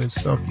school and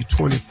stuff. You're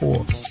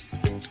 24.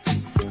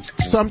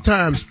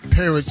 Sometimes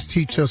parents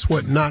teach us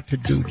what not to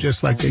do,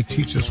 just like they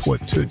teach us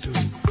what to do.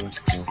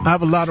 I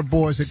have a lot of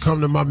boys that come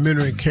to my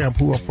mentoring camp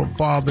who are from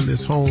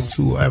fatherless homes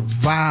who have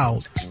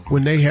vowed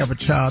when they have a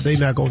child, they're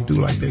not going to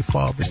do like their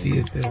father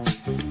did them.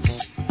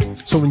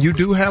 So when you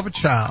do have a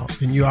child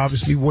and you're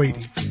obviously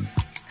waiting,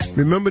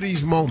 remember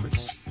these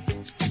moments.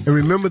 And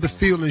remember the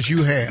feelings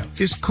you have.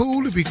 It's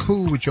cool to be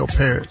cool with your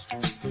parents.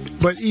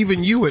 But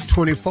even you at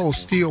 24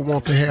 still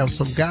want to have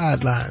some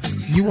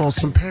guidelines. You want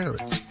some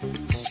parents.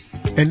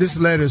 And this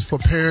letter is for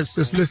parents.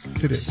 Just listen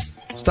to this.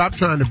 Stop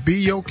trying to be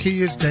your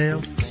kids'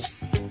 damn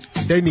friend.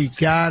 They need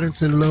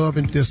guidance and love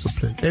and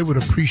discipline. They would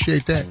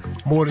appreciate that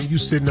more than you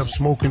sitting up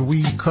smoking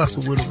weed,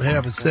 cussing with them,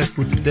 having sex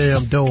with the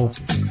damn dope.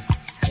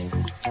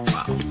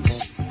 Wow.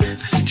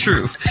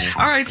 True.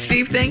 All right,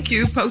 Steve, thank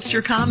you. Post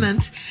your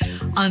comments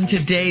on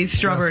today's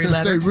Strawberry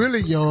Letter. If they're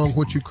really young,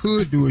 what you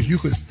could do is you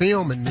could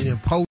film and then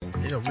post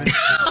it.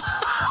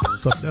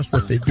 Because that's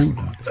what they do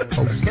now.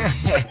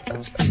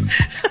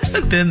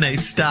 Then they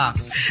stop.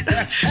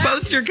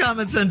 Post your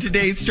comments on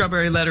today's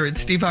Strawberry Letter at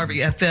Steve Harvey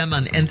FM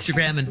on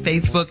Instagram and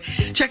Facebook.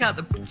 Check out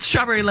the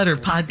Strawberry Letter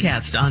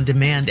podcast on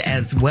demand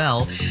as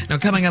well. Now,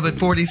 coming up at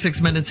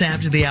 46 minutes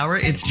after the hour,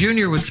 it's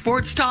Junior with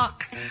Sports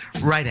Talk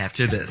right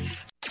after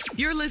this.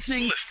 You're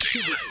listening to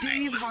the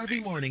Steve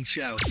Harvey Morning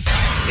Show.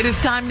 It is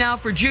time now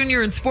for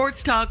Junior and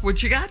Sports Talk.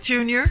 What you got,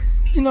 Junior?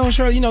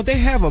 Shirley, they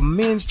have a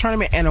men's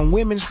tournament and a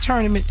women's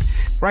tournament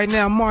right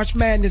now, March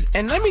Madness.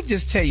 And let me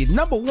just tell you,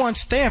 number one,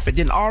 Stanford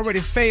didn't already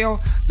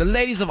fail. The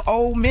ladies of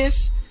Ole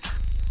Miss,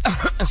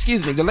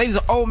 the ladies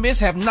of Ole Miss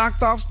have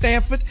knocked off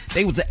Stanford.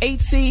 They was the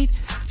 8th seed.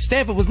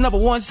 Stanford was number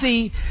 1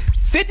 seed.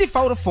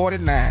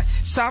 54-49.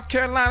 South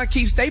Carolina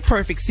keeps their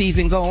perfect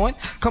season going.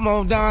 Come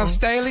on, Don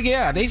Staley.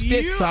 Yeah, they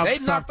still.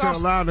 South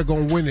Carolina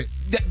gonna win it.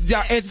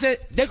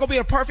 They're gonna be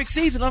a perfect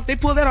season. If they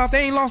pull that off,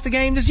 they ain't lost a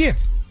game this year.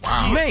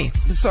 Wow, man.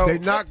 So they're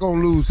not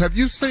gonna lose. Have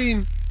you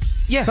seen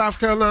South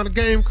Carolina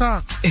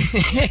Gamecock?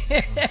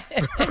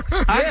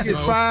 I get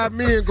 5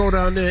 men go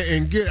down there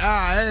and get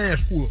our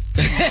ass whooped.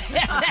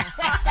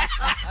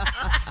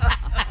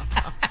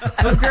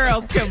 The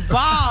girls can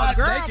ball.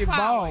 Girl they can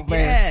power. ball, man.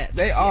 Yes,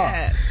 they are.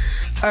 Yes.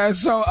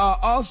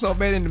 Also,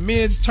 man, in the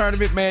men's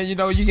tournament, man, you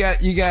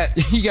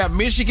got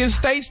Michigan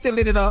State still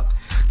in it up.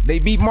 They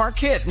beat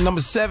Marquette, number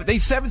 7. They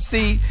 7th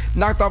seed,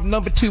 knocked off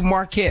number 2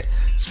 Marquette.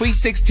 Sweet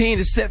 16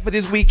 is set for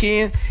this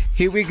weekend.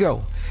 Here we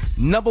go.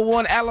 Number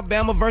 1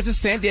 Alabama versus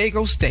San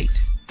Diego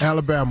State.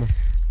 Alabama.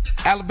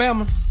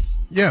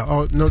 Yeah.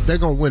 Oh no, they're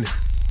gonna win it.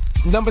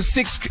 Number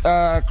 6,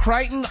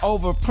 Creighton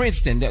over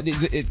Princeton.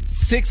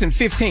 6 and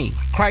 15.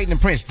 Creighton and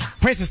Princeton.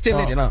 Princeton's still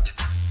in it up.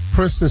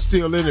 Princeton's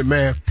still in it,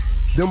 man.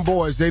 Them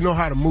boys, they know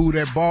how to move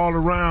that ball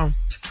around.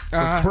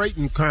 But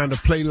Creighton kind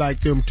of play like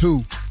them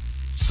too.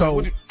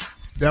 So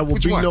that will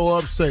be no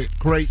upset.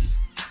 Creighton.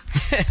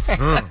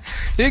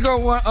 Here go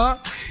one.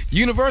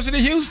 University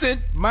of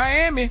Houston,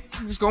 Miami.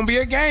 It's gonna be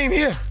a game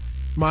here.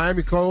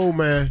 Miami cold,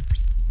 man.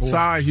 Boy.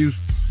 Sorry,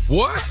 Houston.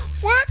 What?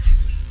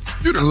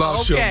 You done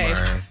lost your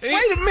mind.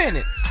 Wait a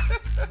minute.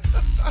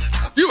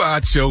 You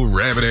out your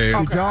rabbit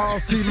ass. Did y'all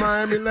see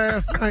Miami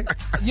last night?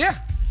 Yeah.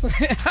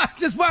 I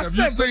just about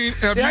to say.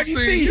 Have you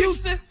seen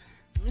Houston?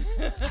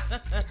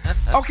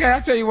 Okay,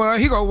 I'll tell you what.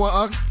 Here go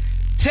one.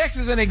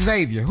 Texas and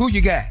Xavier. Who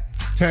you got?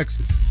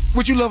 Texas.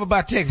 What you love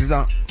about Texas,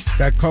 Unc?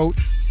 That coach.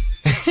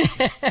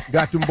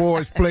 Got them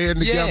boys playing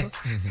together.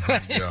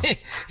 Yeah.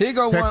 Here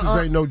go Texas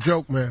one. ain't no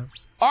joke, man.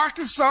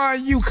 Arkansas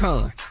and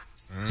UConn.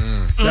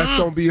 That's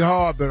gonna be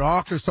hard, but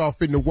Arkansas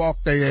finna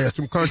walk their ass,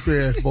 some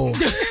country ass boys.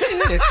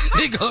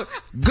 He go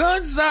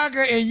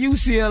Gonzaga and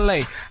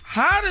UCLA.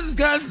 How does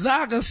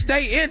Gonzaga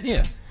stay in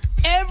here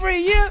every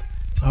year?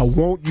 I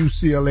want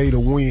UCLA to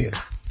win.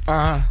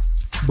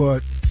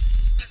 But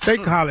they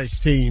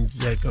college teams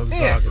that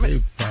Gonzaga,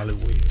 they probably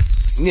win.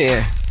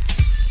 Yeah.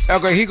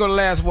 Okay, here go the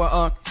last one.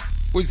 What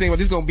do you think about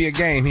this? Gonna be a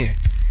game here.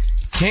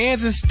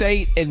 Kansas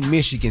State and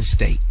Michigan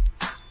State.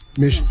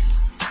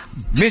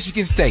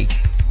 Michigan State.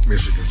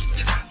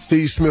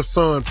 Steve Smith's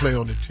son play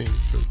on the team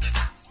too.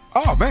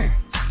 Oh man.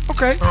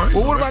 Okay. Right,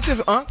 well, what about this?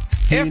 FAU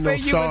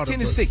and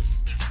Tennessee.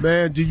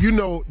 Man, do you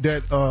know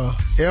that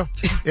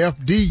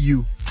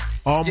FDU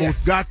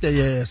almost got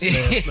their ass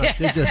last night?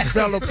 They just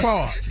fell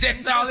apart.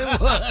 That's all it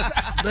was.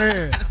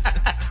 Man.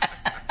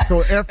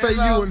 So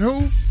FAU and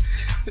who?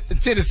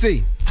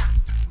 Tennessee.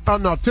 Oh,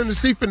 no,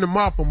 Tennessee finna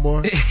mop them,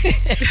 boy.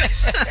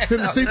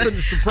 Tennessee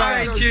finna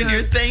surprise. All right,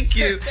 Junior, thank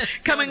you.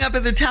 Coming up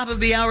at the top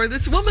of the hour,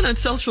 this woman on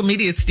social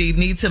media, Steve,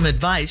 needs some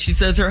advice. She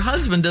says her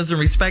husband doesn't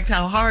respect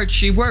how hard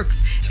she works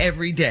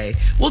every day.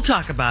 We'll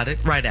talk about it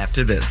right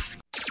after this.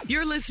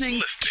 You're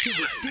listening to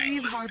the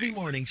Steve Harvey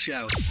Morning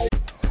Show.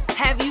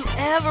 Have you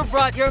ever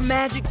brought your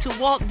magic to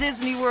Walt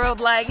Disney World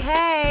like,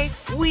 hey,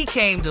 we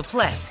came to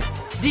play?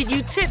 Did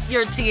you tip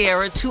your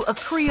tiara to a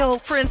Creole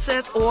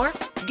princess or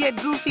get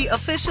goofy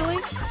officially?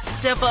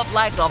 Step up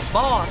like a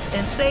boss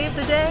and save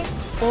the day?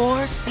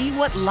 Or see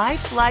what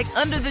life's like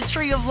under the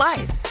tree of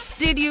life?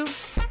 Did you?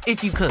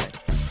 If you could.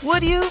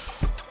 Would you?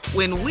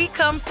 When we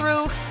come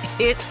through,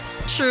 it's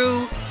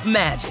true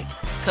magic.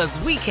 'Cause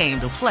we came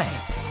to play.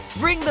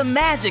 Bring the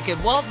magic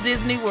at Walt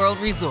Disney World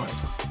Resort.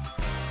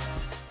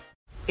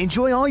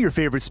 Enjoy all your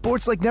favorite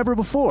sports like never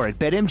before at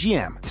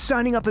BetMGM.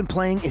 Signing up and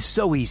playing is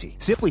so easy.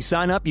 Simply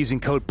sign up using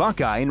code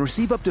Buckeye and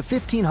receive up to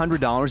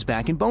 $1,500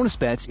 back in bonus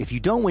bets if you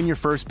don't win your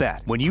first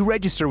bet. When you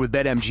register with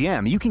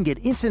BetMGM, you can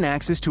get instant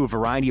access to a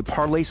variety of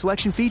parlay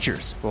selection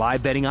features,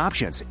 live betting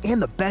options, and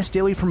the best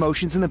daily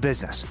promotions in the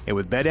business. And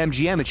with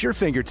BetMGM at your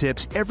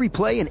fingertips, every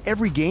play and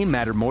every game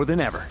matter more than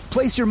ever.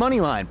 Place your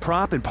moneyline,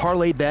 prop, and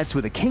parlay bets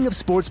with the king of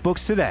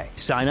sportsbooks today.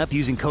 Sign up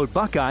using code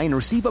Buckeye and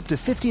receive up to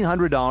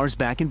 $1,500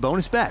 back in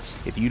bonus bets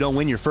if you don't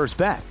win your first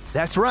bet.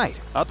 That's right,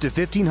 up to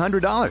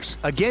 $1,500.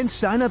 Again,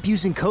 sign up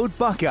using code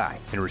Buckeye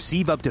and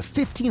receive up to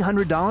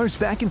 $1,500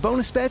 back in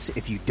bonus bets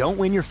if you don't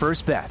win your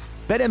first bet.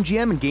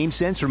 BetMGM and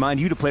GameSense remind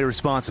you to play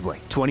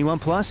responsibly. 21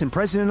 plus and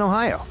present in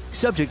Ohio.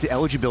 Subject to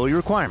eligibility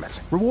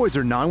requirements. Rewards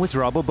are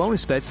non-withdrawable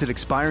bonus bets that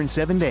expire in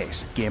 7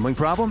 days. Gambling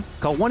problem?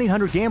 Call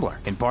 1-800-GAMBLER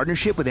in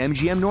partnership with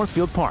MGM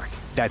Northfield Park.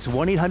 That's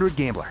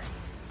 1-800-GAMBLER.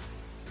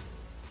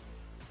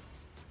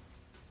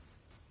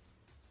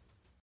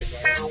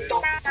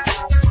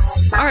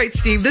 All right,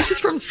 Steve, this is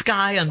from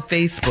Sky on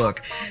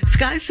Facebook.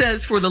 Sky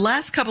says, for the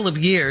last couple of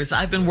years,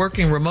 I've been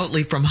working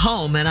remotely from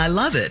home, and I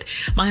love it.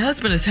 My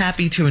husband is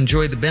happy to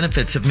enjoy the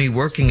benefits of me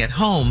working at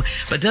home,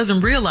 but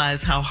doesn't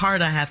realize how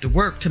hard I have to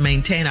work to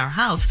maintain our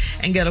house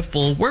and get a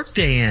full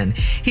workday in.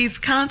 He's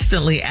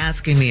constantly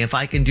asking me if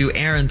I can do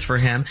errands for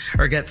him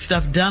or get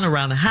stuff done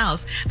around the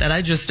house that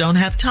I just don't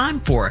have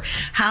time for.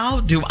 How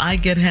do I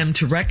get him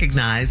to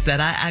recognize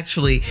that I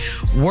actually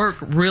work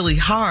really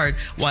hard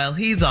while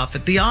he's off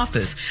at the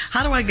office?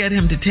 How do I get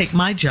him to take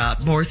my job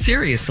more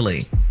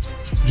seriously?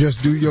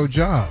 Just do your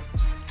job.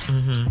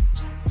 See,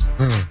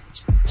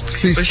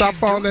 But stop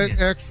she's all doing that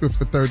extra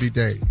for 30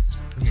 days.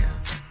 Yeah.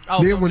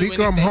 Oh, Then don't when do he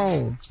come anything?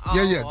 home,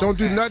 don't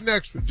do nothing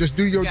extra. Just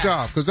do your Got it.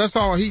 job, because that's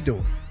all he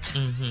doing.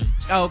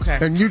 Okay.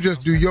 And you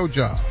just do your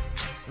job.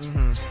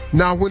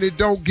 Now, when it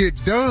don't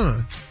get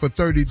done for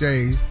 30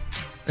 days,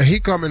 and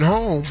he coming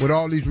home with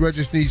all these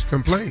registered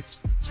complaints,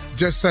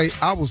 just say,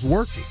 I was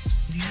working.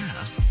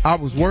 Yeah. I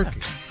was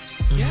working.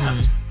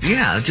 Yeah.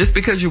 Yeah, just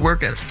because you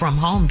work from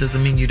home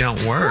doesn't mean you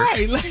don't work.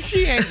 Right, like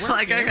she ain't working.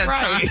 Like I got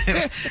right.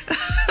 time.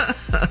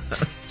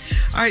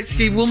 All right,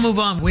 Steve, we'll move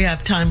on. We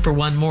have time for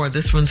one more.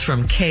 This one's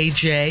from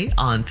KJ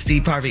on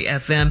Steve Harvey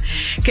FM.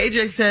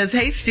 KJ says,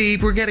 hey,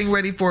 Steve, we're getting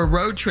ready for a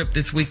road trip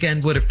this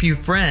weekend with a few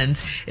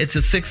friends. It's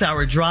a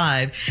 6-hour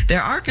drive.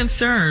 There are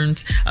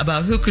concerns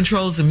about who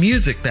controls the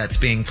music that's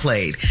being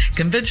played.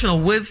 Conventional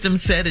wisdom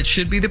said it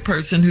should be the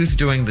person who's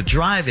doing the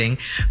driving,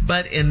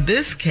 but in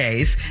this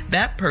case,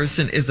 that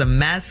person is a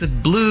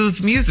massive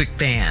blues music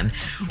fan.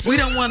 We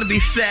don't want to be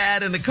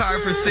sad in the car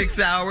for 6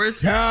 hours.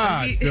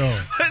 God,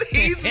 no. But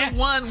he's the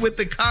one with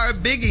the car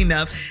big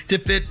enough to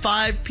fit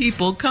 5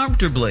 people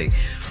comfortably.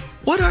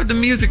 What are the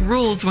music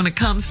rules when it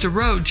comes to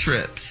road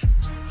trips?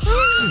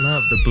 I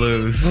love the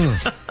blues. You're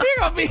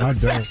gonna be I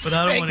don't. But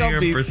I don't They want to gonna hear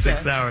be them for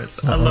 6 sad. hours.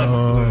 I love the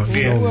blues.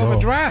 Yeah. Whoever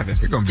driving.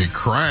 They're going to be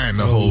crying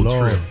the whole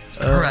Lord. trip.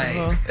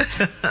 Right.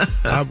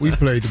 We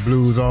played the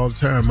blues all the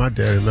time. My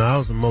daddy and I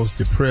was the most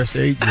depressed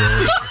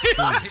 8-year-old.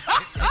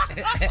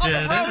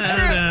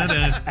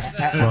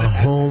 My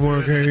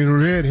homework ain't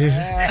ready.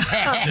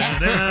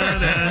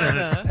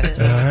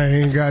 I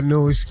ain't got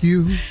no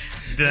excuse.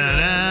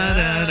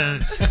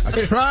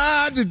 I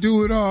tried to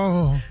do it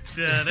all.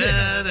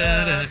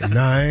 And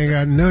I ain't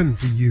got nothing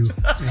for you.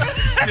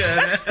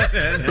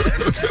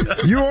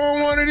 You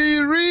on one of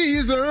these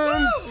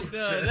reasons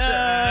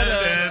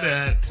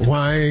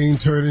why I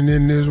ain't turning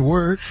in this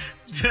work.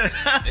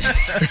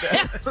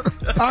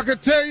 I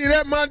could tell you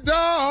that my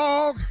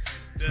dog,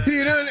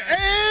 he done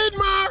ate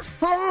my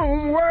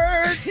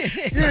homework.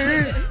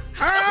 Yeah.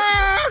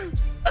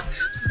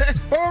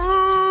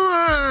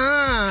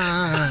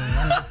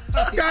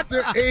 I got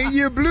the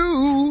A-year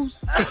blues.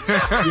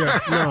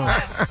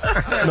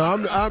 No,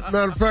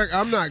 matter of fact,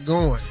 I'm not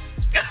going.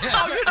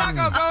 Oh, you're not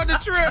gonna go on the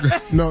trip.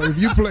 No, if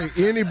you play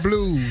any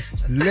blues,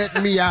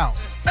 let me out.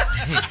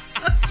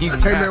 Hey,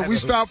 man, we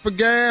stop for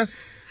gas.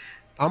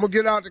 I'm going to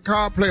get out the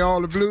car, play all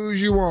the blues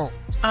you want.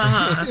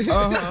 They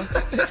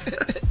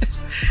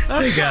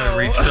got to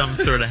reach some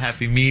sort of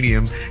happy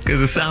medium because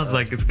it sounds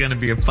like it's going to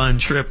be a fun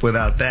trip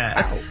without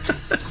that.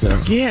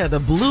 Yeah, the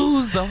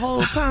blues the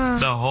whole time.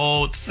 The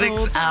whole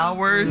 6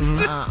 hours.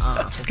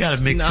 Got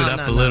to mix No, it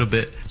up a little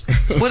bit.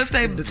 What if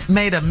they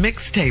made a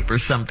mixtape or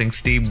something,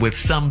 Steve, with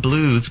some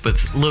blues but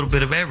a little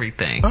bit of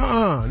everything?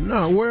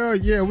 No. Well,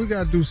 yeah, we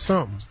got to do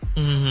something.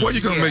 Where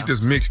you gonna make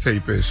this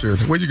mixtape at,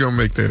 Shirley? Where you gonna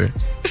make that at?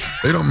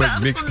 They don't make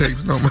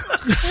mixtapes no more.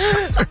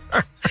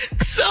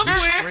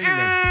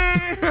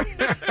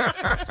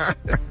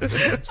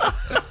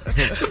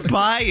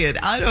 Buy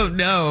it. I don't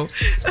know.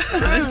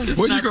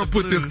 Where you gonna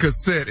put this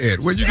cassette at?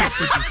 Where you gonna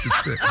put this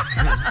cassette?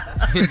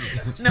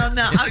 No,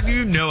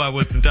 you know I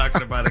wasn't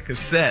talking about a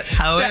cassette.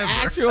 However, the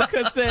actual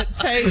cassette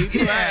tape,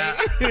 right?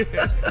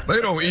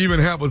 They don't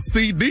even have a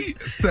CD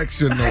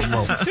section no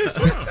more.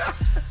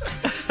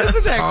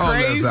 Isn't that All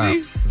that's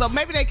crazy? So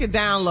maybe they can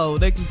download.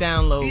 They can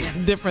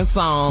download different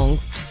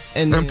songs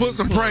and put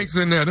some pranks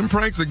in there. Them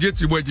pranks will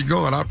get you where you're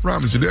going. I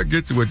promise you, they'll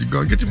get you where you're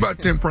going. Get you about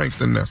 10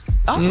 pranks in there.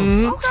 Oh,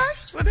 okay.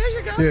 Well, there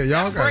you go. Yeah,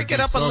 y'all got break it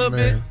up a little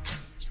bit.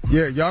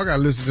 Yeah, y'all got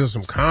to listen to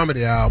some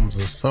comedy albums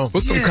or something.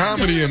 Put some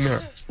comedy in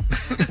there.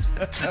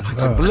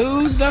 The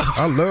blues, though.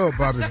 I love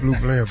Bobby Blue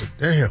Bland, but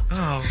damn.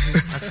 Oh,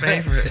 he's my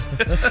favorite.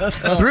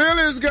 Thrill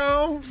is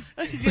gone.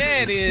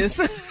 Yeah, it is.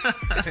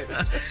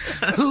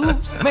 Who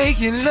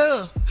making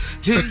love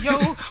to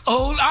your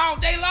old all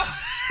day long?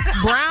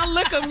 Brown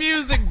liquor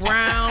music.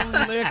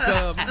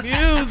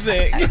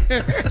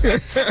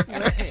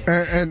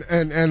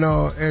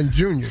 And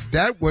Junior,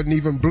 that wasn't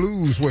even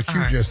blues what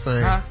you just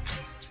sang.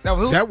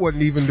 That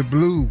wasn't even the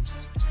blues.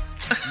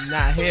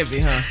 Not heavy,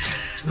 huh?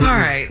 All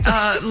right.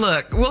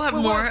 Look, we'll have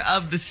more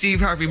of the Steve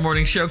Harvey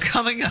Morning Show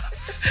coming up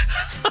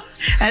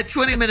at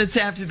 20 minutes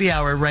after the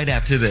hour, right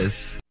after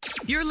this.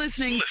 You're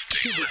listening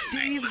to the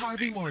Steve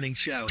Harvey Morning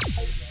Show.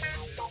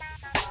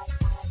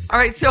 All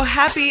right, so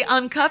happy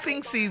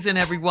uncuffing season,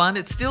 everyone.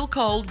 It's still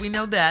cold. We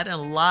know that. And a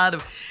lot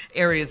of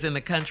areas in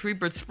the country,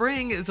 but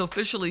spring is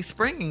officially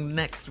springing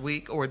next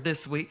week, or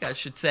this week, I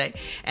should say,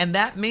 and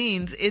that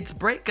means it's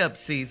breakup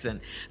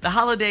season. The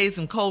holidays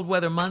and cold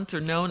weather months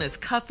are known as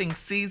cuffing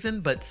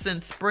season, but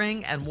since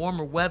spring and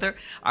warmer weather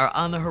are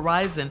on the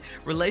horizon,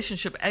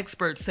 relationship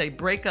experts say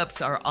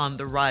breakups are on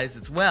the rise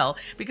as well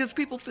because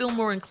people feel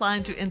more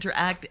inclined to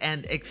interact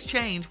and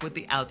exchange with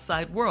the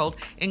outside world,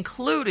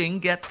 including,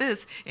 get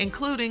this,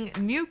 including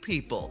new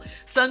people.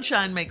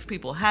 Sunshine makes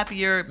people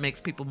happier, it makes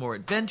people more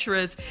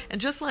adventurous, and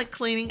just like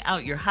cleaning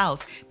out your house,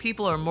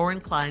 people are more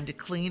inclined to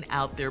clean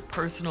out their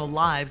personal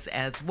lives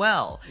as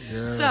well.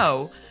 Yeah.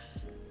 So,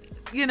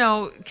 you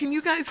know, can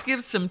you guys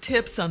give some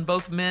tips on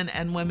both men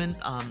and women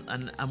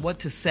on what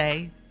to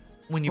say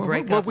when you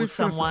break up with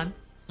someone?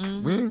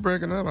 Mm-hmm. We ain't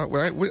breaking up.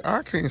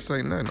 I can't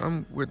say nothing.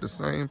 I'm with the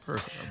same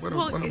person. What am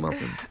I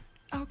feeling?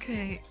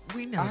 Okay,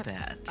 we know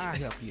that. I'll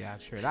help you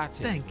out, Shred. I'll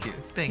tell Thank you.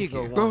 Thank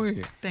you. Go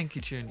ahead. Thank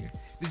you, Junior.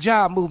 The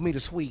job moved me to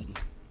Sweden.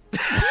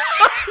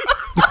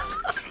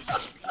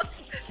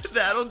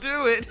 That'll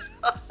do it.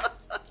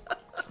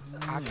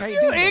 I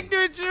can't do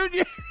ignorant,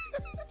 Junior.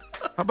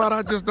 How about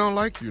I just don't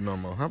like you no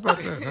more? How about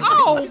that?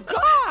 Oh,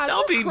 God.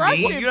 Don't be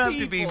mean. You don't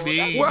have to be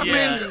mean. Well,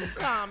 yeah. I mean,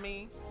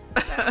 Tommy.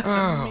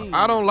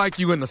 I don't like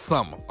you in the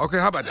summer. Okay,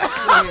 how about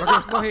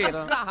that? Go ahead.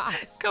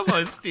 Come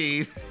on,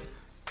 Steve.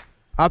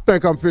 I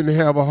think I'm finna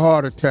have a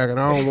heart attack, and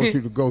I don't want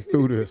you to go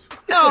through this.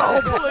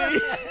 No,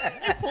 please.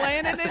 You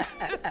planning it?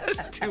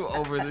 That's too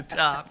over the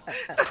top.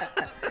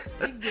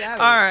 All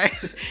right.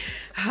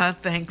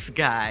 Thanks,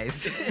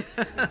 guys.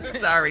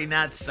 Sorry,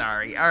 not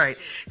sorry. All right.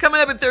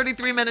 Coming up at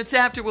 33 minutes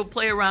after, we'll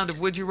play a round of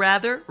Would You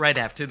Rather right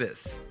after this.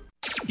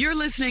 You're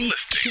listening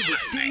to the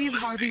Steve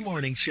Harvey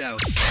Morning Show.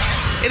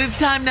 It is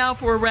time now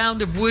for a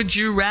round of Would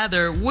You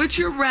Rather. Would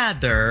you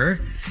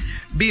rather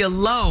be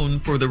alone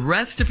for the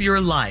rest of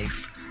your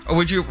life, or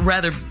would you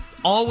rather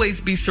always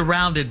be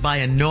surrounded by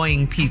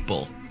annoying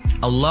people?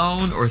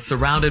 Alone or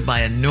surrounded by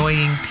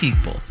annoying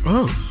people?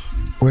 Oh,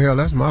 well,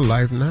 that's my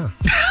life now.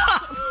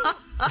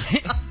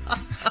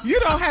 You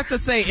don't have to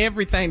say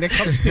everything that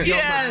comes to your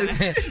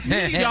mind.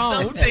 You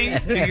don't. Some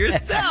things to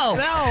yourself.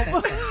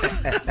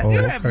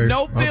 You have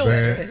no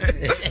filter.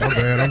 My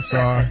bad. I'm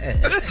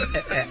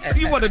sorry.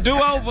 You want to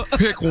do over?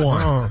 Pick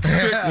one.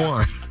 Pick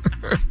one.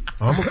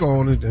 I'm gonna go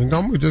on and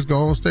I'm gonna just go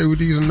on and stay with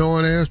these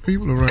annoying ass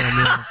people around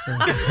me.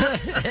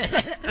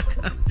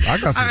 I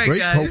got some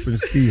great coping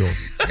skills.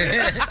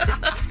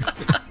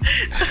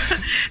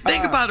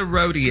 Think about a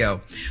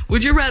rodeo.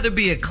 Would you rather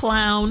be a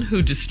clown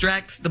who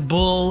distracts the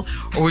bull,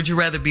 or would you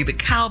rather be the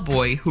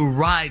cowboy who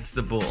rides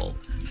the bull?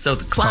 So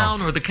the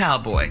clown or the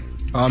cowboy?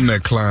 I'm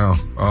that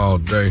clown all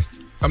day.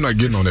 I'm not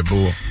getting on that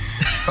bull.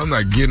 I'm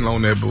not getting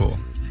on that bull.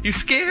 You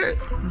scared?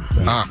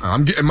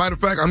 Matter of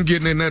fact, I'm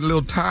getting in that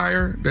little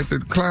tire that the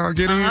clown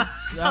get in, and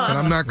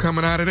I'm not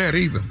coming out of that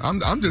either.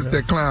 I'm just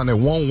that clown that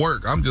won't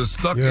work. I'm just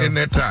stuck in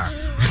that tire.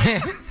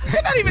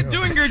 You're not even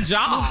doing your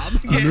job.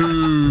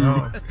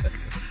 No.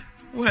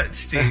 What,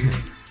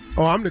 Steve?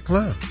 Oh, I'm the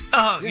clown.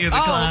 Oh, you're the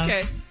clown.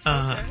 Okay.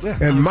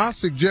 And my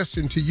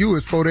suggestion to you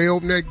is before they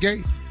open that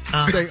gate,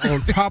 stay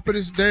on top of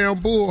this damn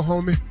bull,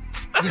 homie.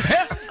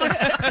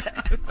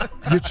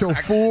 Get your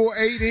full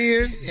 8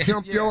 in,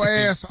 jump your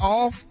ass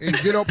off, and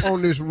get up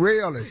on this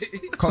railing.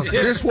 Because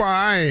this where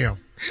I am.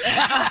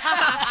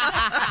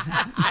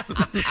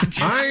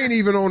 I ain't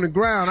even on the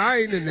ground. I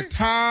ain't in the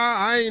tire.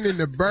 I ain't in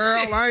the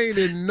barrel. I ain't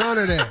in none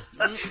of that.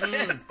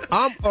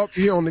 I'm up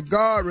here on the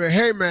guardrail.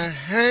 Hey, man,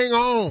 hang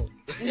on.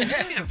 You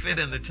can't fit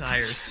in the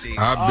tires, Steve.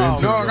 I've been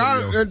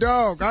to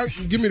dog,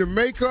 give me the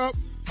makeup,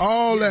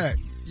 all that.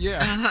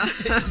 Yeah.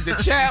 The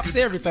chaps,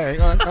 everything.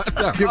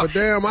 Give a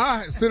damn.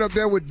 I sit up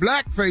there with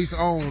blackface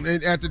on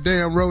at the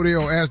damn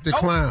rodeo as the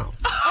clown.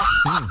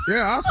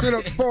 Yeah, I sit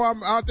up before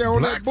I'm out there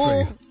on that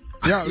bull.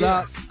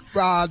 Yeah.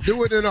 I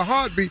do it in a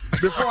heartbeat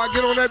before I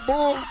get on that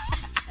bull.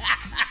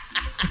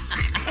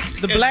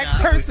 The black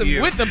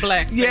person with the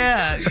black face.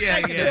 Yeah.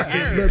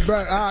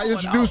 But I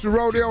introduced the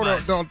rodeo,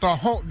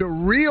 the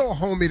real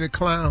homie, the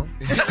clown.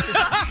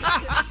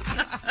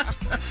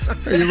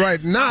 Hey,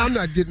 right now, I'm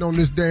not getting on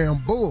this damn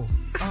bull.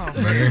 Oh,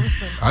 man.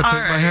 I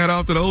take my hat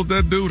off to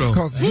that dude, though.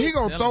 Because he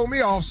going to throw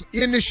me off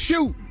in the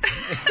chute.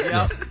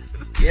 Yep.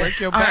 Break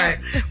your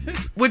back. Right.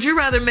 Would you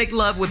rather make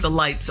love with the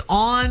lights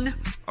on,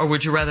 or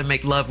would you rather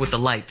make love with the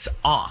lights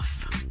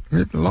off?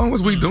 As long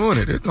as we doing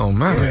it, it don't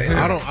matter.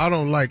 Yeah, I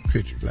don't like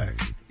pitch black.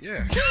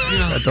 Yeah.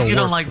 You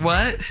don't like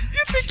what?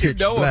 You think pitch you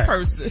know black. a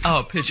person.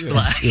 Oh, pitch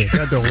black. Yeah,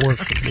 that don't work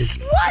for me.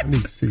 What? I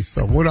need to see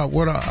something. What I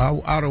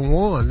done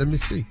won. Let me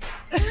see.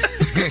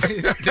 I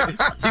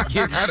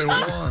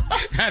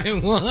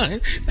didn't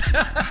won.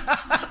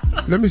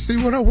 Let me see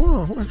what I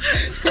won. What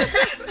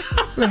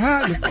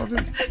hiding?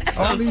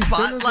 All these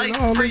dinners and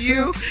all this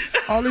here.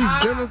 All these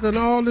dinners and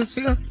all this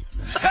here.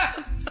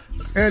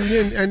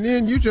 And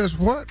then you just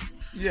what?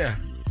 Yeah.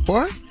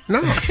 What?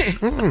 No.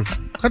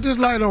 Cut this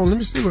light on. Let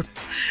me see what,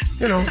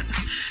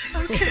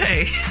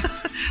 Okay.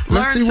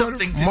 Let's see what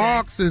today.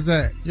 Marks is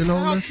at.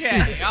 Let's see.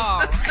 Okay, all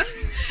right.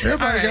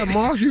 Everybody got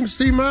marks. You can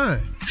see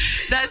mine.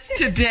 That's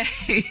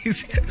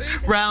today's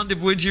round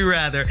of Would You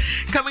Rather.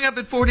 Coming up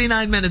at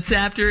 49 minutes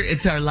after,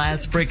 it's our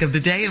last break of the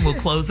day, and we'll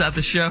close out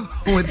the show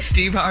with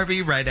Steve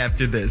Harvey right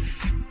after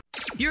this.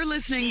 You're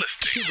listening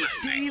to the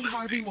Steve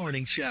Harvey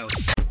Morning Show.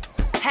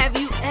 Have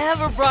you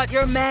ever brought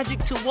your magic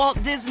to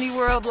Walt Disney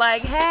World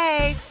like,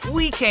 hey,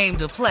 we came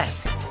to play?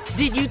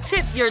 Did you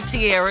tip your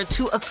tiara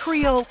to a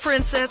Creole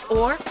princess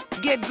or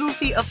get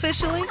goofy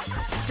officially?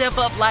 Step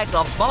up like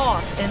a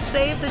boss and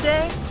save the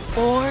day?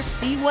 Or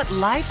see what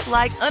life's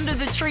like under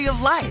the tree of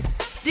life?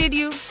 Did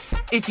you?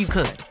 If you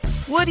could.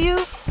 Would you?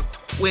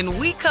 When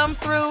we come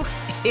through,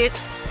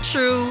 it's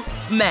true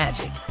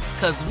magic.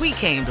 'Cause we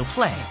came to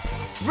play.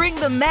 Bring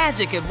the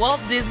magic at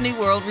Walt Disney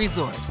World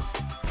Resort.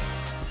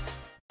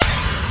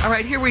 All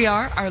right, here we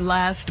are, our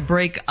last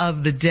break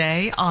of the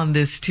day on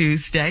this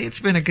Tuesday. It's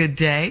been a good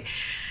day.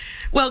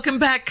 Welcome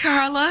back,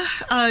 Carla.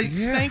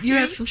 Thank you. You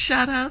had some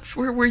shout-outs.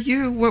 Where were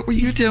you? What were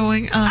you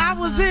doing? I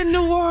was in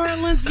New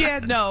Orleans.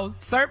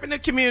 Serving the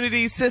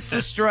community,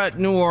 Sister Strut,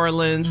 New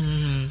Orleans.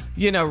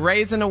 Mm-hmm.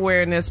 Raising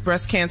awareness,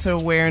 breast cancer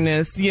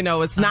awareness.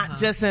 It's not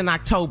just in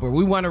October.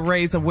 We want to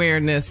raise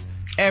awareness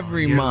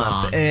every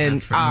month.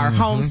 And our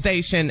home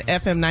station,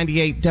 FM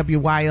 98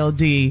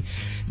 WYLD,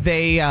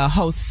 they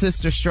host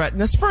Sister Strut in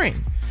the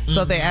spring.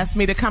 So they asked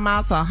me to come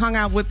out, so I hung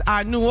out with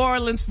our New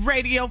Orleans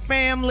radio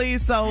family.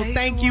 So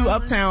thank you,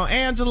 Uptown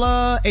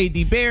Angela,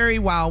 A.D. Berry,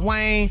 Wild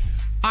Wayne,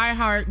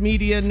 iHeart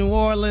Media, New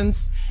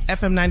Orleans,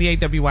 FM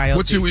 98 WYLD.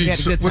 What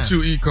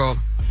you eat, Carl?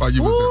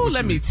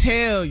 Let me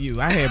tell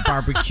you, I had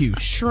barbecue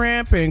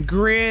shrimp and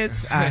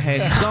grits. I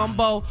had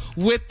gumbo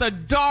with the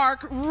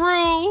dark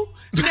roux,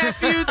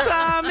 nephew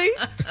Tommy.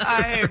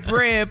 I had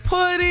bread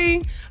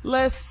pudding.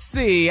 Let's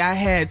see, I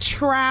had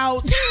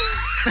trout.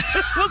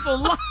 It was a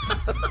lot.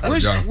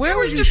 Where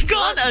was you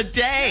gone a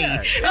day?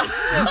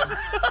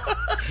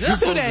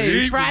 2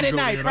 days. Friday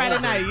night.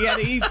 You got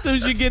to eat as soon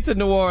as you get to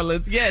New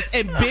Orleans. Yes,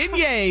 and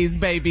beignets,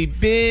 baby,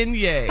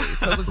 beignets.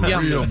 So it was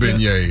yummy. Real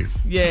beignets.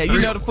 Yeah,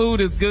 the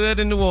food is good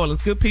in New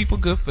Orleans. Good people,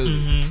 good food.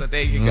 Mm-hmm. So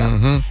there you go.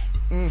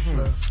 Mm-hmm.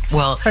 Mm-hmm.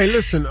 Well, hey,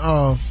 listen.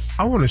 I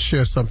want to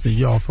share something,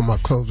 y'all, for my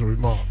closing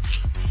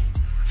remarks.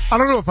 I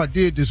don't know if I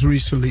did this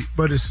recently,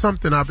 but it's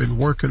something I've been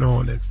working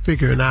on and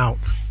figuring out.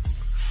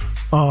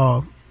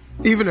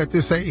 Even at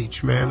this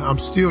age, man, I'm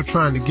still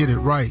trying to get it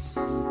right.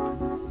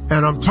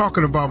 And I'm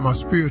talking about my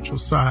spiritual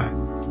side.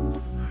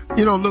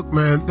 Look,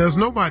 man, there's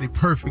nobody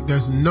perfect.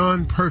 There's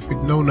none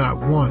perfect, no, not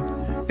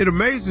one. It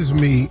amazes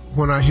me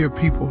when I hear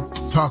people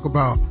talk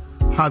about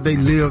how they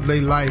live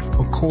their life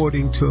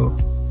according to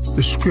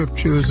the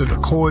scriptures and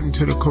according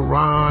to the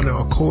Quran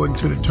or according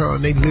to the Torah,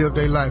 and they live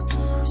their life.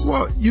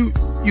 Well, you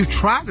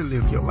try to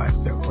live your life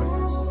that way.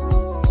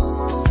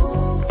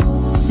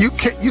 You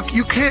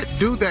can't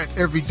do that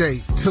every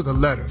day to the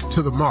letter,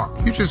 to the mark.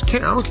 You just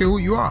can't. I don't care who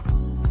you are.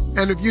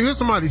 And if you hear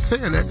somebody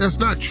saying that, that's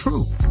not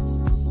true.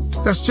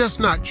 That's just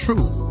not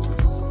true.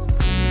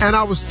 And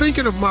I was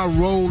thinking of my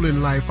role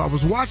in life. I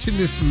was watching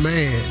this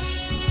man.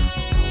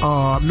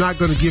 I'm not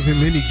going to give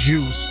him any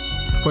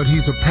juice, but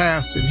he's a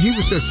pastor. And he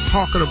was just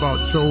talking about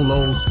Joel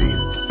Osteen.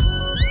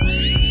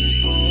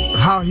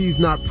 How he's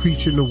not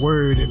preaching the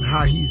word and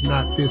how he's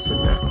not this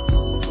and that.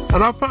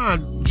 And I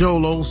find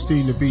Joel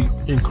Osteen to be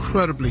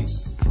incredibly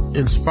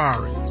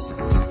inspiring.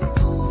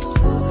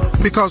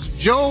 Because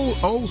Joel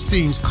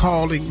Osteen's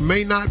calling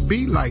may not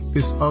be like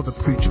this other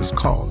preacher's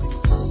calling.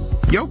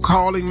 Your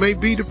calling may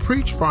be to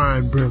preach fire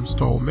and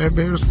brimstone.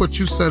 Maybe that's what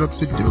you set up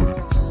to do.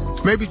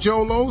 Maybe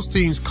Joel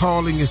Osteen's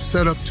calling is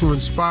set up to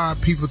inspire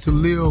people to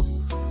live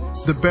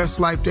the best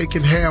life they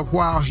can have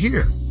while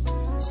here.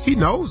 He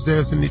knows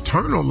there's an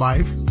eternal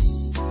life.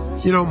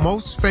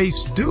 Most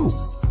faiths do.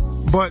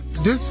 But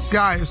this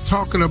guy is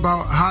talking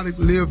about how to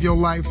live your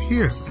life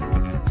here.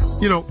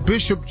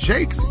 Bishop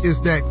Jakes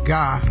is that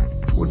guy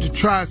who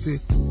tries to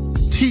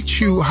teach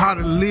you how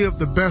to live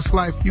the best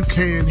life you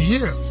can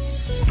here.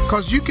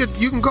 Because you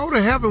can go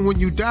to heaven when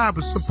you die,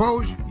 but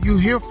suppose you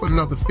here for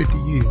another 50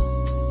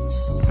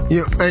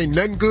 years. Ain't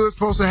nothing good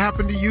supposed to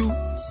happen to you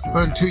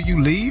until you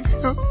leave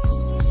here.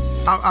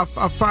 I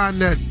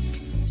find that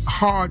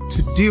hard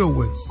to deal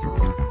with.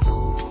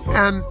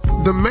 And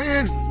the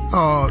man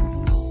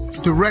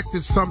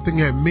directed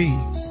something at me.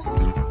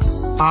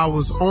 I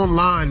was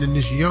online, and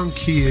this young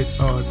kid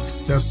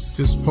that's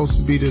supposed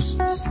to be this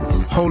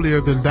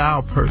holier than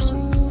thou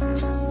person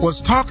was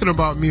talking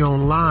about me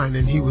online,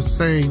 and he was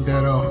saying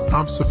that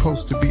I'm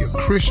supposed to be a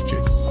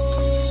Christian,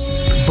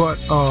 but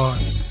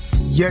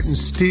yet and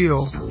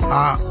still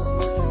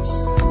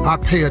I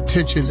pay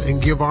attention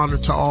and give honor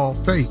to all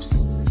faiths.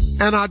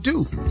 And I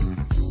do.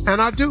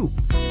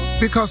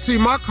 Because, see,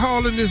 my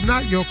calling is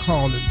not your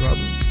calling,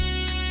 brother.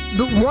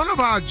 One of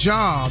our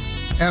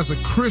jobs as a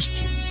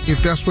Christian,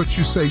 if that's what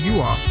you say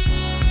you are,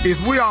 is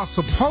we are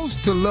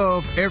supposed to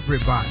love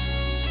everybody.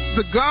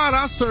 The God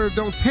I serve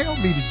don't tell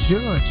me to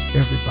judge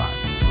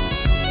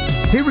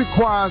everybody. He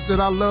requires that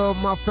I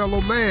love my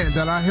fellow man,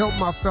 that I help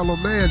my fellow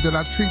man, that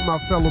I treat my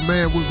fellow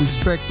man with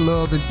respect,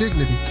 love, and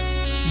dignity.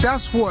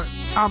 That's what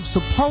I'm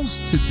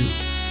supposed to do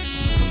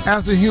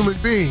as a human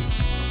being.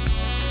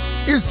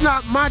 It's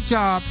not my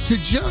job to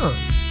judge.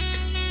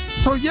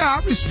 So yeah,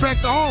 I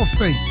respect all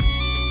faith.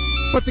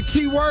 But the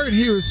key word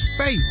here is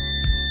faith.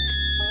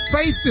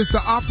 Faith is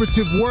the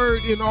operative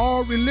word in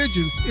all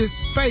religions. It's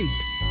faith.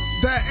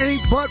 There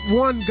ain't but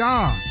one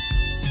God.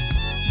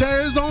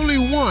 There is only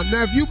one.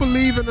 Now, if you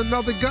believe in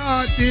another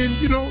God, then,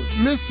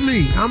 miss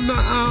me. I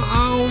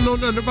don't know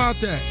nothing about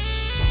that.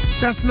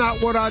 That's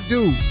not what I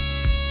do.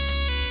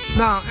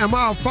 Now, am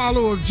I a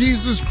follower of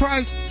Jesus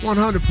Christ?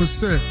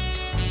 100%.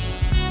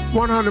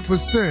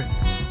 100%.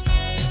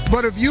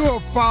 But if you're a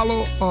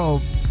follower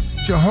of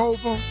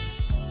Jehovah,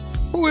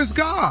 who is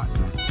God?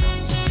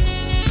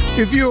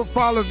 If you're a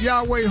follower of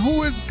Yahweh,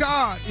 who is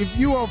God? If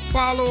you're a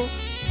follower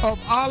of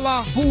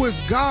Allah, who is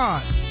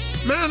God?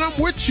 Man, I'm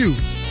with you.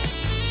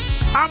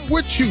 I'm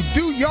with you.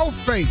 Do your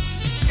faith.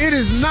 It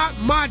is not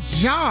my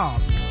job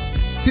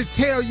to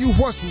tell you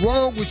what's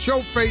wrong with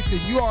your faith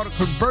and you ought to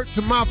convert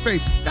to my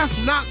faith. That's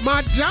not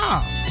my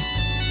job.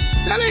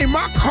 That ain't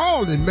my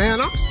calling, man.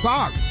 I'm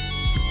sorry.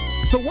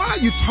 So why are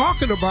you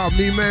talking about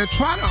me, man?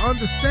 Try to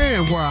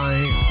understand where I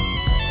am.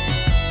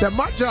 That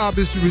my job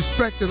is to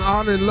respect and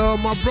honor and love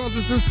my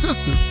brothers and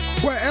sisters,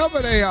 wherever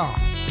they are,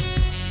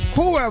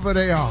 whoever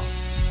they are,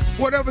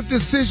 whatever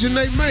decision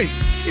they make.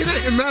 It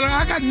ain't matter.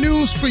 I got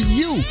news for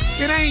you.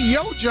 It ain't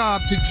your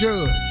job to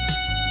judge.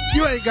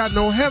 You ain't got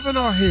no heaven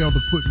or hell to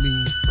put me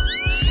in.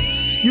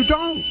 You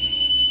don't.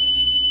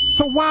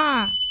 So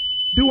why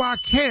do I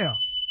care?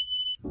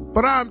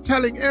 But I'm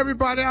telling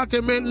everybody out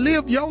there, man,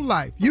 live your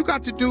life. You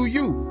got to do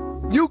you.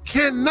 You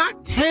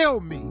cannot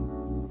tell me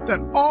that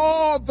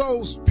all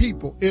those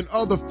people in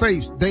other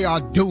faiths, they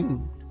are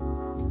doomed.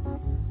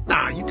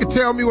 Nah, you can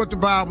tell me what the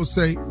Bible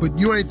say, but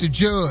you ain't the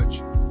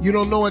judge. You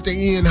don't know at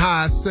the end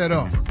how it's set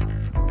up.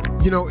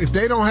 If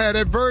they don't have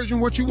that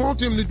version, what you want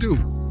them to do.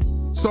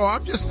 So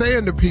I'm just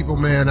saying to people,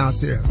 man, out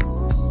there,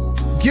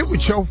 get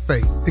with your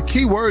faith. The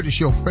key word is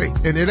your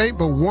faith, and it ain't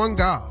but one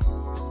God.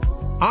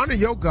 Honor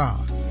your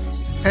God.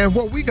 And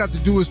what we got to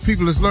do as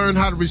people is learn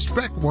how to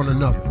respect one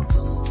another.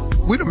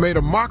 We done made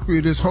a mockery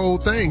of this whole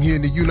thing here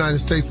in the United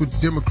States with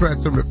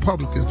Democrats and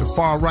Republicans, the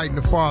far right and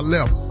the far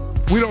left.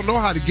 We don't know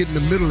how to get in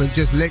the middle and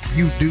just let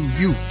you do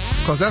you,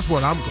 because that's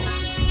what I'm going to do.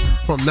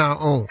 From now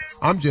on,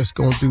 I'm just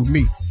going to do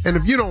me. And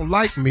if you don't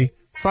like me,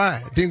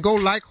 fine. Then go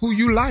like who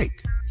you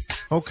like.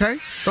 Okay?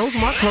 Those are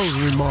my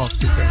closing remarks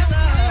today.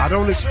 I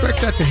don't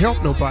expect that to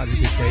help nobody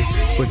today,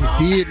 but it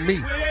did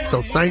me.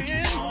 So thank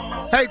you.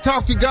 Hey,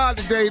 talk to God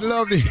today.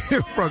 Love to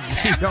hear from you.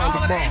 See y'all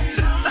tomorrow.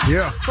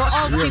 Yeah. For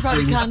all Steve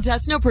Harvey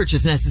contests, no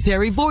purchase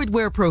necessary, void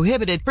where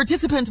prohibited.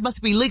 Participants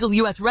must be legal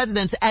U.S.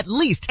 residents at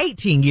least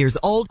 18 years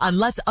old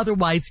unless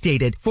otherwise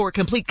stated. For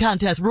complete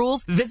contest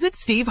rules, visit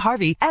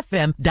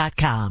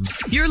SteveHarveyFM.com.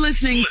 You're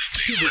listening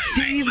to the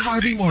Steve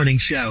Harvey Morning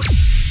Show.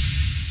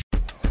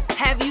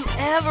 Have you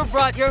ever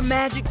brought your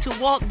magic to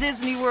Walt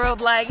Disney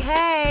World like,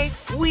 hey,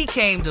 we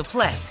came to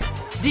play?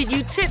 Did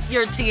you tip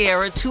your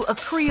tiara to a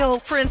Creole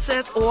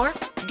princess or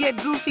get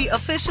goofy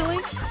officially?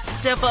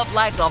 Step up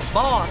like a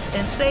boss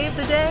and save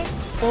the day?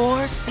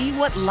 Or see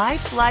what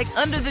life's like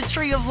under the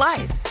tree of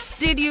life?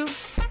 Did you?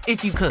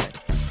 If you could.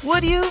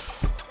 Would you?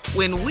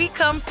 When we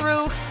come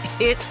through,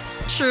 it's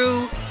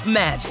true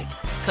magic.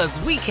 'Cause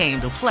we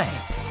came to play.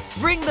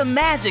 Bring the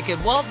magic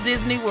at Walt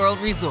Disney World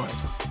Resort.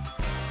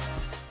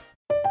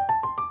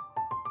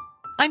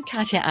 I'm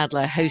Katya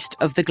Adler, host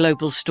of The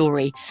Global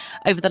Story.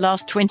 Over the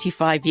last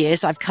 25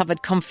 years, I've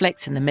covered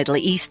conflicts in the Middle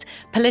East,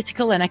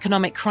 political and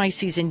economic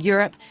crises in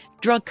Europe,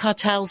 drug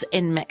cartels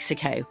in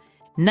Mexico.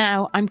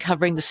 Now I'm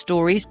covering the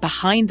stories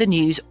behind the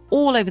news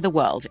all over the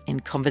world in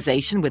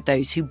conversation with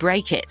those who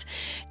break it.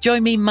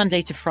 Join me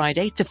Monday to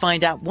Friday to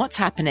find out what's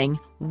happening,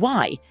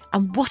 why,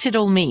 and what it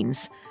all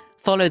means.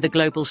 Follow The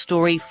Global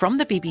Story from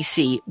the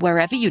BBC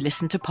wherever you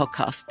listen to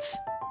podcasts.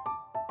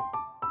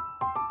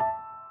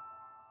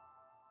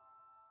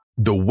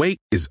 The wait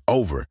is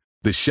over.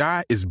 The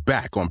Chi is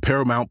back on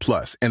Paramount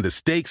Plus, and the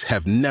stakes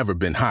have never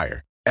been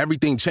higher.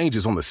 Everything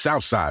changes on the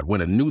South Side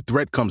when a new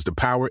threat comes to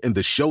power in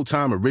the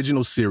Showtime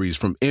original series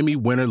from Emmy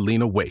winner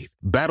Lena Waithe.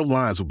 Battle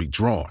lines will be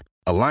drawn,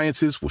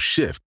 alliances will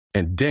shift,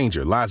 and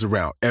danger lies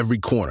around every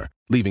corner,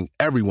 leaving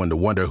everyone to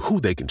wonder who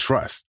they can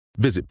trust.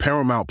 Visit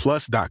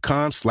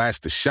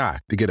ParamountPlus.com/The Chi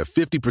to get a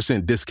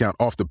 50% discount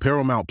off the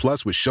Paramount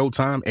Plus with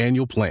Showtime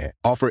annual plan.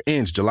 Offer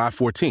ends July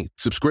 14th.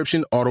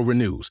 Subscription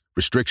auto-renews.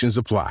 Restrictions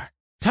apply.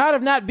 Tired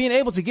of not being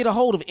able to get a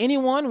hold of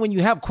anyone when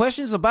you have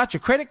questions about your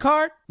credit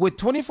card? With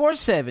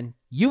 24/7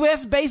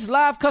 U.S.-based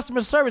live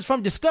customer service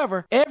from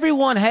Discover,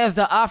 everyone has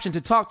the option to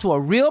talk to a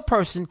real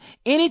person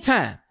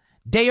anytime,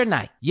 day or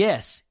night.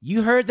 Yes,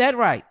 you heard that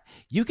right.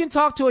 You can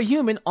talk to a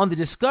human on the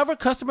Discover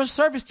customer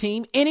service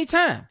team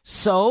anytime.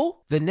 So,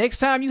 the next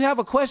time you have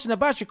a question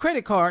about your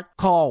credit card,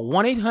 call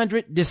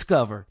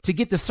 1-800-DISCOVER to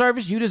get the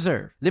service you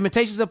deserve.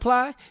 Limitations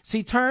apply.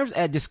 See terms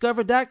at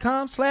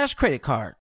discover.com/credit card.